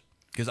cards?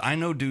 Because I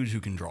know dudes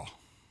who can draw,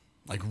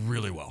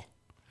 really well.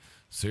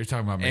 So you're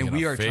talking about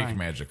making a fake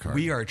magic card.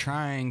 We are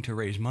trying to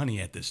raise money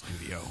at this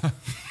studio.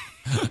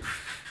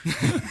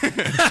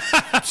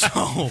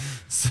 So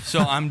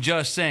I'm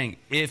just saying,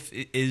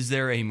 is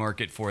there a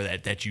market for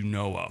that you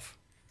know of?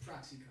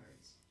 Proxy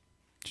cards.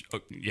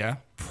 Yeah?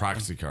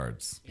 Proxy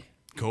cards. Yeah.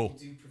 Cool.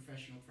 We do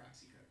professional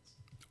proxy cards.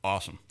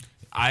 Awesome.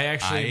 I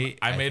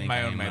made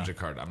my own magic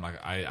card.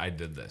 I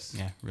did this.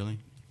 Yeah, really?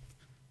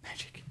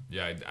 Magic.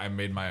 Yeah, I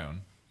made my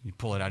own. You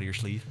pull it out of your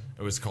sleeve?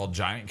 It was called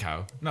Giant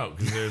Cow. No,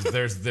 because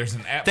there's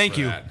an app. Thank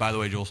for you, that. by the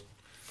way, Jules.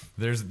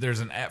 There's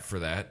an app for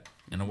that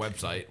and a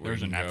website.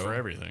 There's an app for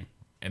everything.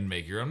 And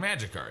make your own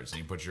magic cards.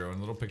 And you put your own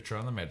little picture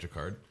on the magic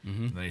card.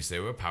 Mm-hmm. And then you say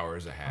what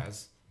powers it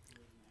has.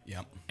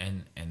 Yep.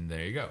 And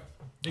there you go.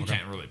 You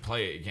can't really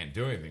play it. You can't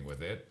do anything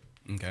with it.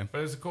 Okay. But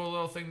it's a cool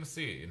little thing to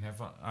see and have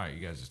fun. All right, you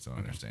guys just don't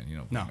understand. You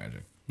don't play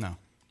magic. No.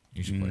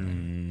 You should play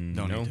magic.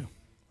 Don't need to.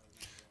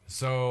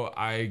 So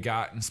I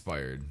got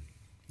inspired.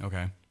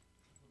 Okay.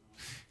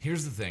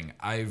 Here's the thing.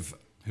 Who's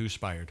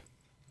inspired?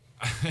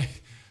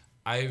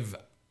 I've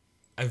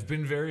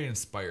been very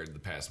inspired the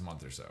past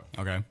month or so.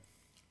 Okay.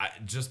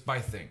 Just by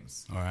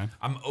things. All right.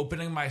 I'm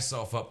opening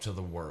myself up to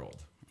the world.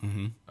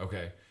 Mm-hmm.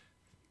 Okay.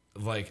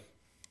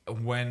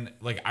 When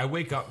I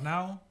wake up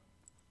now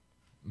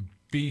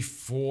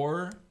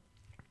before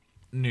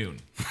noon.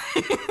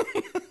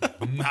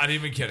 I'm not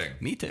even kidding.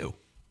 Me too.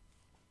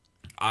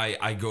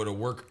 I go to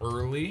work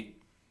early.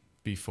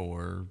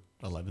 Before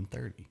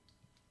 11:30.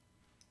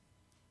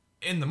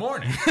 In the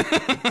morning.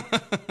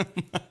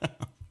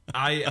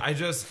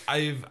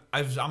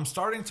 I'm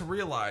starting to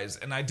realize,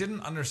 and I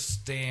didn't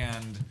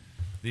understand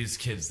These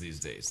kids these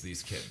days.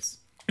 These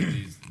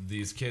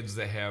kids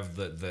that have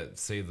that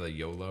say the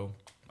YOLO.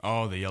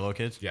 Oh, the yellow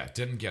kids? Yeah,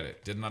 didn't get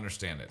it. Didn't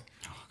understand it.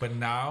 But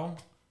now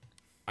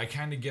I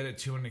kind of get it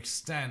to an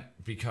extent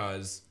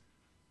because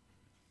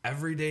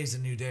every day's a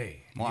new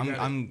day. Well,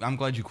 I'm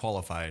glad you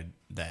qualified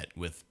that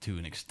with to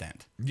an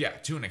extent. Yeah,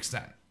 to an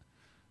extent.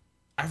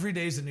 Every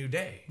day's a new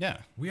day. Yeah.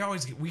 We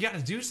got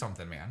to do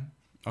something, man.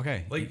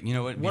 Okay. Like, you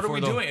know what? What are we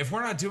doing? If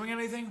we're not doing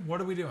anything,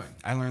 what are we doing?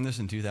 I learned this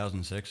in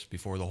 2006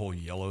 before the whole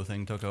yellow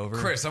thing took over.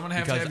 Chris, I'm gonna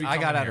have to have you I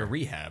come got in out here. of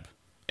rehab,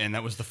 and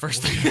that was the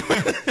first thing.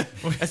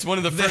 That's one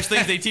of the first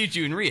things they teach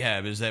you in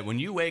rehab is that when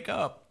you wake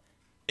up,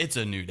 it's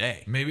a new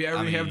day. Maybe I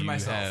rehabbed you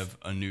myself. Have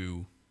a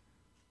new.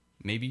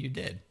 Maybe you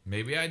did.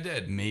 Maybe I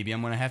did. Maybe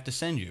I'm gonna have to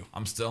send you.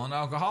 I'm still an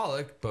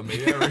alcoholic, but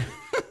maybe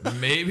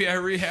maybe I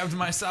rehabbed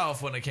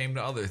myself when it came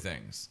to other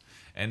things,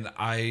 and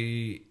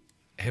I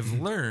have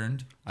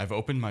learned. I've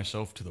opened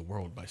myself to the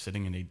world by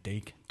sitting in a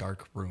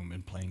dark room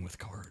and playing with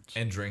cards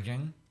And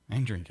drinking.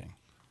 And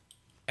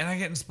And I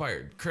get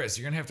inspired. Chris,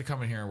 you're gonna have to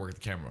come in here and work the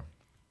camera,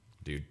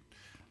 dude.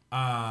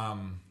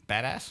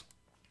 Badass.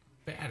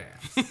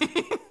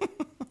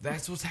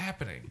 That's what's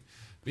happening.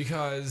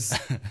 Because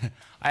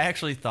I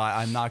actually thought,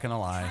 I'm not gonna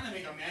lie, I'm trying to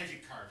make a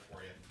magic card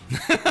for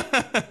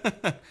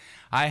you.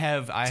 I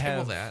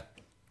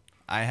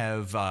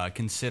have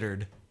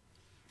considered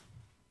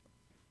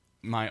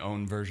my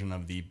own version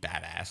of the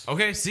badass.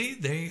 Okay, see,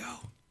 there you go.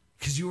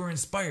 Because you were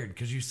inspired,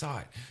 because you saw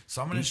it.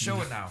 So I'm going to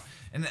show it now.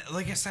 And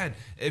like I said,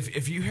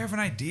 if you have an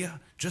idea,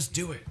 just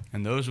do it.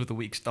 And those with a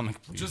weak stomach,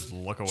 please Just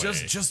look away.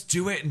 Just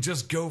do it and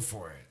just go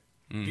for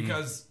it.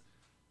 Because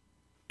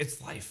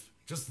it's life.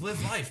 Just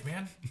live life,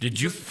 man.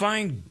 Did you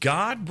find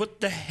God?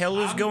 What the hell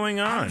is going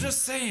on? I'm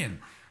just saying.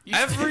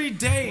 Every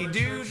day,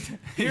 dude.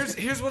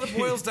 Here's what it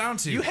boils down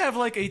to. You have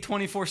like a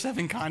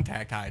 24/7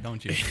 contact high,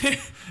 don't you?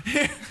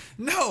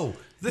 No,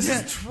 this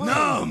is truth.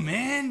 No,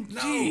 man. No,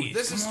 Jeez,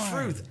 this is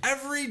truth.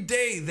 Every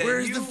day that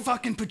Where's the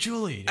fucking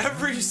patchouli?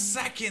 Every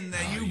second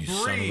that you breathe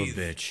son of a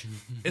bitch.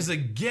 is a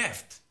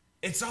gift.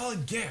 It's all a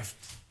gift.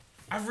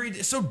 Every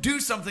day. So do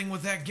something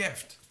with that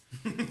gift.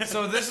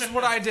 So this is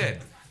what I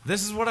did.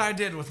 This is what I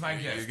did with my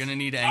gift. You're gonna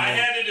need I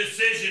angle. had a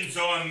decision,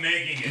 so I'm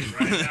making it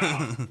right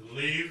now.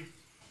 Leave.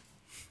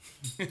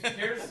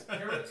 Here's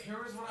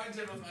what I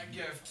did with my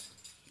gift.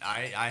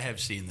 I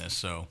have seen this,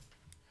 so.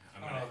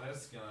 Oh,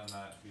 that's gonna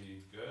not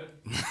be good.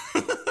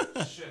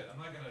 Shit, I'm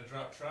not gonna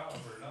drop trout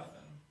for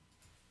nothing.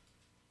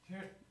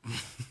 Here,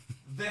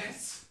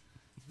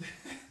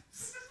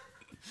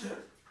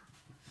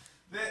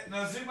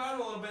 now zoom out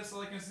a little bit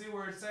so I can see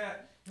where it's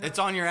at. It's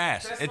on your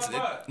ass. That's my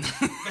butt.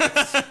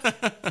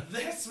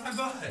 That's my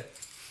butt.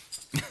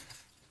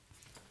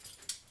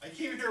 I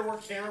came here to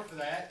work camera for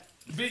that.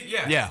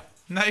 Yeah. Yeah.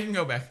 Now you can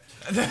go back.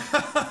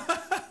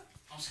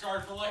 I'm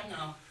scarred for life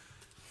now.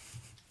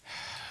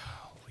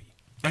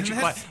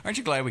 Aren't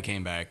you glad we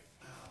came back?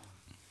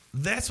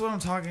 That's what I'm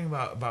talking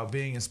about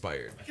being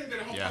inspired. I could have been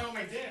home playing with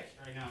my dick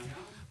right now, you know?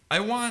 I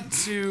want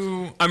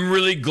to. I'm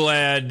really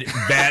glad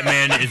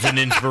Batman is an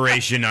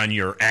inspiration on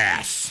your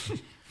ass.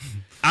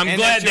 I'm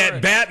glad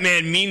that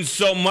Batman means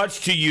so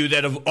much to you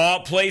that of all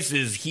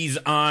places, he's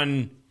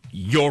on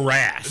your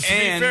ass. To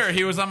be fair,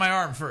 he was on my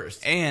arm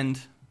first. And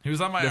he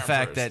was on my arm the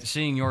fact first. that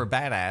seeing your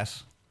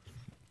badass,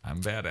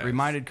 I'm badass,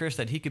 reminded Chris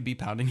that he could be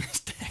pounding his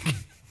dick.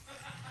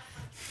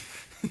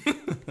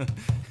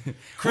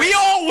 We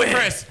all win.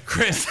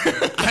 Chris,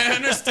 I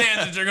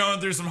understand that you're going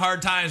through some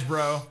hard times,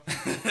 bro.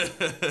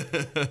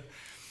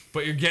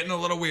 But you're getting a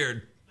little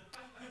weird.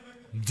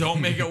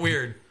 Don't make it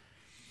weird.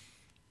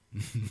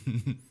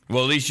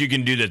 Well, at least you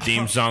can do the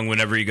theme song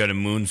whenever you go to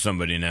moon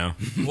somebody now.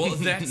 Well,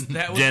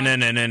 that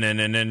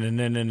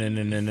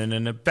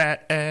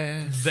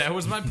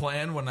was my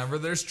plan. Whenever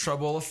there's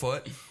trouble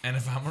afoot, and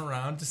if I'm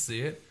around to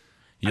see it,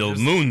 you'll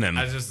moon them.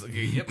 I just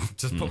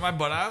put my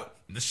butt out,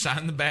 just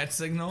shine the bat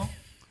signal,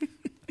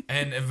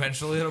 and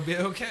eventually it'll be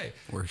okay.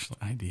 Worst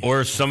idea.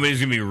 Or somebody's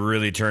gonna be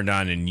really turned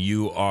on, and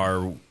you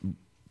are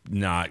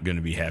not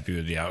gonna be happy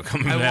with the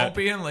outcome of that. I won't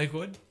be in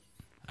Lakewood.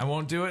 I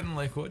won't do it in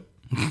Lakewood.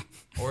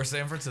 Or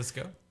San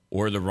Francisco.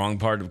 Or the wrong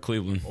part of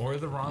Cleveland. Or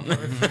the wrong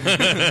part of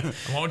Cleveland.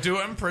 I won't do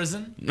it in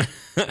prison.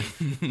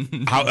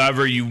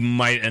 However, you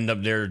might end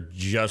up there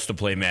just to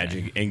play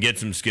Magic and get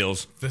some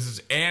skills.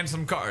 And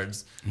some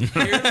cards.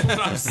 Here's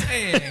what I'm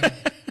saying.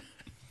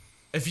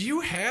 If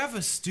you have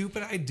a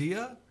stupid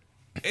idea,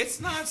 it's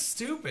not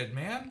stupid,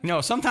 man.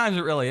 No, sometimes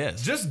it really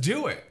is. Just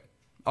do it.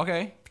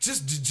 Okay.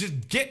 Just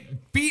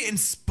be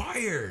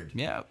inspired.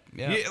 Yeah.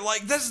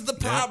 Like, this is the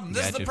problem. Yep,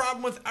 this is the gotcha.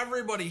 problem with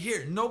everybody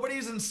here.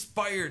 Nobody's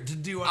inspired to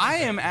do anything. I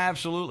am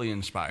absolutely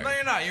inspired. No,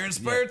 you're not. You're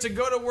inspired to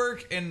go to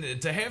work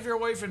and to have your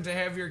wife and to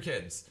have your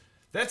kids.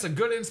 That's a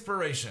good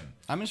inspiration.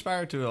 I'm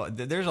inspired to.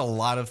 There's a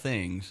lot of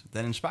things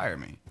that inspire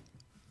me.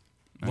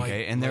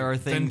 Okay, and there are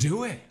things. Then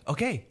do it.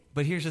 Okay,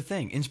 but here's the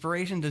thing: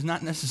 inspiration does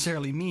not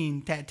necessarily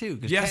mean tattoo.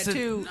 Yes,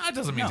 tattoo. it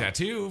doesn't mean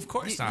tattoo. Of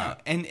course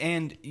not. No.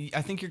 And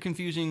I think you're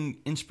confusing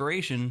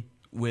inspiration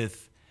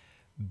with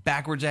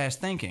backwards ass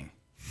thinking.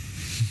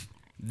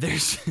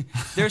 There's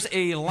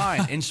a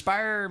line.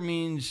 Inspire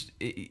means,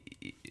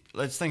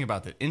 let's think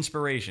about that.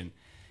 Inspiration,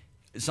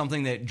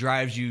 something that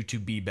drives you to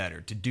be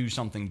better, to do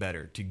something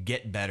better, to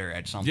get better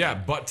at something. Yeah,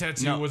 butt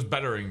tattoo was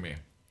bettering me.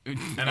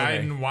 And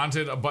I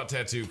wanted a butt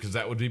tattoo because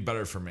that would be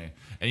better for me.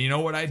 And you know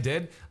what I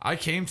did? I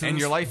came to And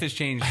your life has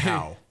changed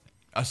how?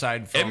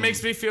 Aside from... It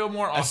makes me feel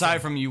more awesome.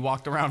 Aside from you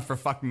walked around for a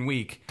fucking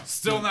week.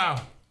 Still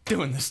now.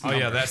 Doing this number. Oh,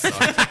 yeah, that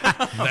sucked.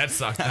 That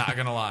sucked, not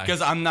gonna lie.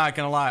 Because I'm not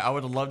gonna lie, I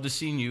would have loved to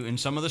seen you in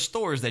some of the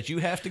stores that you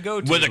have to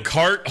go to. With a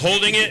cart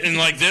holding it and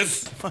like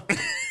this.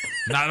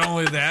 Not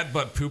only that,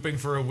 but pooping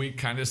for a week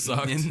kind of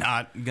sucked. I'm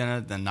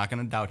not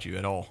gonna doubt you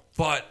at all.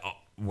 But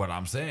what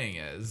I'm saying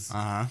is,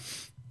 I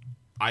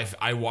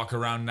walk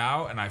around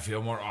now and I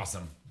feel more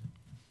awesome.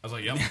 I was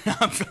like, yep. And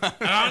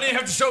I don't even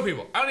have to show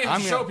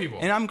people.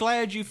 And I'm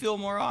glad you feel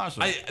more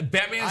awesome.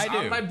 Batman's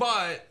on my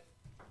butt.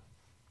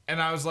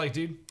 And I was like,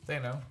 dude, they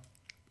know.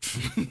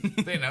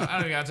 They know. I don't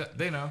even got to.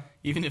 They know.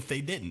 Even if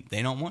they didn't,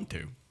 they don't want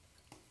to.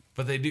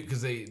 But they do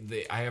because I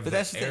have But that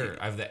that's the air. thing.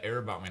 I have that air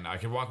about me now. I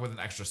can walk with an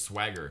extra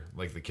swagger,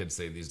 like the kids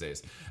say these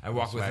days. I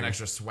walk with an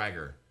extra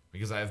swagger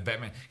because I have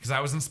Batman. Because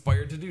I was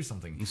inspired to do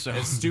something. So,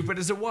 as stupid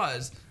as it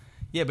was.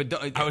 Yeah,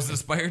 but I was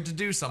inspired to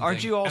do something.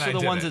 Aren't you also and I the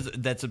did ones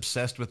it. that's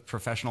obsessed with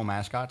professional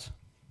mascots?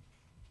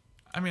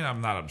 I mean,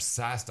 I'm not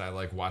obsessed. I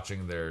like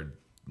watching their.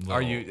 Little,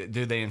 Are you?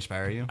 Do they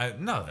inspire you?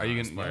 No, they are you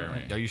don't inspire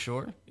me. Are you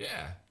sure?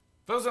 Yeah,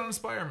 those don't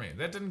inspire me.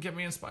 That didn't get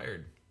me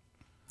inspired.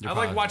 You're I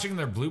positive. like watching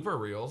their blooper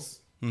reels.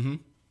 Mm-hmm.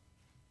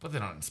 But they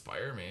don't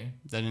inspire me.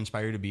 That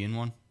inspire you to be in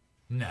one?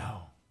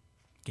 No.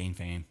 Gain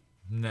fame?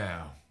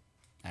 No.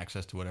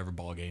 Access to whatever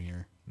ball game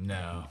you're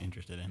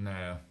interested in?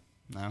 No.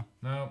 No?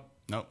 No.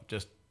 Nope.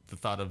 Just the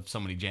thought of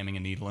somebody jamming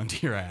a needle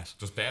into your ass.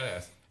 Just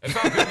badass. It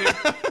felt good,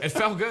 dude. It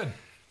felt good.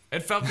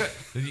 It felt good.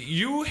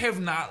 You have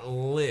not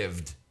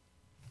lived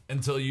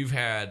until you've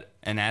had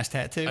an ass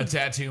tattoo? A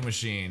tattoo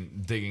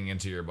machine digging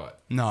into your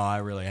butt. No, I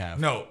really have.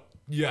 No,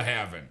 you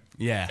haven't.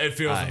 Yeah. It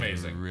feels I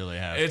amazing. Really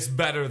have. It's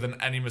better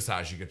than any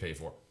massage you could pay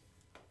for.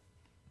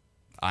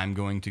 I'm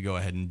going to go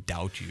ahead and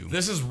doubt you.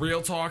 This is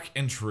real talk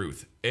and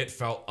truth. It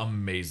felt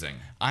amazing.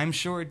 I'm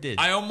sure it did.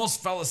 I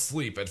almost fell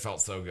asleep. It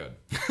felt so good.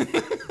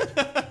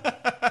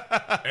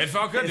 It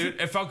felt good,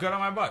 dude. It felt good on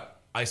my butt.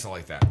 I used to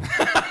like that.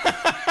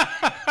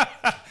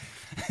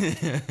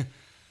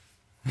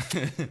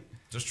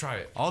 Just try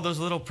it. All those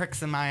little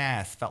pricks in my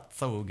ass felt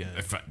so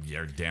good.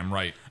 You're damn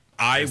right.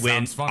 I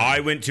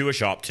went to a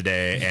shop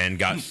today and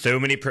got so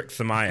many pricks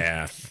in my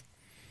ass.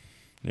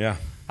 Yeah.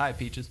 Hi,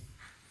 Peaches.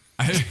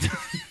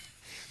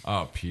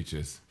 Oh,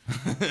 Peaches.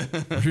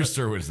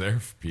 Rooster was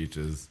there for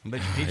Peaches. I bet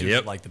you Peaches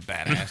would like the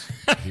badass.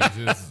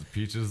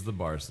 Peaches the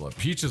bar slut.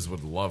 Peaches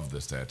would love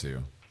this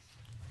tattoo.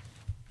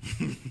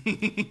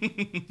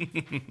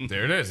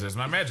 There it is. There's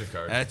my magic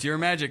card. That's your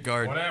magic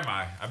card. What am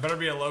I? I better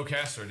be a low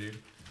caster, dude.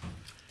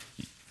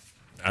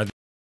 I think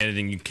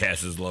anything you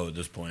cast is low at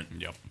this point.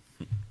 Yep.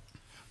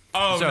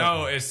 Oh,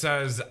 no. It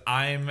says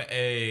I'm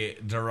a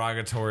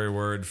derogatory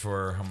word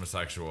for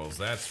homosexuals.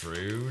 That's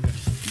rude.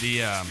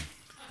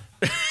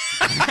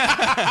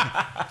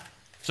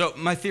 So,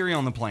 my theory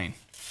on the plane.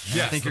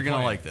 Yes, I think you're going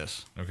to like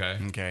this. Okay.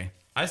 Okay.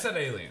 I said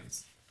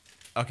aliens.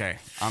 Okay.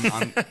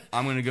 I'm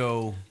going to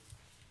go...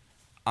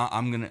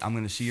 I'm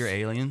gonna see your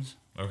aliens.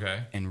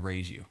 Okay. And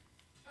raise you.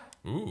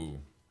 Ooh.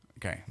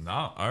 Okay.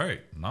 Now, all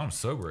right. Now I'm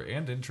sober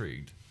and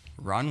intrigued.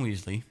 Ron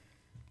Weasley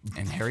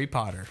and Harry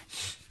Potter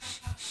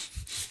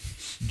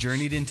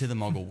journeyed into the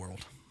Muggle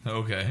world.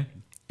 Okay.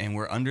 And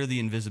we're under the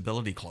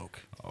invisibility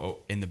cloak. Oh.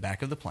 In the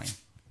back of the plane.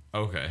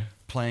 Okay.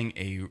 Playing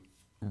a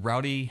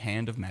rowdy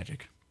hand of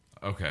magic.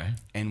 Okay.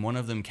 And one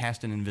of them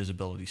cast an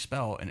invisibility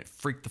spell, and it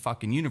freaked the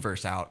fucking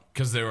universe out.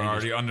 Because they were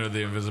already under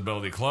the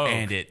invisibility cloak.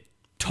 And it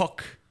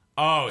took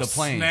the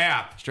plane.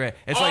 Snap. Straight.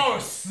 It's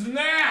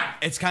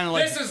snap. It's kind of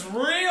like... This is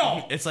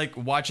real. It's like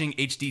watching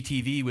HD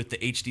TV with the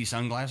HD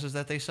sunglasses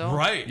that they sell.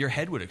 Right. Your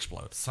head would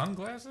explode.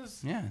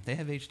 Sunglasses? Yeah, they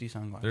have HD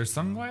sunglasses. There's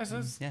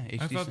sunglasses? Yeah,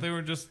 HD I thought they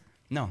were just...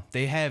 No,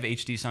 they have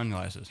HD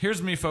sunglasses.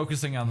 Here's me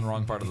focusing on the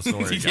wrong part of the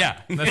story.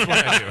 Yeah. That's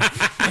what I do.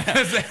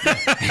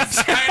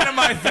 It's kind of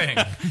my thing.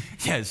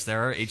 Yes,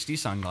 there are HD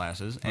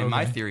sunglasses. And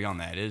my theory on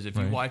that is if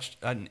you watched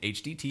an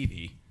HD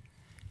TV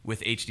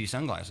with HD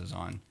sunglasses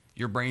on,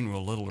 your brain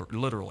will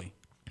literally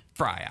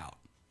fry out.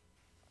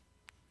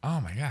 Oh,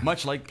 my God.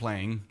 Much like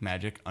playing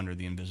magic under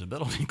the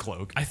invisibility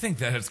cloak. I think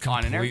that is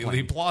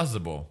completely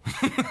plausible.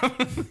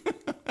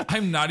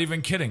 I'm not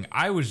even kidding.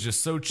 I was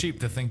just so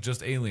cheap to think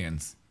just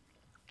aliens.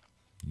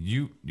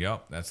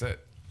 Yep, that's it.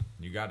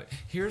 You got it.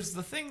 Here's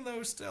the thing,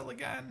 though, still,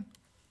 again.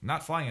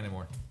 Not flying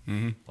anymore.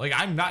 Mm-hmm. Like,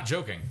 I'm not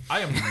joking. I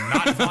am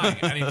not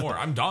flying anymore.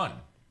 I'm done.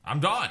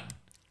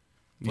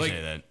 You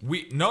say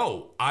that.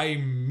 No, I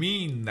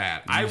mean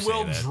that. I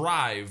will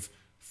drive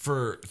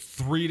for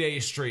 3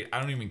 days straight. I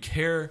don't even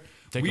care.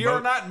 We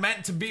are not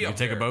meant to be up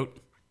there. Take a boat?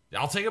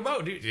 I'll take a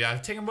boat, dude. Yeah,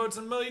 I've taken boats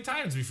a million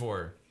times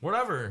before.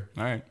 Whatever.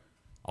 All right.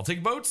 I'll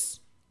take boats.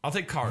 I'll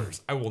take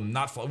cars. I will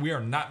not fly. We are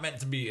not meant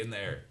to be in the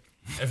air.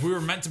 If we were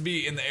meant to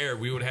be in the air,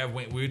 we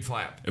would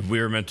flap. If we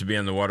were meant to be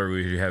in the water,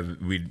 we'd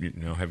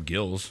have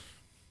gills.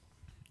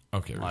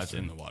 Okay, well, it's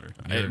in the water.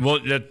 Well,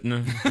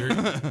 no.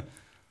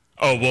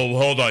 Oh well,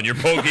 hold on. You're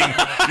poking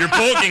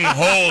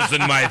holes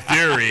in my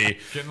theory.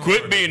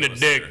 Quit being a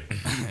dick.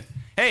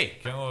 Hey,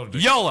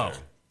 ridiculous. YOLO.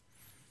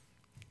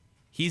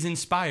 He's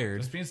inspired.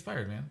 Just be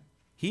inspired, man.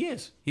 He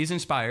is. He's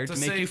inspired to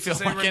make you feel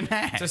like an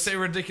ass. To say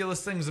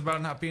ridiculous things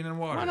about not being in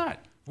water. Why not?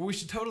 Well, we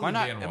should totally Why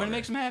not? be in water. But it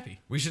makes him happy.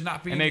 We should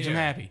not be It in makes the him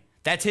air. happy.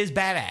 That's his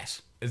badass.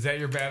 Is that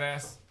your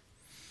badass?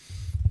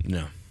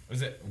 No.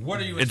 Is it? What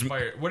are you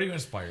inspired? What are you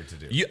inspired to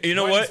do? You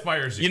know what?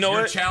 Inspires you? You know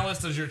your what? Chalice,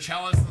 does your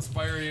chalice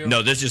inspire you?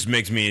 No, this just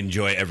makes me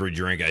enjoy every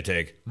drink I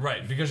take.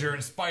 Right, because you're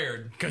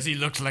inspired. Because he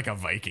looks like a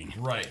Viking.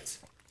 Right.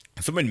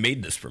 Someone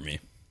made this for me.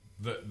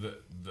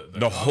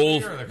 The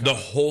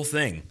whole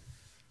thing.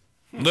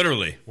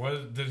 Literally.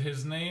 Did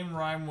his name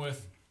rhyme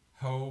with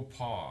Ho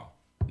Paw?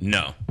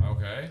 No.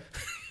 Okay.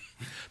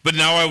 But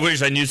now I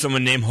wish I knew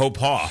someone named Ho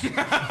Paw.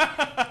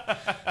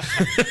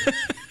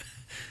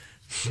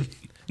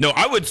 No,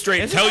 I would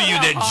straight tell you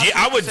that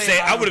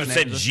I would have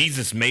said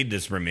Jesus made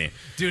this for me.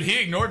 Dude,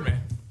 he ignored me.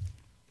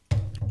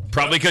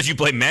 Probably because you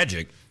play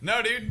Magic.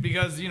 No, dude,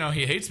 because he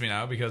hates me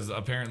now because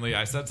apparently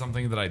I said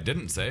something that I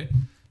didn't say,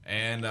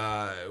 and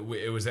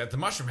it was at the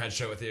Mushroom Head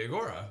show at the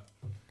Agora,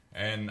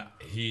 and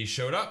he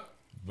showed up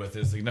with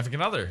his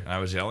significant other, and I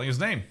was yelling his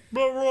name,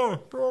 blah blah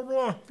blah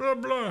blah blah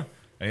blah,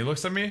 and he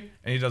looks at me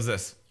and he does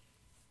this.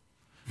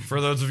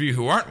 For those of you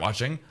who aren't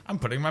watching, I'm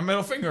putting my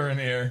middle finger in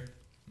the air.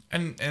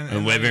 And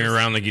waving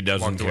around like he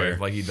doesn't care.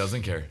 Like he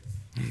doesn't care.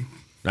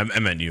 I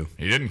meant you.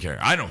 He didn't care.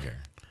 I don't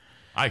care.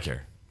 I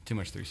care. Too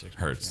much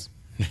 360. Hurts.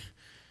 Oh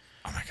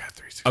my God,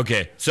 360.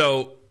 Okay,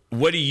 so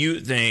what do you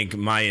think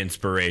my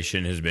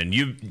inspiration has been?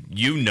 You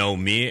know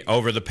me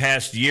over the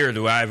past year.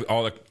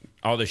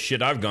 All the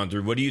shit I've gone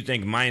through. What do you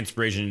think my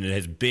inspiration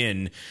has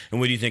been, and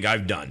what do you think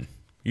I've done?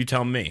 You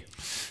tell me.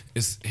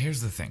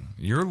 Here's the thing.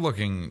 You're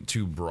looking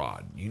too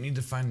broad. You need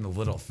to find the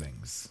little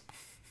things.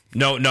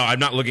 No, I'm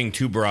not looking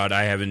too broad.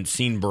 I haven't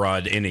seen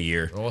broad in a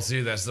year. Well,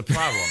 see, that's the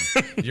problem.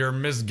 You're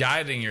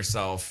misguiding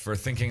yourself for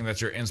thinking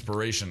that your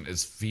inspiration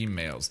is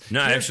females.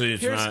 No, actually,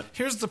 it's not.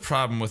 Here's the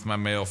problem with my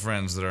male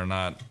friends that are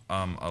not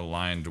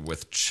aligned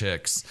with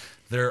chicks.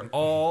 They're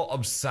all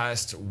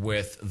obsessed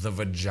with the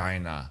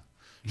vagina.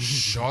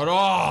 Shut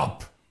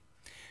up.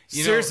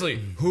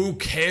 Seriously, who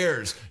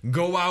cares?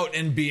 Go out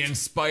and be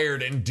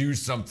inspired and do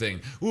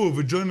something. Ooh,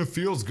 vagina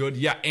feels good.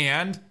 Yeah,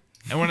 and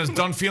when it's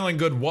done feeling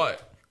good,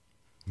 what?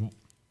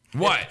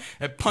 What?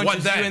 It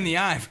punches you in the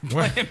eye for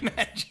playing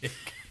Magic.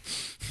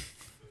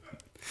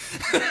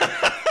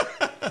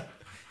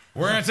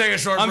 We're going to take a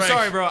short break. I'm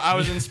sorry, bro. I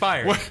was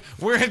inspired.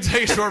 We're going to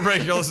take a short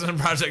break. You're listening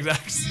to Project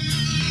X.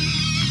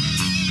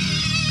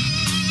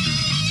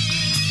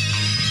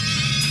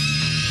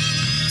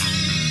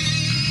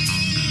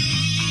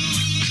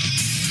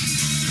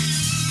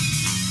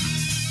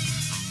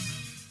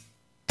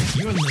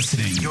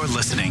 You're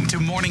listening to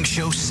Morning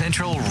Show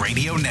Central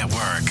Radio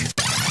Network.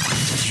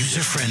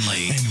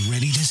 User-friendly and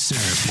ready to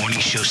serve.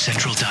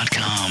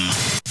 MorningShowCentral.com.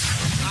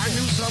 I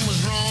knew something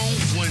was wrong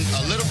when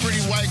a little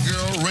pretty white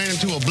girl ran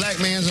into a black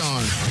man's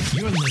arms.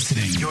 You're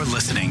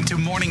listening to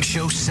Morning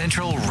Show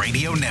Central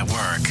Radio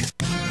Network.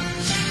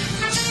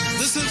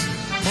 This is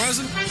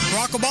President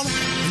Barack Obama,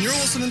 and you're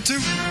listening to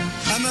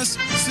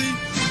Msc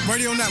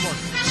Radio Network.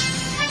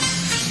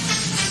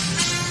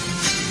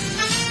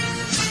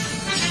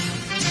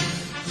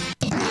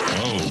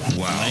 Oh,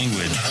 wow.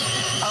 Language.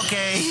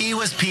 Okay, he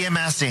was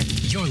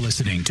PMSing. You're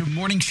listening to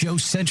Morning Show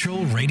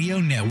Central Radio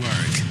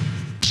Network.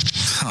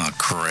 Oh,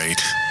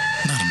 great.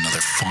 Not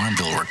another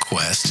Farmville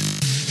request.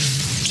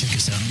 Check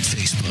us out on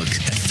Facebook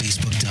at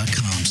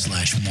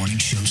facebook.com/Morning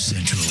Show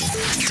Central.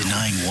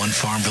 Denying one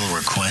Farmville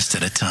request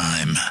at a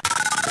time.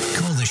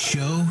 Call the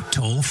show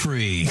toll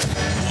free.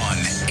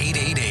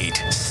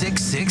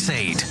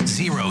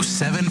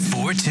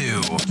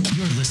 1-888-668-0742.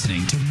 You're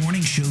listening to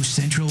Morning Show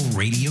Central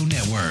Radio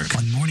Network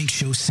on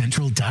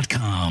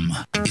MorningShowCentral.com.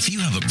 If you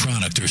have a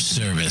product or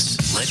service,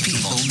 let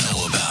people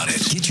know about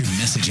it. Get your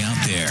message out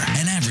there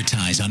and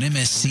advertise on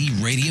MSC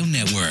Radio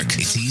Network.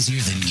 It's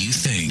easier than you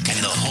think, and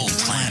the whole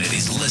planet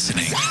is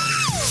listening.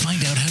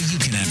 Find out how you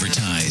can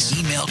advertise.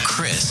 Email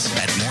Chris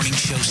at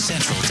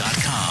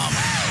MorningShowCentral.com.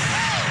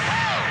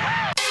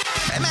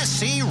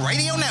 MSC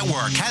Radio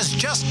Network has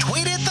just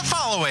tweeted the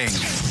following.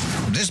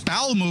 This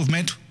bowel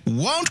movement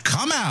won't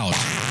come out.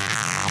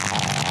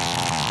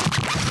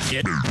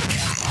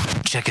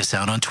 Check us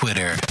out on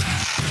Twitter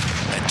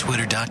at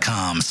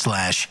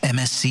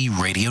twitter.com/MSC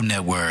Radio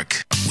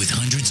Network. With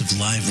hundreds of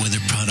live weather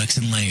products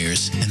and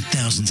layers and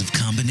thousands of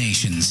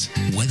combinations,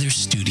 Weather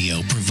Studio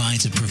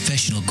provides a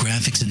professional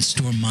graphics and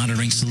store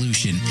monitoring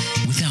solution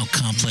without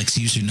complex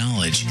user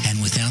knowledge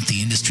and without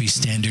the industry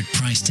standard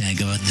price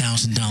tag of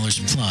 $1,000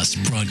 plus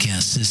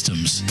broadcast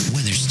systems.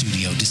 Weather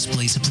Studio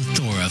displays a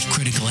plethora of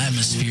critical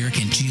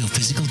atmospheric and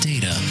geophysical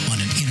data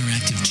on an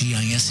interactive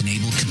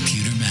GIS-enabled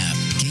computer map.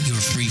 Get your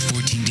free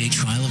 14-day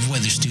trial of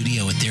Weather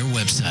Studio at their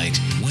website,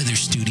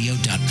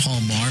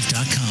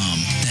 weatherstudio.paulmarv.com.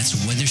 That's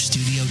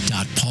weatherstudio.paulmarv.com.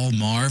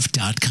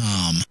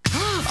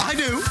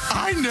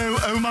 I know.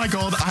 Oh my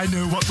God, I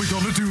know what we're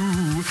gonna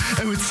do.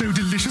 Oh, it's so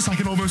delicious I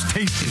can almost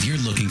taste it. If you're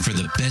looking for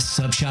the best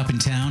sub shop in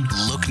town,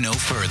 look no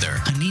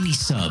further. Hanini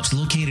Subs,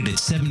 located at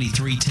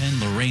 7310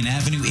 Lorraine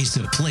Avenue, is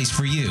the place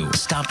for you.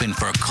 Stop in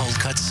for a cold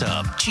cut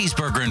sub,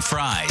 cheeseburger and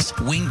fries,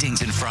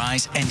 wingdings and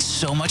fries, and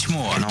so much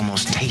more. And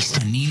almost taste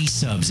it. Hanini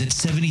Subs at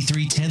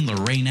 7310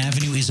 Lorraine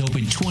Avenue is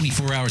open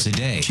 24 hours a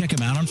day. Check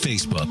them out on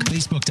Facebook,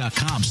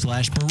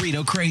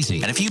 facebook.com/burrito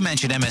crazy. And if you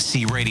mention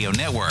MSC Radio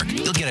Network,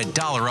 you'll get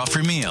 $1 off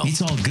your meal.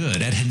 It's all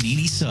good at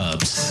Hanini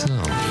Subs. So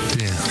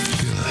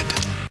damn good.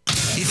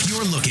 If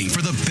you're looking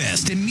for the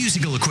best in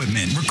musical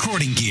equipment,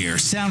 recording gear,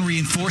 sound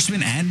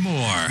reinforcement, and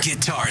more,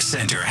 Guitar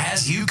Center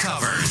has you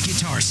covered.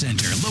 Guitar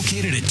Center,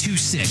 located at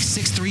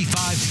 26635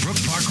 Brook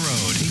Park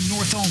Road in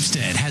North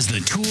Olmsted, has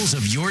the tools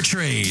of your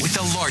trade with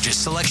the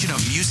largest selection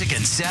of music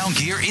and sound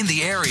gear in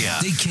the area.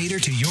 They cater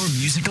to your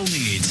musical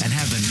needs and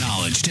have the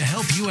knowledge to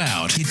help you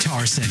out.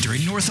 Guitar Center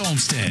in North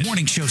Olmsted.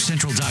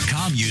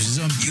 MorningShowCentral.com uses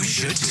them. You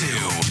should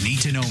too. Need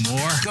to know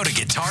more? Go to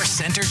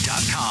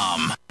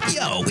GuitarCenter.com.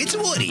 Yo, it's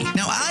Woody.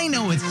 Now, I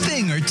know a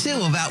thing or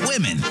two about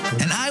women,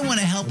 and I want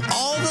to help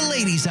all the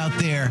ladies out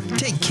there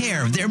take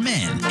care of their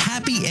men.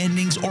 Happy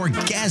Endings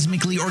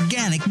Orgasmically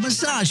Organic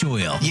Massage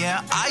Oil.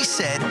 Yeah, I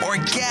said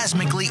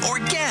orgasmically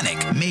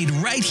organic, made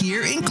right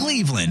here in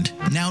Cleveland.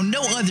 Now,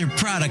 no other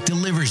product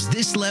delivers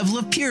this level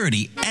of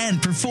purity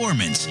and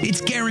performance.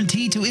 It's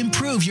guaranteed to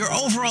improve your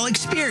overall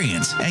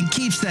experience and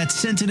keeps that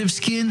sensitive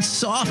skin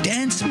soft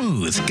and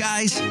smooth.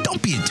 Guys,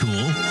 don't be a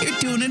tool. You're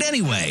doing it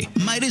anyway.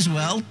 Might as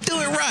well do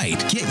it right.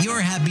 Get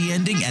your happy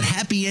ending at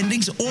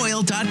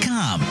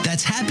happyendingsoil.com.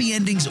 That's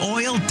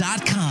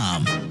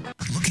happyendingsoil.com.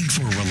 Looking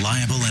for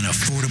reliable and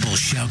affordable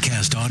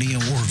Shoutcast audio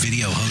or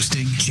video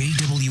hosting?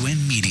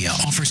 JWN Media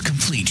offers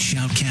complete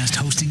Shoutcast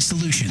hosting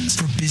solutions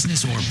for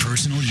business or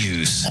personal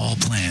use. All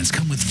plans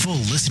come with full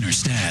listener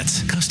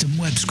stats, custom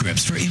web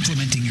scripts for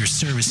implementing your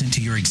service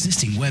into your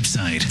existing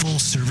website, full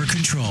server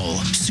control,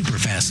 super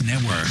fast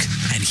network,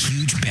 and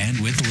huge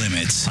bandwidth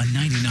limits, a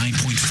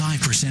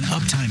 99.5%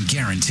 uptime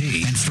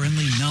guarantee, and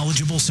friendly,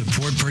 knowledgeable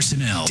support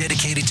personnel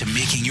dedicated to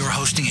making your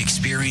hosting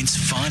experience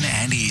fun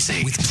and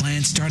easy. With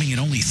plans starting at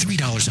only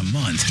 $3 a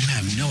month, you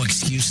have no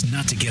excuse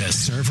not to get a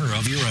server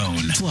of your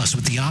own. Plus,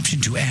 with the option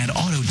to add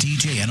auto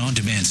DJ and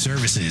on-demand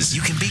services,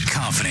 you can be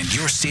confident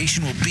your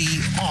station will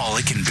be all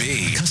it can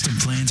be. Custom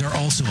plans are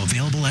also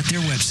available at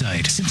their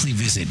website. Simply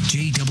visit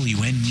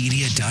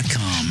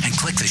jwnmedia.com and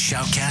click the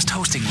Shoutcast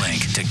hosting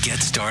link to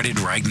get started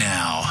right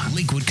now.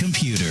 Lakewood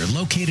Computer,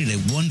 located at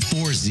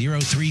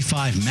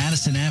 14035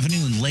 Madison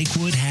Avenue in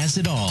Lakewood, has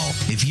it all.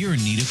 If you're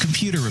in need of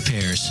computer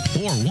repairs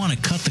or want to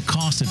cut the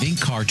cost of ink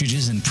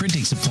cartridges and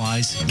printing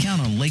supplies,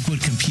 count on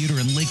Lakewood Computer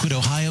in Lakewood,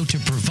 Ohio to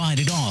provide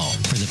it all.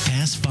 For the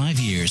past 5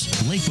 years,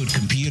 Lakewood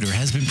Computer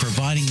has been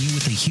providing you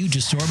with a huge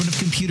assortment of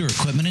computer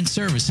equipment and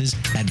services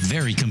at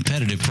very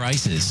competitive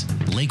prices.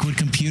 Lakewood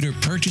Computer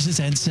purchases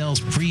and sells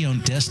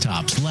pre-owned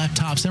desktops,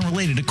 laptops, and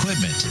related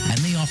equipment, and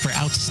they offer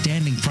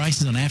outstanding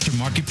prices on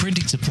aftermarket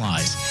printing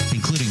supplies,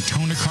 including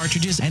toner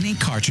cartridges and ink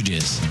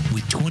cartridges.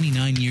 With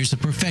 29 years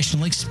of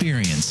professional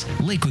experience,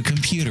 Lakewood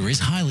Computer is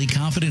highly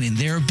confident in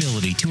their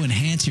ability to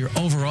enhance your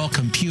overall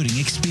computing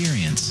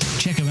experience.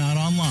 Check them out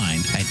online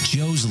at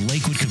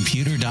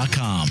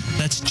joeslakewoodcomputer.com.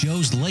 That's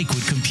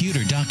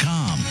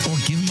joeslakewoodcomputer.com. Or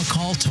give them a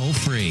call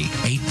toll-free,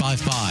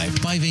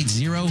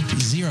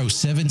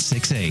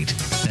 855-580-0768.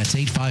 That's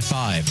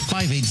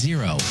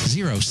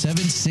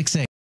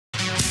 855-580-0768.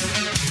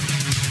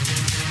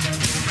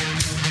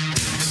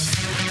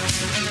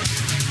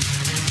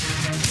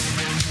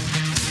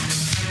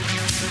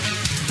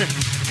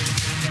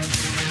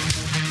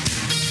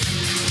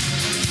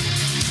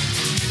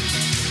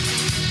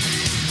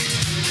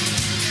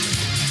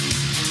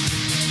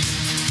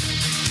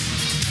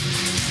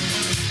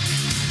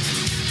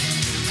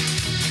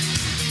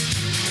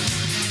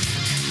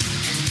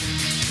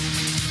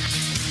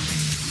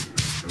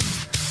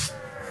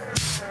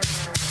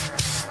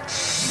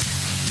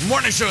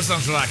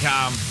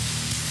 MorningShowCentral.com.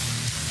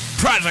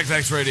 Projekt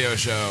X Radio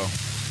Show.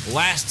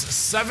 Last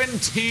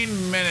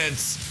 17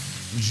 minutes.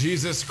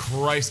 Jesus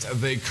Christ,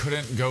 they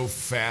couldn't go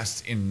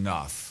fast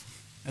enough.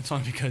 That's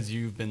only because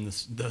you've been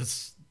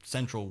the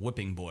central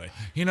whipping boy.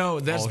 You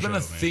know, that's been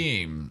a show,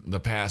 theme the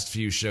past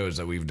few shows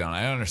that we've done.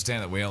 I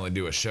understand that we only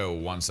do a show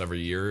once every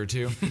year or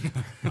two.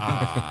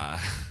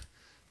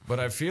 But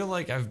I feel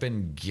like I've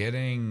been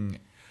getting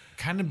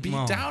kind of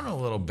beat down a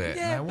little bit.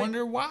 Yeah, and I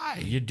wonder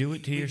why. You do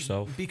it to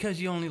yourself.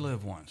 Because you only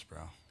live once,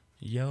 bro.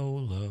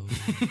 YOLO.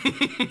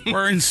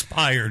 We're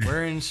inspired.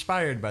 We're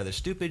inspired by the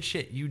stupid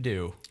shit you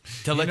do.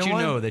 To let you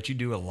know that you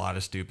do a lot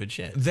of stupid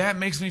shit. That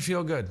makes me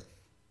feel good.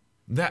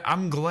 That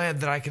I'm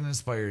glad that I can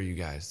inspire you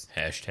guys.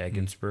 Hashtag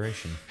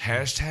inspiration.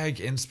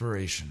 Hashtag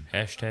inspiration.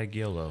 Hashtag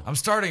YOLO. I'm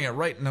starting it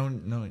right. No.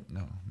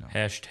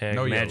 Hashtag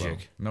no magic. YOLO.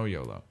 No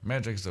YOLO.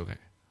 Magic's okay.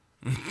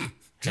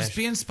 Just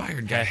be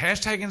inspired, guys.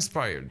 Hashtag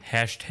inspired.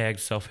 Hashtag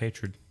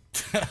self-hatred.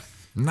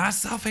 Not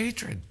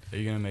self-hatred. Are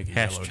you going to make a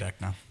yellow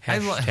deck now?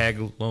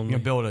 Hashtag lonely. You going to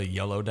build a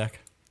yellow deck?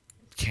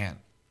 Can't.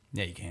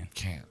 Yeah, you can.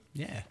 Can't.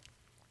 Yeah.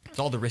 It's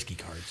all the risky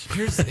cards.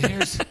 Here's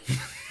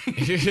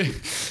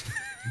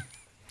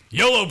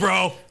YOLO,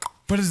 bro.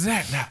 But is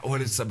that not what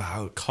it's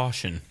about?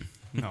 Caution.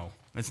 No,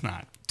 it's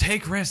not.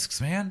 Take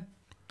risks, man.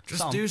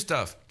 Just do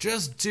stuff.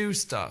 Just do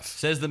stuff.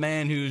 Says the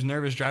man who's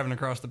nervous driving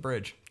across the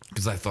bridge.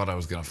 Because I thought I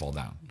was going to fall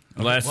down.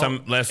 Last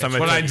time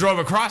I drove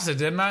across it,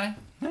 didn't I?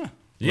 Yeah.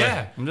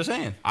 Yeah. I'm just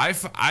saying.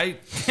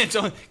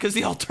 Because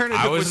the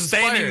alternative was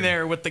standing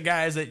there with the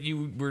guys that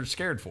you were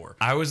scared for.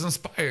 I was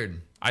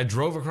inspired. I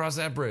drove across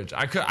that bridge.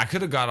 I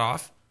could have got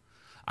off.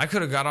 I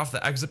could have got off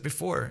the exit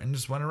before and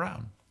just went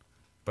around.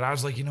 But I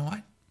was like, you know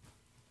what?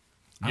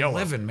 I'm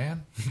living,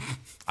 man.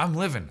 I'm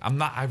living.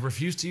 I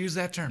refuse to use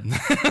that term.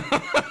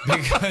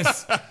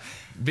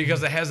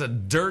 because it has a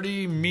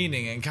dirty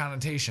meaning and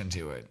connotation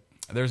to it.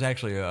 There's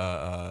actually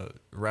a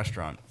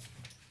restaurant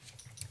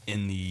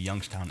in the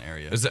Youngstown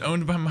area. Is it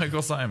owned by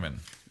Michael Simon?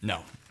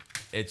 No.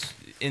 It's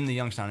in the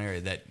Youngstown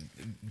area that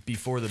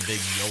before the big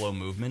YOLO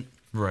movement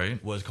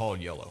was called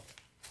YOLO.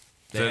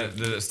 Did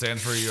it stand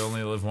for You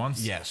Only Live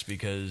Once? Yes,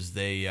 because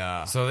they...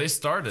 so they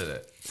started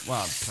it.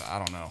 Well, I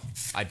don't know.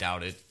 I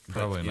doubt it.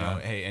 Probably not.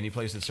 Know, hey, any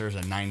place that serves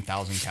a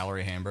 9,000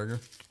 calorie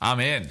hamburger? I'm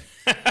in.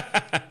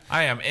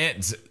 I am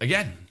in.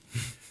 Again.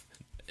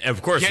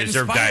 Of course, they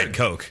serve Diet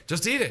Coke.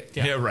 Just eat it.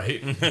 Yeah, right.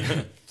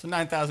 It's a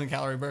 9,000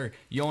 calorie burger.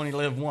 You only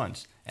live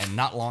once, and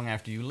not long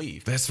after you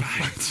leave. That's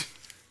fine.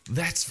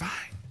 That's fine.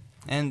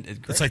 And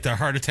it's like the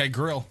Heart Attack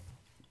Grill.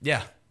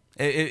 Yeah,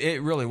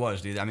 it really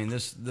was, dude. I mean,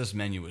 this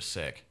menu was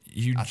sick.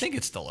 I think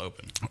it's still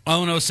open.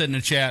 Oh no, said in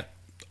the chat,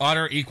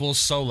 otter equals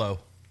solo.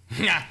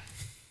 Yeah.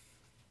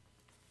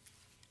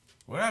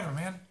 Whatever,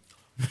 man.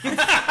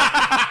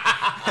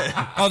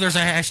 Oh, there's a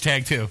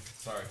hashtag too.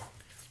 Sorry.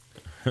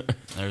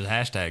 There's a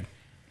hashtag.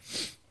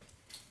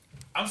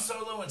 I'm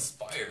solo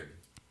inspired.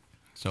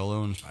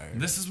 Solo inspired.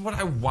 This is what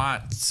I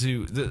want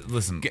to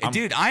listen.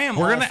 Dude, I am.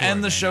 We're gonna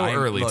end the show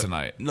early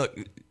tonight. Look,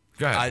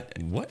 go ahead.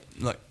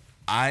 Look,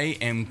 I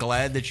am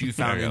glad that you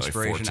found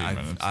inspiration. Like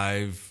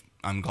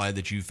I'm glad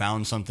that you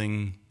found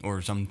something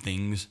or some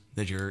things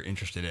that you're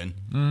interested in.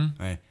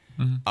 Mm-hmm. Right?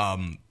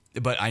 Mm-hmm.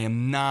 But I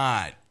am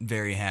not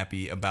very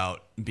happy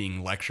about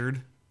being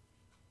lectured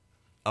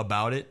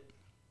about it.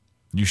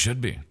 You should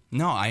be.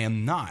 No, I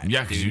am not.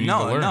 Yeah, because you need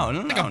to learn. No,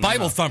 like a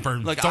Bible thumper.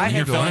 Look, I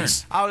have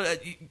feelings. I was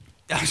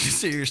just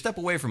say you're a step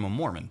away from a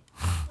Mormon.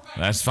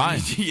 That's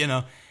fine. You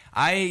know,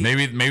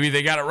 maybe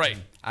they got it right.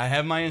 I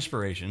have my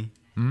inspiration.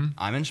 Mm-hmm.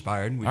 I'm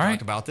inspired. We All talked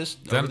right. about this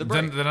Then, over the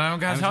break. Then I don't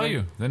gotta tell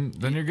you. Then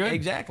you're good.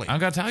 Exactly. I don't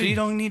gotta tell you. So you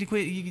don't need to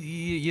quit.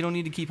 You don't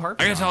need to keep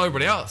harping. I gotta tell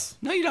everybody else.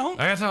 No, you don't.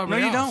 I gotta tell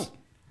everybody else. No, you don't.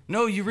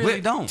 No, you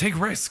really don't. Take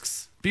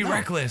risks. Be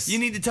reckless. You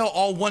need to tell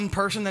all one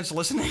person that's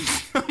listening.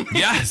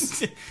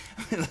 Yes.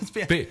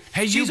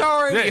 Hey, she's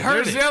already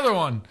heard There's it. the other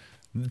one.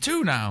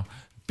 2 now.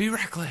 Be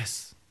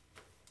reckless.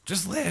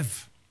 Just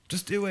live.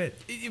 Just do it.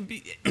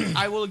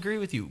 I will agree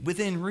with you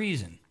within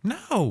reason.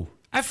 No.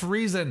 F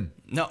reason.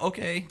 No,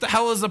 okay. The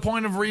hell is the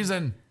point of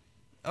reason?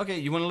 Okay,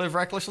 you want to live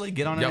recklessly?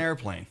 Get on an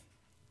airplane.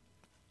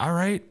 All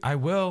right, I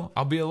will.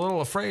 I'll be a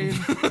little afraid,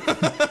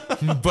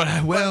 but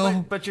I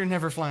will. But you're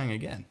never flying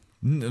again.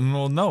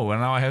 Well, no, and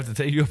now I have to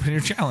take you up on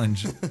your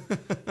challenge.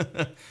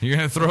 You're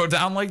going to throw it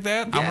down like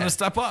that? Yeah. I'm going to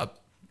step up.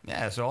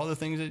 Yeah, so all the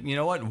things that, you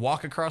know what?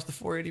 Walk across the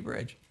 480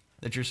 bridge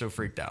that you're so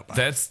freaked out by.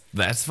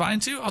 That's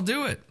fine, too. I'll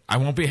do it. I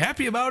won't be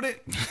happy about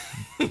it,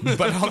 but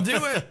I'll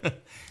do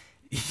it.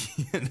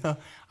 You know,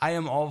 I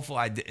am all for,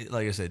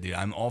 like I said, dude,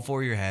 I'm all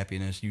for your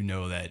happiness. You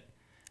know that.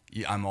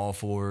 I'm all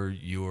for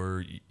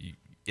your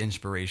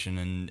inspiration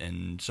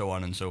and so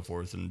on and so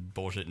forth and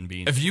bullshit and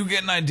beans. If you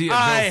get an idea,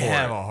 I go for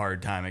have it. a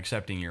hard time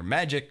accepting your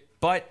magic,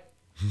 but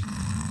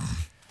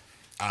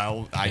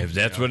if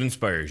that's what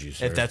inspires you,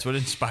 sir. If that's what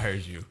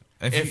inspires you.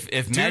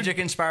 If magic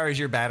inspires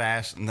your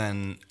badass,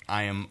 then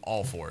I am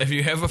all for it. If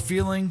you have a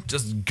feeling,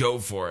 just go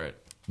for it.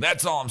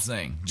 That's all I'm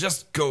saying.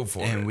 Just go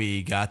for it. And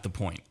we got the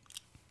point.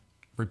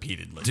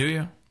 Repeatedly. Do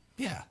you?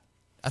 Yeah.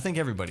 I think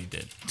everybody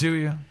did. Do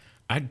you?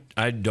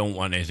 I don't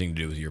want anything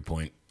to do with your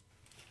point.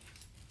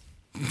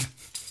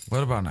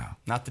 What about now?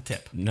 Not the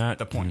tip. Not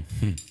the point.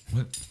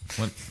 What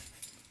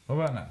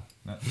about now?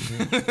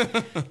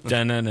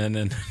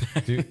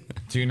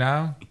 Do you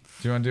now?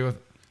 Do you want to do it?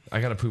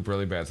 I got to poop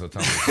really bad, so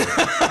tell me.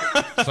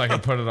 So I can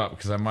put it up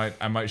because I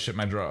might shit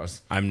my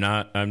drawers. I'm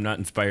not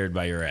inspired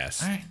by your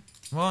ass. All right.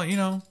 Well, you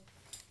know,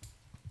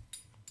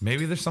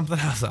 maybe there's something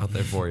else out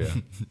there for you.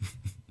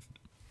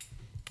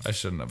 I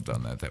shouldn't have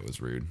done that. That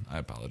was rude. I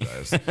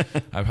apologize.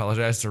 I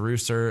apologize to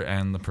Rooster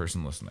and the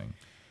person listening.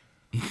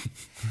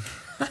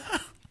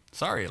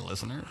 Sorry,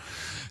 listener.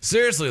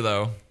 Seriously,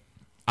 though,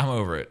 I'm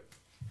over it.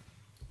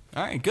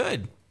 All right,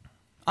 good.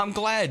 I'm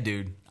glad,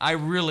 dude. I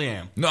really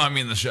am. No, I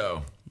mean the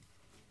show.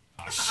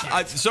 Oh,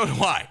 shit. So do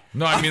I.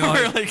 No, I mean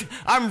like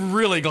I'm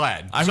really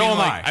glad. I so mean am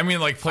like, I. I mean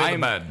like play the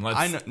bed.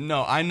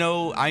 I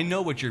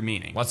know what you're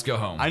meaning. Let's go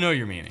home. I know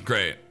you're meaning.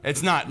 Great.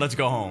 It's not let's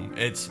go home.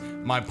 It's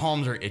my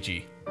palms are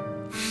itchy.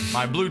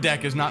 My blue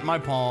deck is not my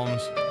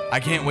palms. I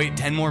can't wait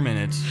 10 more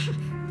minutes.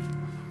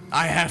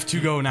 I have to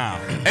go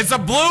now. It's a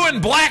blue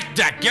and black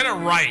deck. Get it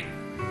right.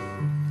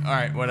 All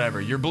right,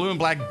 whatever. Your blue and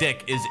black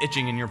dick is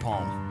itching in your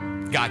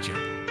palm. Gotcha.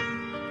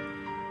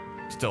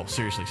 Still,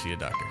 seriously, see a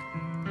doctor.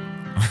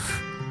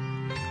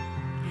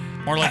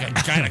 Or like a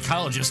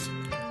gynecologist.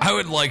 I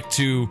would like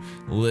to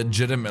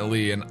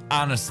legitimately and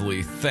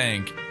honestly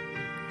thank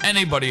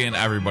anybody and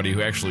everybody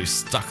who actually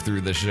stuck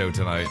through this show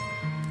tonight.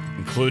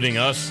 Including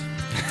us.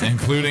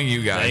 Including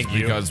you guys. Thank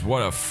you. Because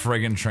what a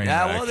friggin' train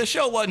Yeah, wreck. well, the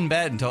show wasn't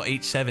bad until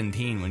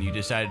 8:17 when you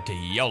decided to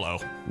YOLO.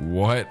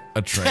 What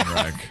a train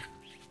wreck.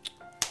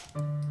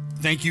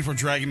 Thank you for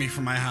dragging me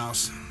from my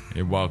house.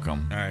 You're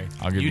welcome. All right.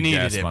 I'll give you, needed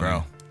gas it, money.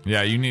 bro.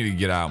 Yeah, you need to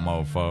get out,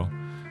 mofo.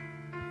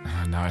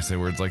 Now I say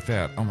words like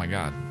that. Oh my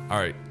god. All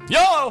right.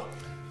 YOLO!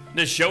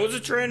 This show is a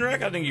train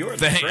wreck? I think you're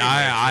the train wreck.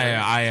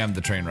 I am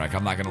the train wreck.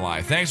 I'm not going to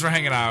lie. Thanks for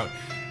hanging out.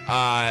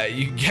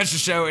 You can catch the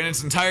show in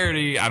its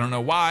entirety. I don't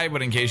know why,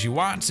 but in case you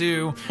want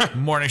to,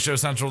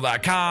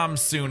 morningshowcentral.com,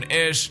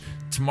 soon-ish.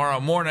 Tomorrow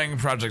morning,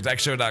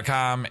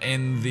 projectxshow.com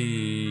in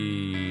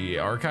the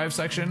archive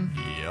section.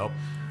 Yep.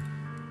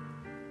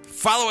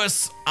 Follow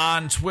us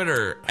on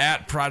Twitter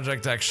at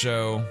Project X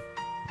Show.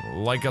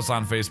 Like us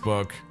on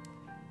Facebook.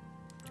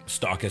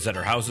 Stalk us at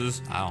our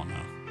houses. I don't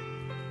know.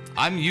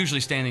 I'm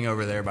usually standing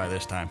over there by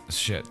this time.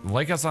 Shit.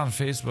 Like us on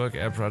Facebook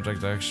at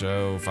Project X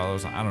Show. Follow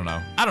us on, I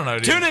don't know,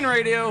 dude. TuneIn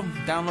Radio.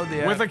 Download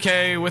the app. With a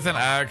K, with an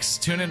X.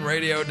 TuneIn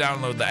Radio.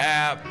 Download the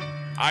app.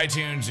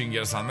 iTunes, you can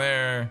get us on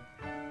there.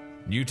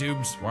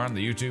 YouTubes. We're on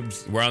the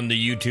YouTubes. We're on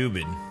the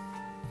YouTubing.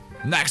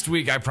 Next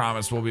week, I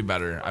promise, we'll be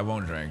better. I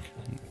won't drink.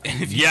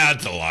 Yeah,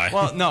 it's a lie.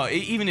 Well, no,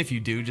 even if you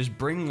do, just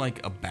bring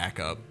like a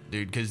backup,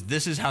 dude, because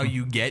this is how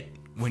you get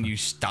when you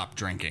stop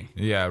drinking.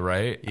 Yeah,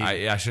 right?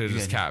 I should have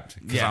just kept.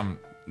 Yeah.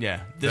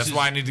 Yeah. That's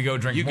why I need to go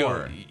drink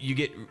more. You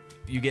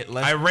get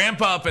less. I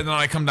ramp up and then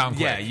I come down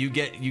quick. Yeah, you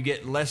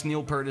get less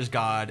Neil Peart as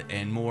God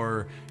and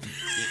more,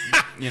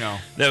 you know.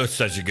 That was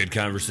such a good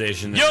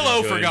conversation.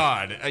 YOLO for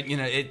God. You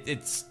know,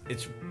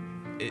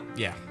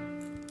 yeah.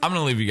 I'm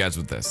gonna leave you guys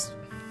with this.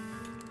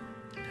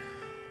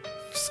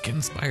 Just get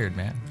inspired,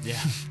 man. Yeah.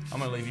 I'm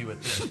gonna leave you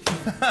with this.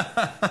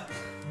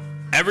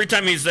 Every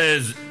time he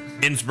says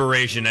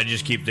inspiration, I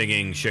just keep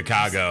thinking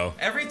Chicago.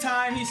 Every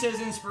time he says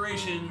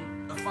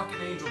inspiration, a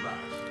fucking angel dies.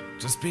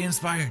 Just be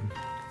inspired.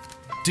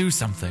 Do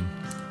something.